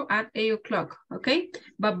tomorrow at 8 o'clock. Okay,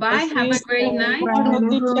 bye-bye. Have a great night.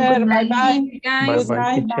 Teacher. Bye-bye. Guys.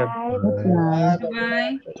 Bye-bye, teacher.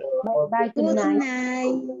 Bye-bye. Bye. Good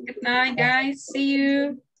night. Good night, guys. See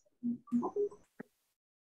you.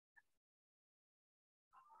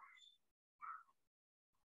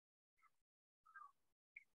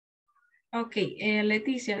 Ok,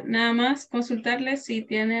 Leticia, nada más consultarle si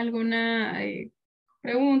tiene alguna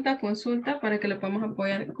pregunta, consulta para que le podamos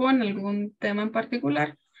apoyar con algún tema en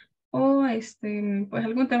particular o pues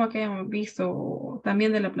algún tema que hayamos visto o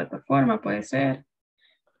también de la plataforma puede ser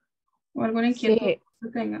o alguna inquietud Sí, que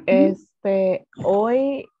tenga.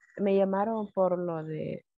 hoy me llamaron por lo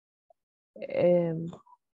de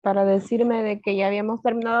para decirme de que ya habíamos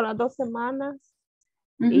terminado las 2 semanas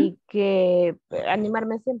y que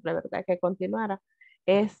animarme siempre, ¿verdad? Que continuara.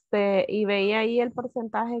 Y veía ahí el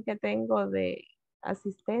porcentaje que tengo de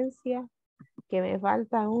asistencia, que me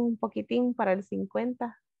falta un poquitín para el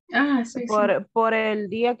 50. Ah, sí, por el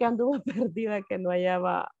día que anduve perdida, que no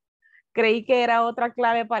hallaba. Creí que era otra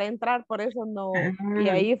clave para entrar, por eso no. Y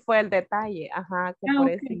ahí fue el detalle, que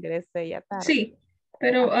por eso ingresé ya tarde. Sí,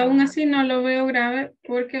 pero aún así no lo veo grave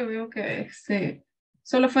porque veo que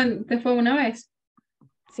solo te fue una vez.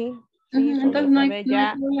 Sí, entonces no hay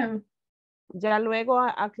problema. Ya luego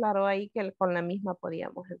aclaró ahí que con la misma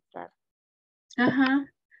podíamos entrar. Ajá.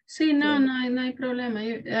 Sí, no hay problema.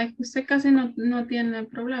 Usted casi no tiene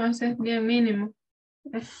problemas, es bien mínimo.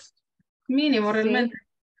 Es mínimo realmente.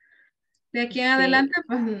 De aquí en adelante,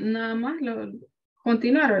 pues nada más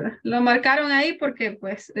continuar, ¿verdad? Lo marcaron ahí porque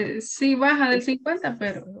pues sí baja del 50,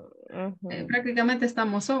 pero prácticamente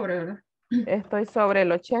estamos sobre, ¿verdad? Estoy sobre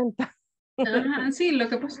el 80. Ajá, sí, lo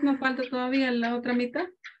que pasa es que nos falta todavía la otra mitad,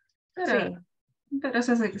 pero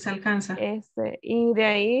eso se alcanza. Y de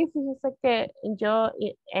ahí, fíjese que yo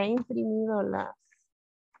he imprimido las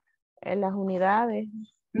unidades,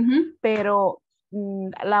 pero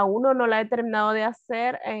la 1 no la he terminado de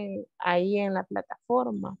hacer ahí en la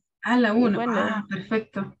plataforma. La 1, bueno,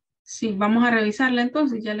 perfecto. Sí, vamos a revisarla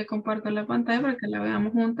entonces, ya le comparto la pantalla para que la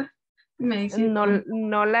veamos juntas. Me dice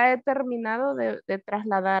no la he terminado de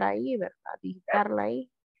trasladar ahí, ¿verdad? Digitarla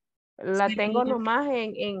ahí. La tengo nomás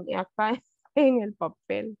acá en el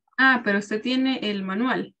papel. Pero usted tiene el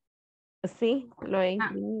manual. Sí, lo he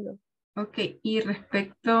imprimido. Ok, y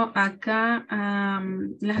respecto acá a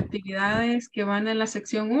las actividades que van en la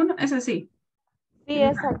sección 1, ¿es así? Sí,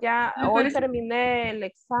 esa ya, hoy terminé el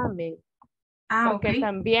examen. Porque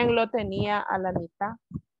también lo tenía a la mitad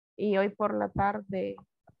y hoy por la tarde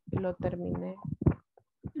lo terminé.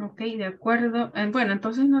 Ok, de acuerdo. Bueno,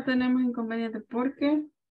 entonces no tenemos inconveniente porque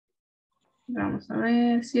vamos a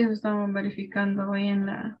ver si eso estamos verificando hoy en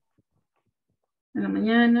la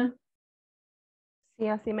mañana. Sí,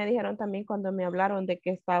 así me dijeron también cuando me hablaron de que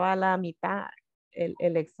estaba a la mitad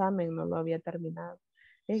el examen, no lo había terminado.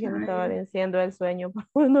 Es que me estaba venciendo el sueño,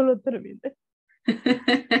 pero no lo terminé.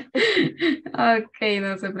 Ok,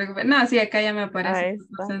 no se preocupe. No, sí, acá ya me aparece el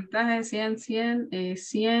porcentaje, 100, 100,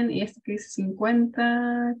 100 y este que dice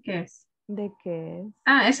 50, ¿qué es? ¿De qué?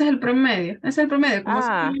 Ese es el promedio, ese es el promedio, como si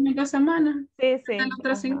tuvimos 2 semanas, sí. el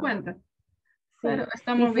otro 50. Sí. Pero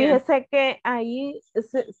estamos y bien. fíjese que ahí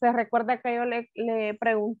se recuerda que yo le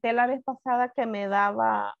pregunté la vez pasada que me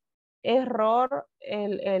daba error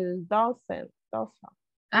el dozen.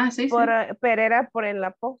 Sí. Pero era por el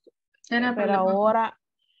apóstol. Pero ahora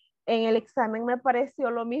en el examen me pareció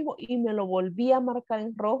lo mismo y me lo volví a marcar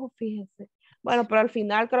en rojo, fíjense. Bueno, pero al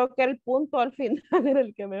final creo que el punto al final era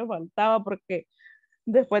el que me faltaba porque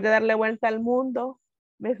después de darle vuelta al mundo,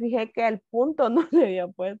 me fijé que el punto no le había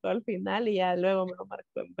puesto al final y ya luego me lo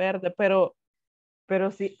marcó en verde, pero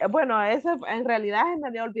sí, bueno, eso en realidad me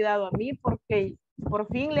había olvidado a mí porque por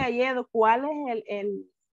fin le hallé cuál es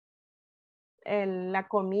la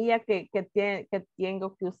comilla que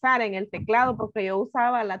tengo que usar en el teclado porque yo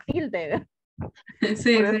usaba la tilde.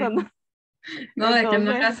 Sí, por eso no. No, entonces, de que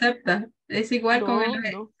no la acepta. Es igual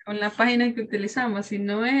con la página que utilizamos. Si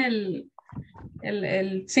no es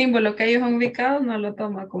el símbolo que ellos han ubicado, no lo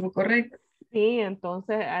toma como correcto. Sí,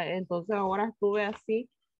 entonces ahora estuve así,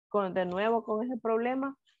 de nuevo con ese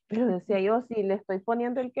problema, pero decía yo, si le estoy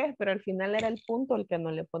poniendo el qué, pero al final era el punto el que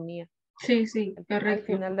no le ponía. Sí,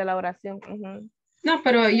 correcto. Al final de la oración. No,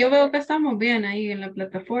 pero yo veo que estamos bien ahí en la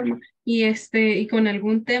plataforma y con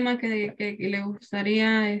algún tema que le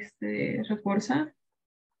gustaría reforzar.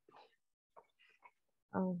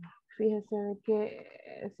 Fíjese de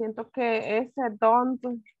que siento que ese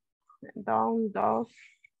doesn't,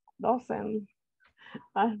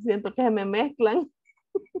 siento que se me mezclan.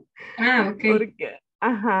 Ok. Porque,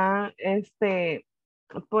 ajá,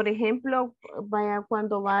 por ejemplo, vaya,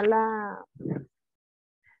 cuando va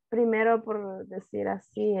primero por decir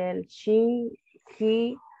así, el she,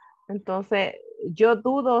 he, entonces yo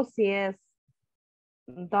dudo si es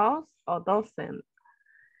does o doesn't.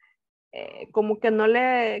 Como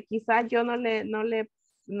que quizás yo no le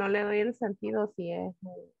doy el sentido si es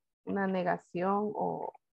una negación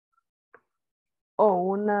o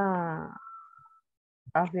una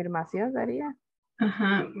afirmación sería.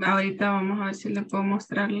 Ajá, ahorita vamos a ver si le puedo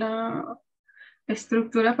mostrar la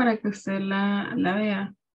estructura para que usted la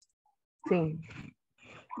vea. Sí.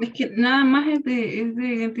 Es que nada más es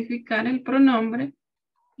de identificar el pronombre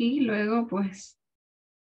y luego pues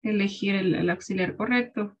elegir el auxiliar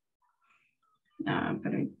correcto.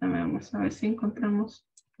 Pero ahorita vamos a ver si encontramos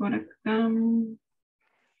por acá.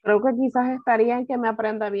 Creo que quizás estaría en que me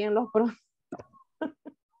aprenda bien los pronombres.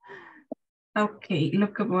 Ok,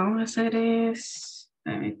 lo que vamos a hacer es,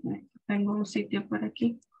 tengo un sitio por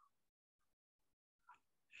aquí.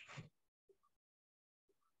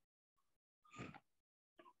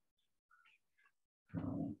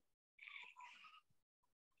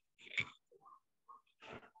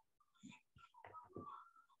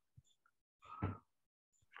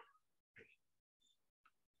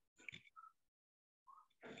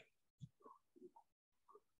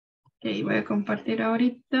 Ok, voy a compartir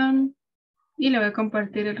ahorita y le voy a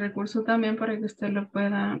compartir el recurso también para que usted lo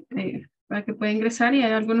pueda, para que pueda ingresar y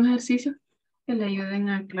hay algunos ejercicios que le ayuden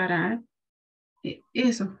a aclarar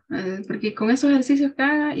eso, porque con esos ejercicios que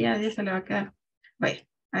haga ya se le va a quedar. Vaya,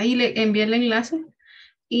 ahí le envié el enlace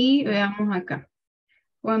y veamos acá.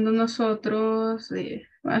 Cuando nosotros,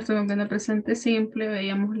 estamos viendo el presente simple,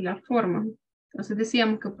 veíamos la forma. Entonces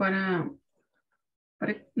decíamos que para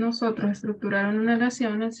nosotros estructurar una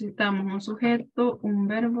oración necesitamos un sujeto, un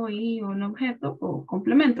verbo y un objeto o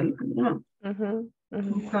complemento, lo que llamamos.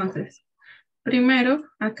 Entonces, primero,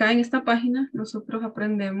 acá en esta página, nosotros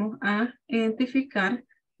aprendemos a identificar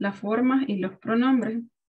las formas y los pronombres.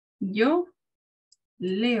 Yo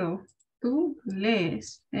leo, tú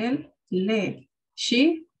lees, él lee,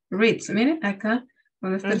 she reads. Miren, acá,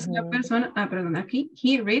 cuando es tercera persona, perdón, aquí,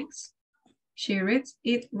 he reads, she reads,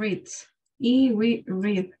 it reads, y we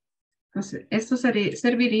read. Entonces, esto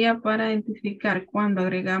serviría para identificar cuando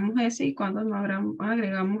agregamos ese y cuando no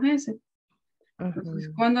agregamos ese.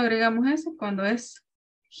 Entonces, cuando agregamos ese, cuando es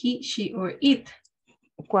he, she or it.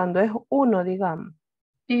 Cuando es uno, digamos.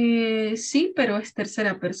 Sí, pero es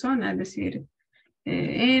tercera persona, es decir,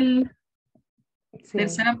 él, sí.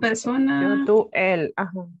 Tercera persona. Yo, tú, él.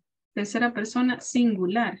 Ajá. Tercera persona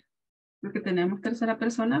singular, porque tenemos tercera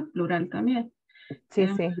persona plural también. Sí,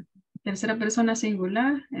 sí. Tercera persona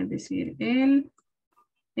singular, es decir, él,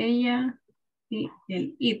 ella y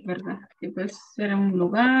el it, ¿verdad? Que puede ser un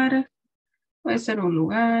lugar, puede ser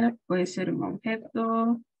un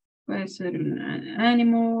objeto, puede ser un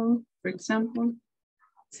animal, por ejemplo.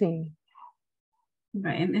 Sí.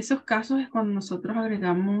 En esos casos es cuando nosotros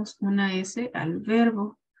agregamos una S al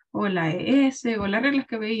verbo, o la ES, o las reglas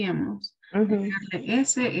que veíamos. Agregarle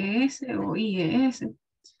S, ES o IES.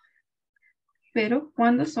 Pero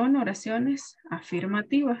cuando son oraciones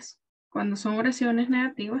afirmativas. Cuando son oraciones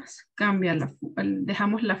negativas,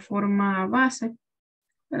 dejamos la forma base.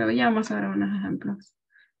 Pero ya vamos a ver unos ejemplos.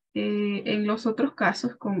 En los otros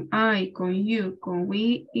casos, con I, con you, con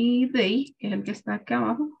we y they, que es el que está acá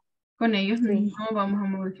abajo, con ellos no vamos a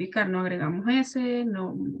modificar, no agregamos ese,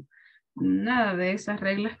 no, nada de esas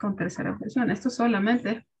reglas con tercera persona. Esto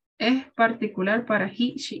solamente es particular para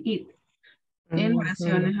he, she, it, en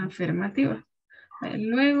oraciones afirmativas.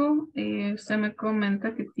 Luego, usted me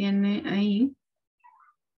comenta que tiene ahí,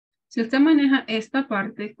 si usted maneja esta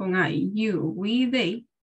parte con I, you, we, they,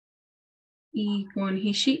 y con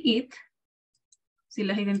he, she, it, si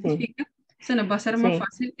las identifica, se nos va a hacer más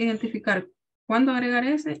fácil identificar cuándo agregar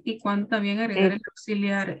ese y cuándo también agregar el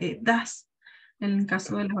auxiliar das, en el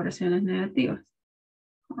caso de las oraciones negativas.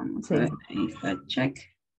 Vamos a ver, ahí está check.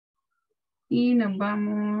 Y nos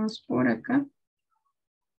vamos por acá.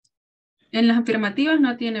 En las afirmativas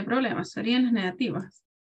no tiene problema, serían las negativas.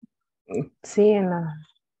 Sí, en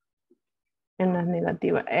las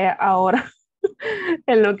negativas. Ahora,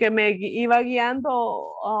 en lo que me iba guiando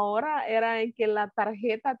ahora era en que la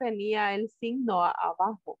tarjeta tenía el signo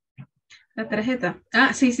abajo. La tarjeta.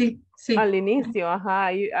 Sí, Sí. Al inicio, ajá,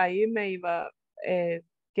 ahí me iba, que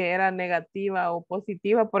era negativa o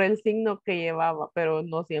positiva por el signo que llevaba, pero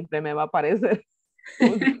no siempre me va a aparecer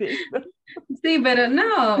un signo. Sí, pero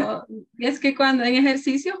no, es que cuando en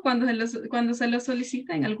ejercicios, cuando se lo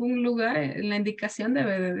solicita en algún lugar, la indicación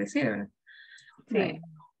debe de decir, ¿verdad? Sí.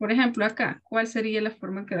 Por ejemplo, acá, ¿cuál sería la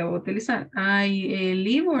forma que debo utilizar? I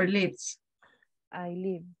live or lives? I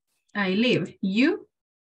live. I live. You?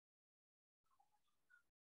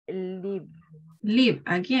 Live. Live,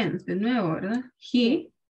 again, de nuevo, ¿verdad?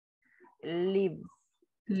 He? Lives.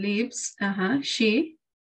 Lives, ajá. She?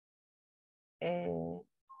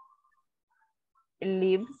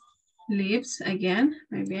 Lives. Lives, again,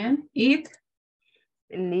 muy bien. It?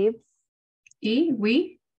 Lives. Y,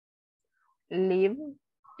 we? Live.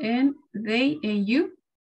 And they and you?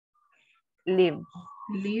 Live.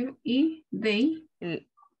 Live y they?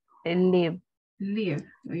 Live. Live,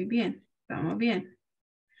 muy bien, estamos bien.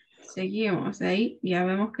 Seguimos ahí, ya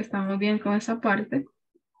vemos que estamos bien con esa parte.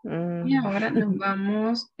 Y ahora nos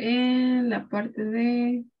vamos en la parte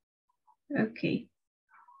de, ok,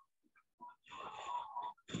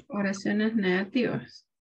 oraciones negativas.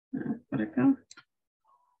 Vamos por acá.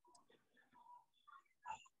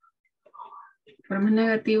 Formas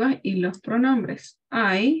negativas y los pronombres.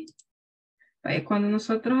 I, cuando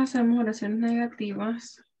nosotros hacemos oraciones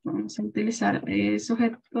negativas, vamos a utilizar el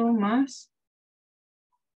sujeto más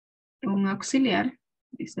un auxiliar,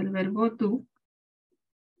 es el verbo do,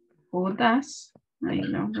 o das, ahí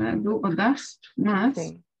no, do o das, más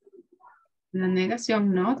Sí. la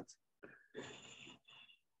negación not,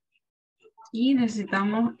 y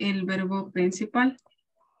necesitamos el verbo principal,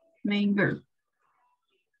 main verb.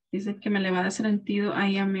 Dice que me le va a dar sentido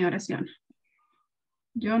ahí a mi oración.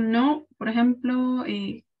 Yo no, por ejemplo,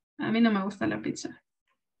 a mí no me gusta la pizza.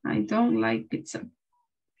 I don't like pizza.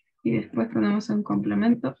 Y después ponemos un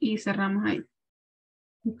complemento y cerramos ahí.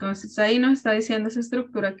 Entonces ahí nos está diciendo esa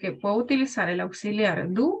estructura que puedo utilizar el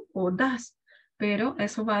auxiliar do o das, pero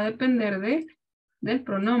eso va a depender del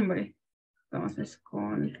pronombre. Entonces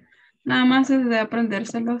nada más es de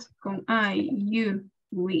aprendérselos con I, you,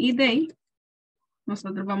 we y they.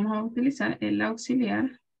 Nosotros vamos a utilizar el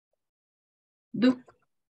auxiliar do.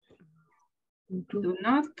 Do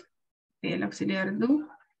not, el auxiliar do,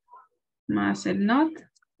 más el not,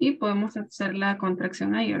 y podemos hacer la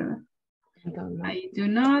contracción ahí, ¿verdad? I do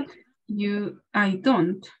not, I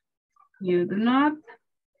don't. You do not,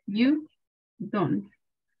 you don't.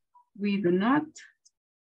 We do not,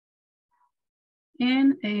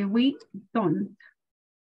 and we don't.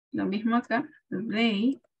 Lo mismo acá,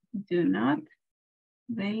 they do not,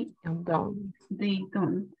 they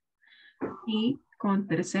don't. Y con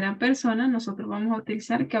tercera persona nosotros vamos a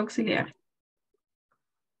utilizar ¿qué auxiliar?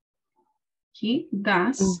 He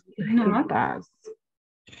does not.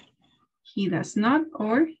 He does not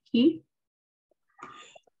or he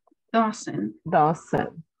doesn't.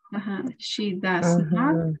 She does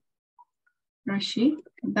not or she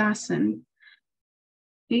doesn't.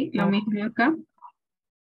 Y lo mismo acá.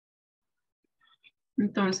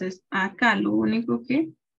 Entonces, acá lo único que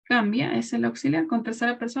cambia es el auxiliar. Con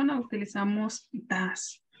tercera persona utilizamos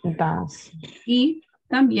does. Y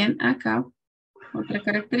también acá, otra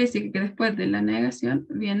característica que después de la negación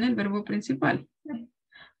viene el verbo principal.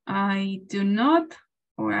 I do not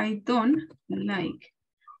or I don't like.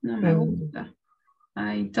 No me gusta.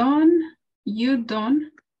 I don't, you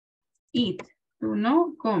don't eat. Tú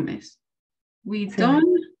no comes. We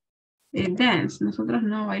don't dance. Nosotros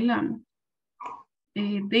no bailamos.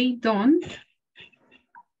 They don't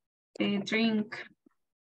drink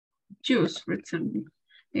juice, for example.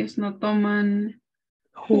 Ellos no toman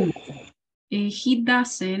jugo. He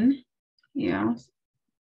doesn't, yes,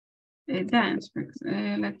 dance.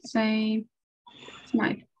 Let's say,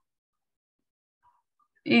 smile.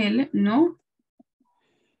 Él no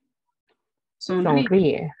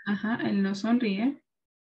sonríe. Ajá, él no sonríe.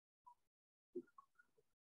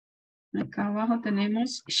 Acá abajo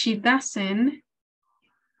tenemos she doesn't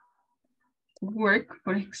work,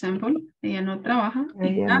 por ejemplo. Ella no trabaja.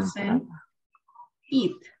 He doesn't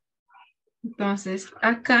eat. Entonces,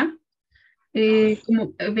 acá,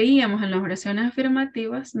 como veíamos en las oraciones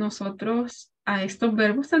afirmativas, nosotros a estos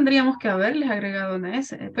verbos tendríamos que haberles agregado una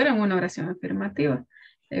S, pero en una oración afirmativa.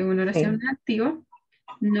 En una oración activa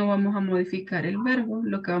no vamos a modificar el verbo.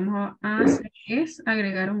 Lo que vamos a hacer es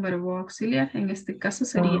agregar un verbo auxiliar. En este caso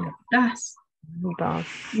sería does.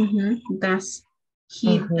 Does.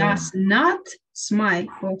 He does not smile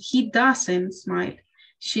or he doesn't smile.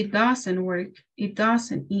 She doesn't work. It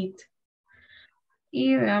doesn't eat.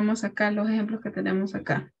 Y veamos acá los ejemplos que tenemos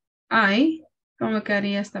acá. I, ¿cómo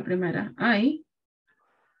quedaría esta primera? I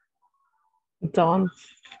Don't.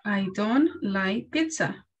 I don't like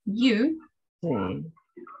pizza. You. Sí.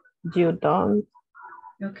 You don't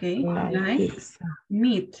Okay. like pizza.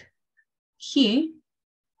 Meat. He.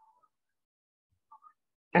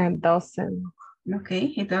 And doesn't. Okay.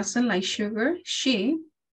 He doesn't like sugar. She.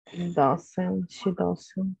 Doesn't. She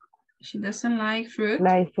doesn't. She doesn't like fruit.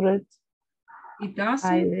 Like fruit. It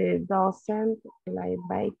doesn't. I doesn't like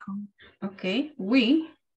bacon. Okay. We.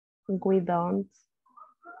 We don't.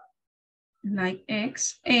 Like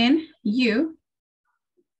eggs. And you.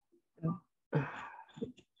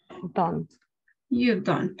 Don't. You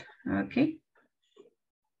don't. Okay.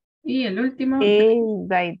 Y el último. And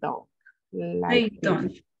they don't like They fish.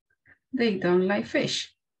 don't. They don't like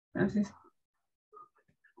fish. Entonces,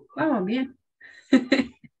 vamos bien.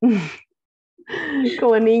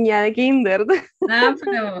 Como niña de kinder.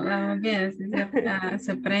 Pero vamos bien, sí,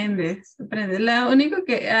 se aprende, se aprende. Lo único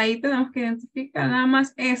que ahí tenemos que identificar nada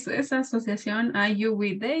más eso, esa asociación I, you,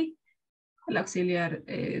 we, they, el auxiliar.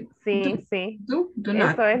 Sí, sí. Do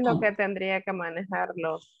not. Eso es lo que tendría que manejar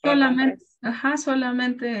los Solamente, pronombres.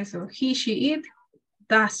 solamente eso. He, she, it,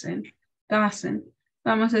 doesn't. Vamos,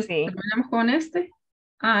 terminamos con este.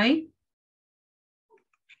 I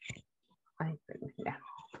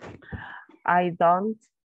don't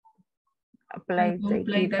play the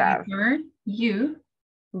guitar. You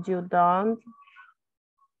don't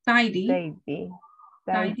tidy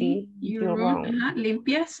your room.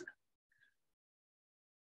 Limpias.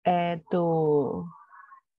 ¿Qué?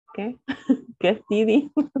 ¿Qué es tidy?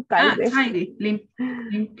 Tidy.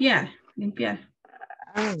 Limpiar.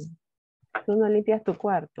 Tú no limpias tu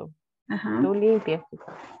cuarto. Tú limpias tu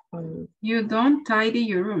cuarto. You don't tidy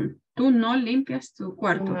your room. Tú no limpias tu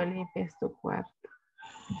cuarto. Tú no limpias tu cuarto.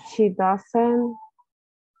 She doesn't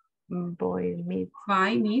buy meat.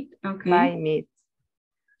 Okay. Buy meat.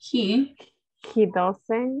 He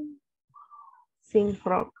doesn't sing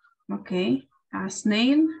frog. Okay. A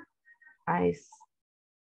snail.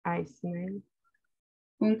 Snail.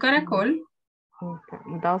 Un caracol.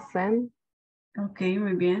 Doesn't. Okay,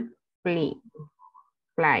 muy bien. Fly.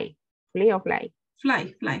 Fly or fly?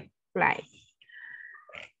 Fly.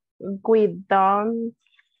 We don't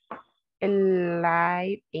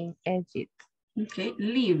live in Egypt. Okay,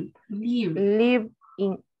 live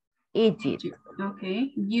in Egypt.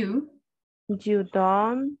 Okay, you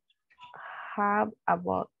don't have a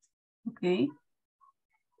boat. Okay.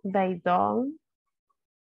 They don't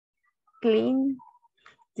clean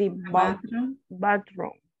the bathroom.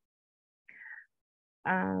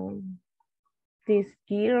 This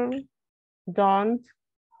girl don't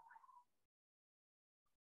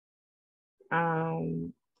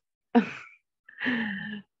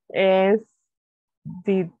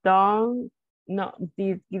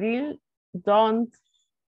this girl don't.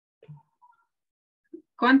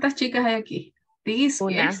 ¿Cuántas chicas hay aquí?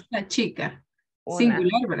 Esta chica.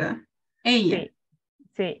 Singular, ¿verdad? Ella.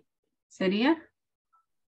 Sí. ¿Sería?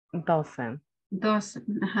 Doesn't.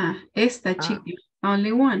 Ajá. Esta chica.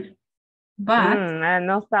 Only one. But.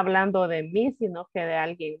 No está hablando de mí, sino que de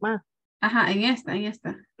alguien más. Ajá, en esta.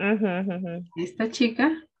 Esta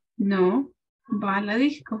chica no va a la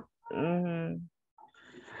disco.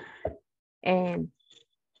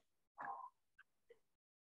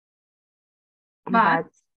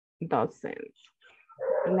 But doesn't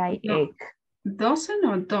like egg. Doesn't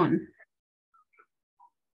o don't?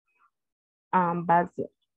 But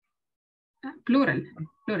plural.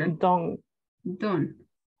 Don't.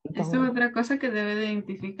 Esto es otra cosa que debe de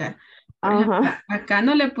identificar. Por ejemplo, acá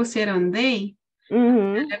no le pusieron they.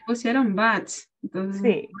 Le pusieron bats. Entonces,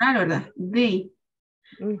 sí. Claro, ¿verdad? They.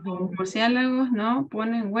 Los murciélagos no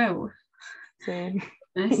ponen huevos. Sí.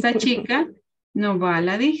 Esta chica no va a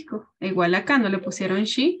la disco. Igual acá no le pusieron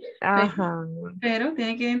she. Pero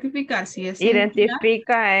tiene que identificar si es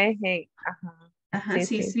identifica singular.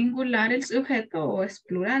 Si es singular el sujeto o es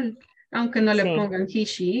plural. Aunque no le pongan he,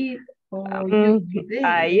 she, o you, they.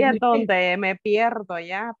 Ahí es donde me pierdo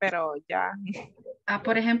ya, pero ya.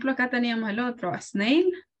 Por ejemplo, acá teníamos el otro, a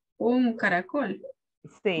snail, un caracol.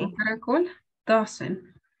 Sí. Un caracol, doesn't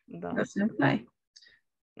fly.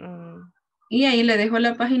 Y ahí le dejo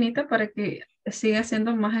la paginita para que siga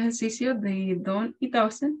haciendo más ejercicios de don't y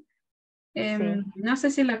doesn't. No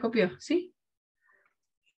sé si la copió, ¿sí?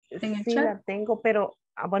 Sí, la tengo, pero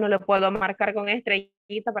bueno, lo puedo marcar con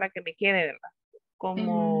estrellita para que me quede, ¿verdad?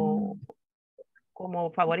 Como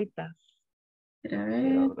favorita. A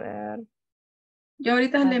ver. Yo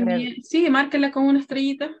ahorita le envié. Sí, márquela con una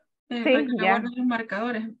estrellita. Para que le guarden los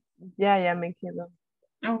marcadores. Ya me quedo.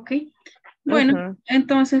 Ok. Bueno,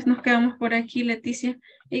 entonces nos quedamos por aquí, Leticia,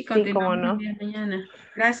 y continuamos el día de mañana.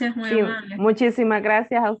 Gracias, muy amable. Muchísimas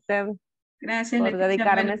gracias a usted. Gracias, por Leticia,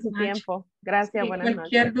 dedicarme buenas su noches. tiempo. Gracias, Sí, buenas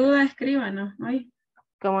cualquier noches. duda, escríbanos. Hoy.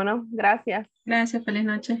 ¿Cómo no? Gracias. Gracias, feliz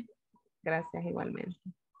noche. Gracias igualmente.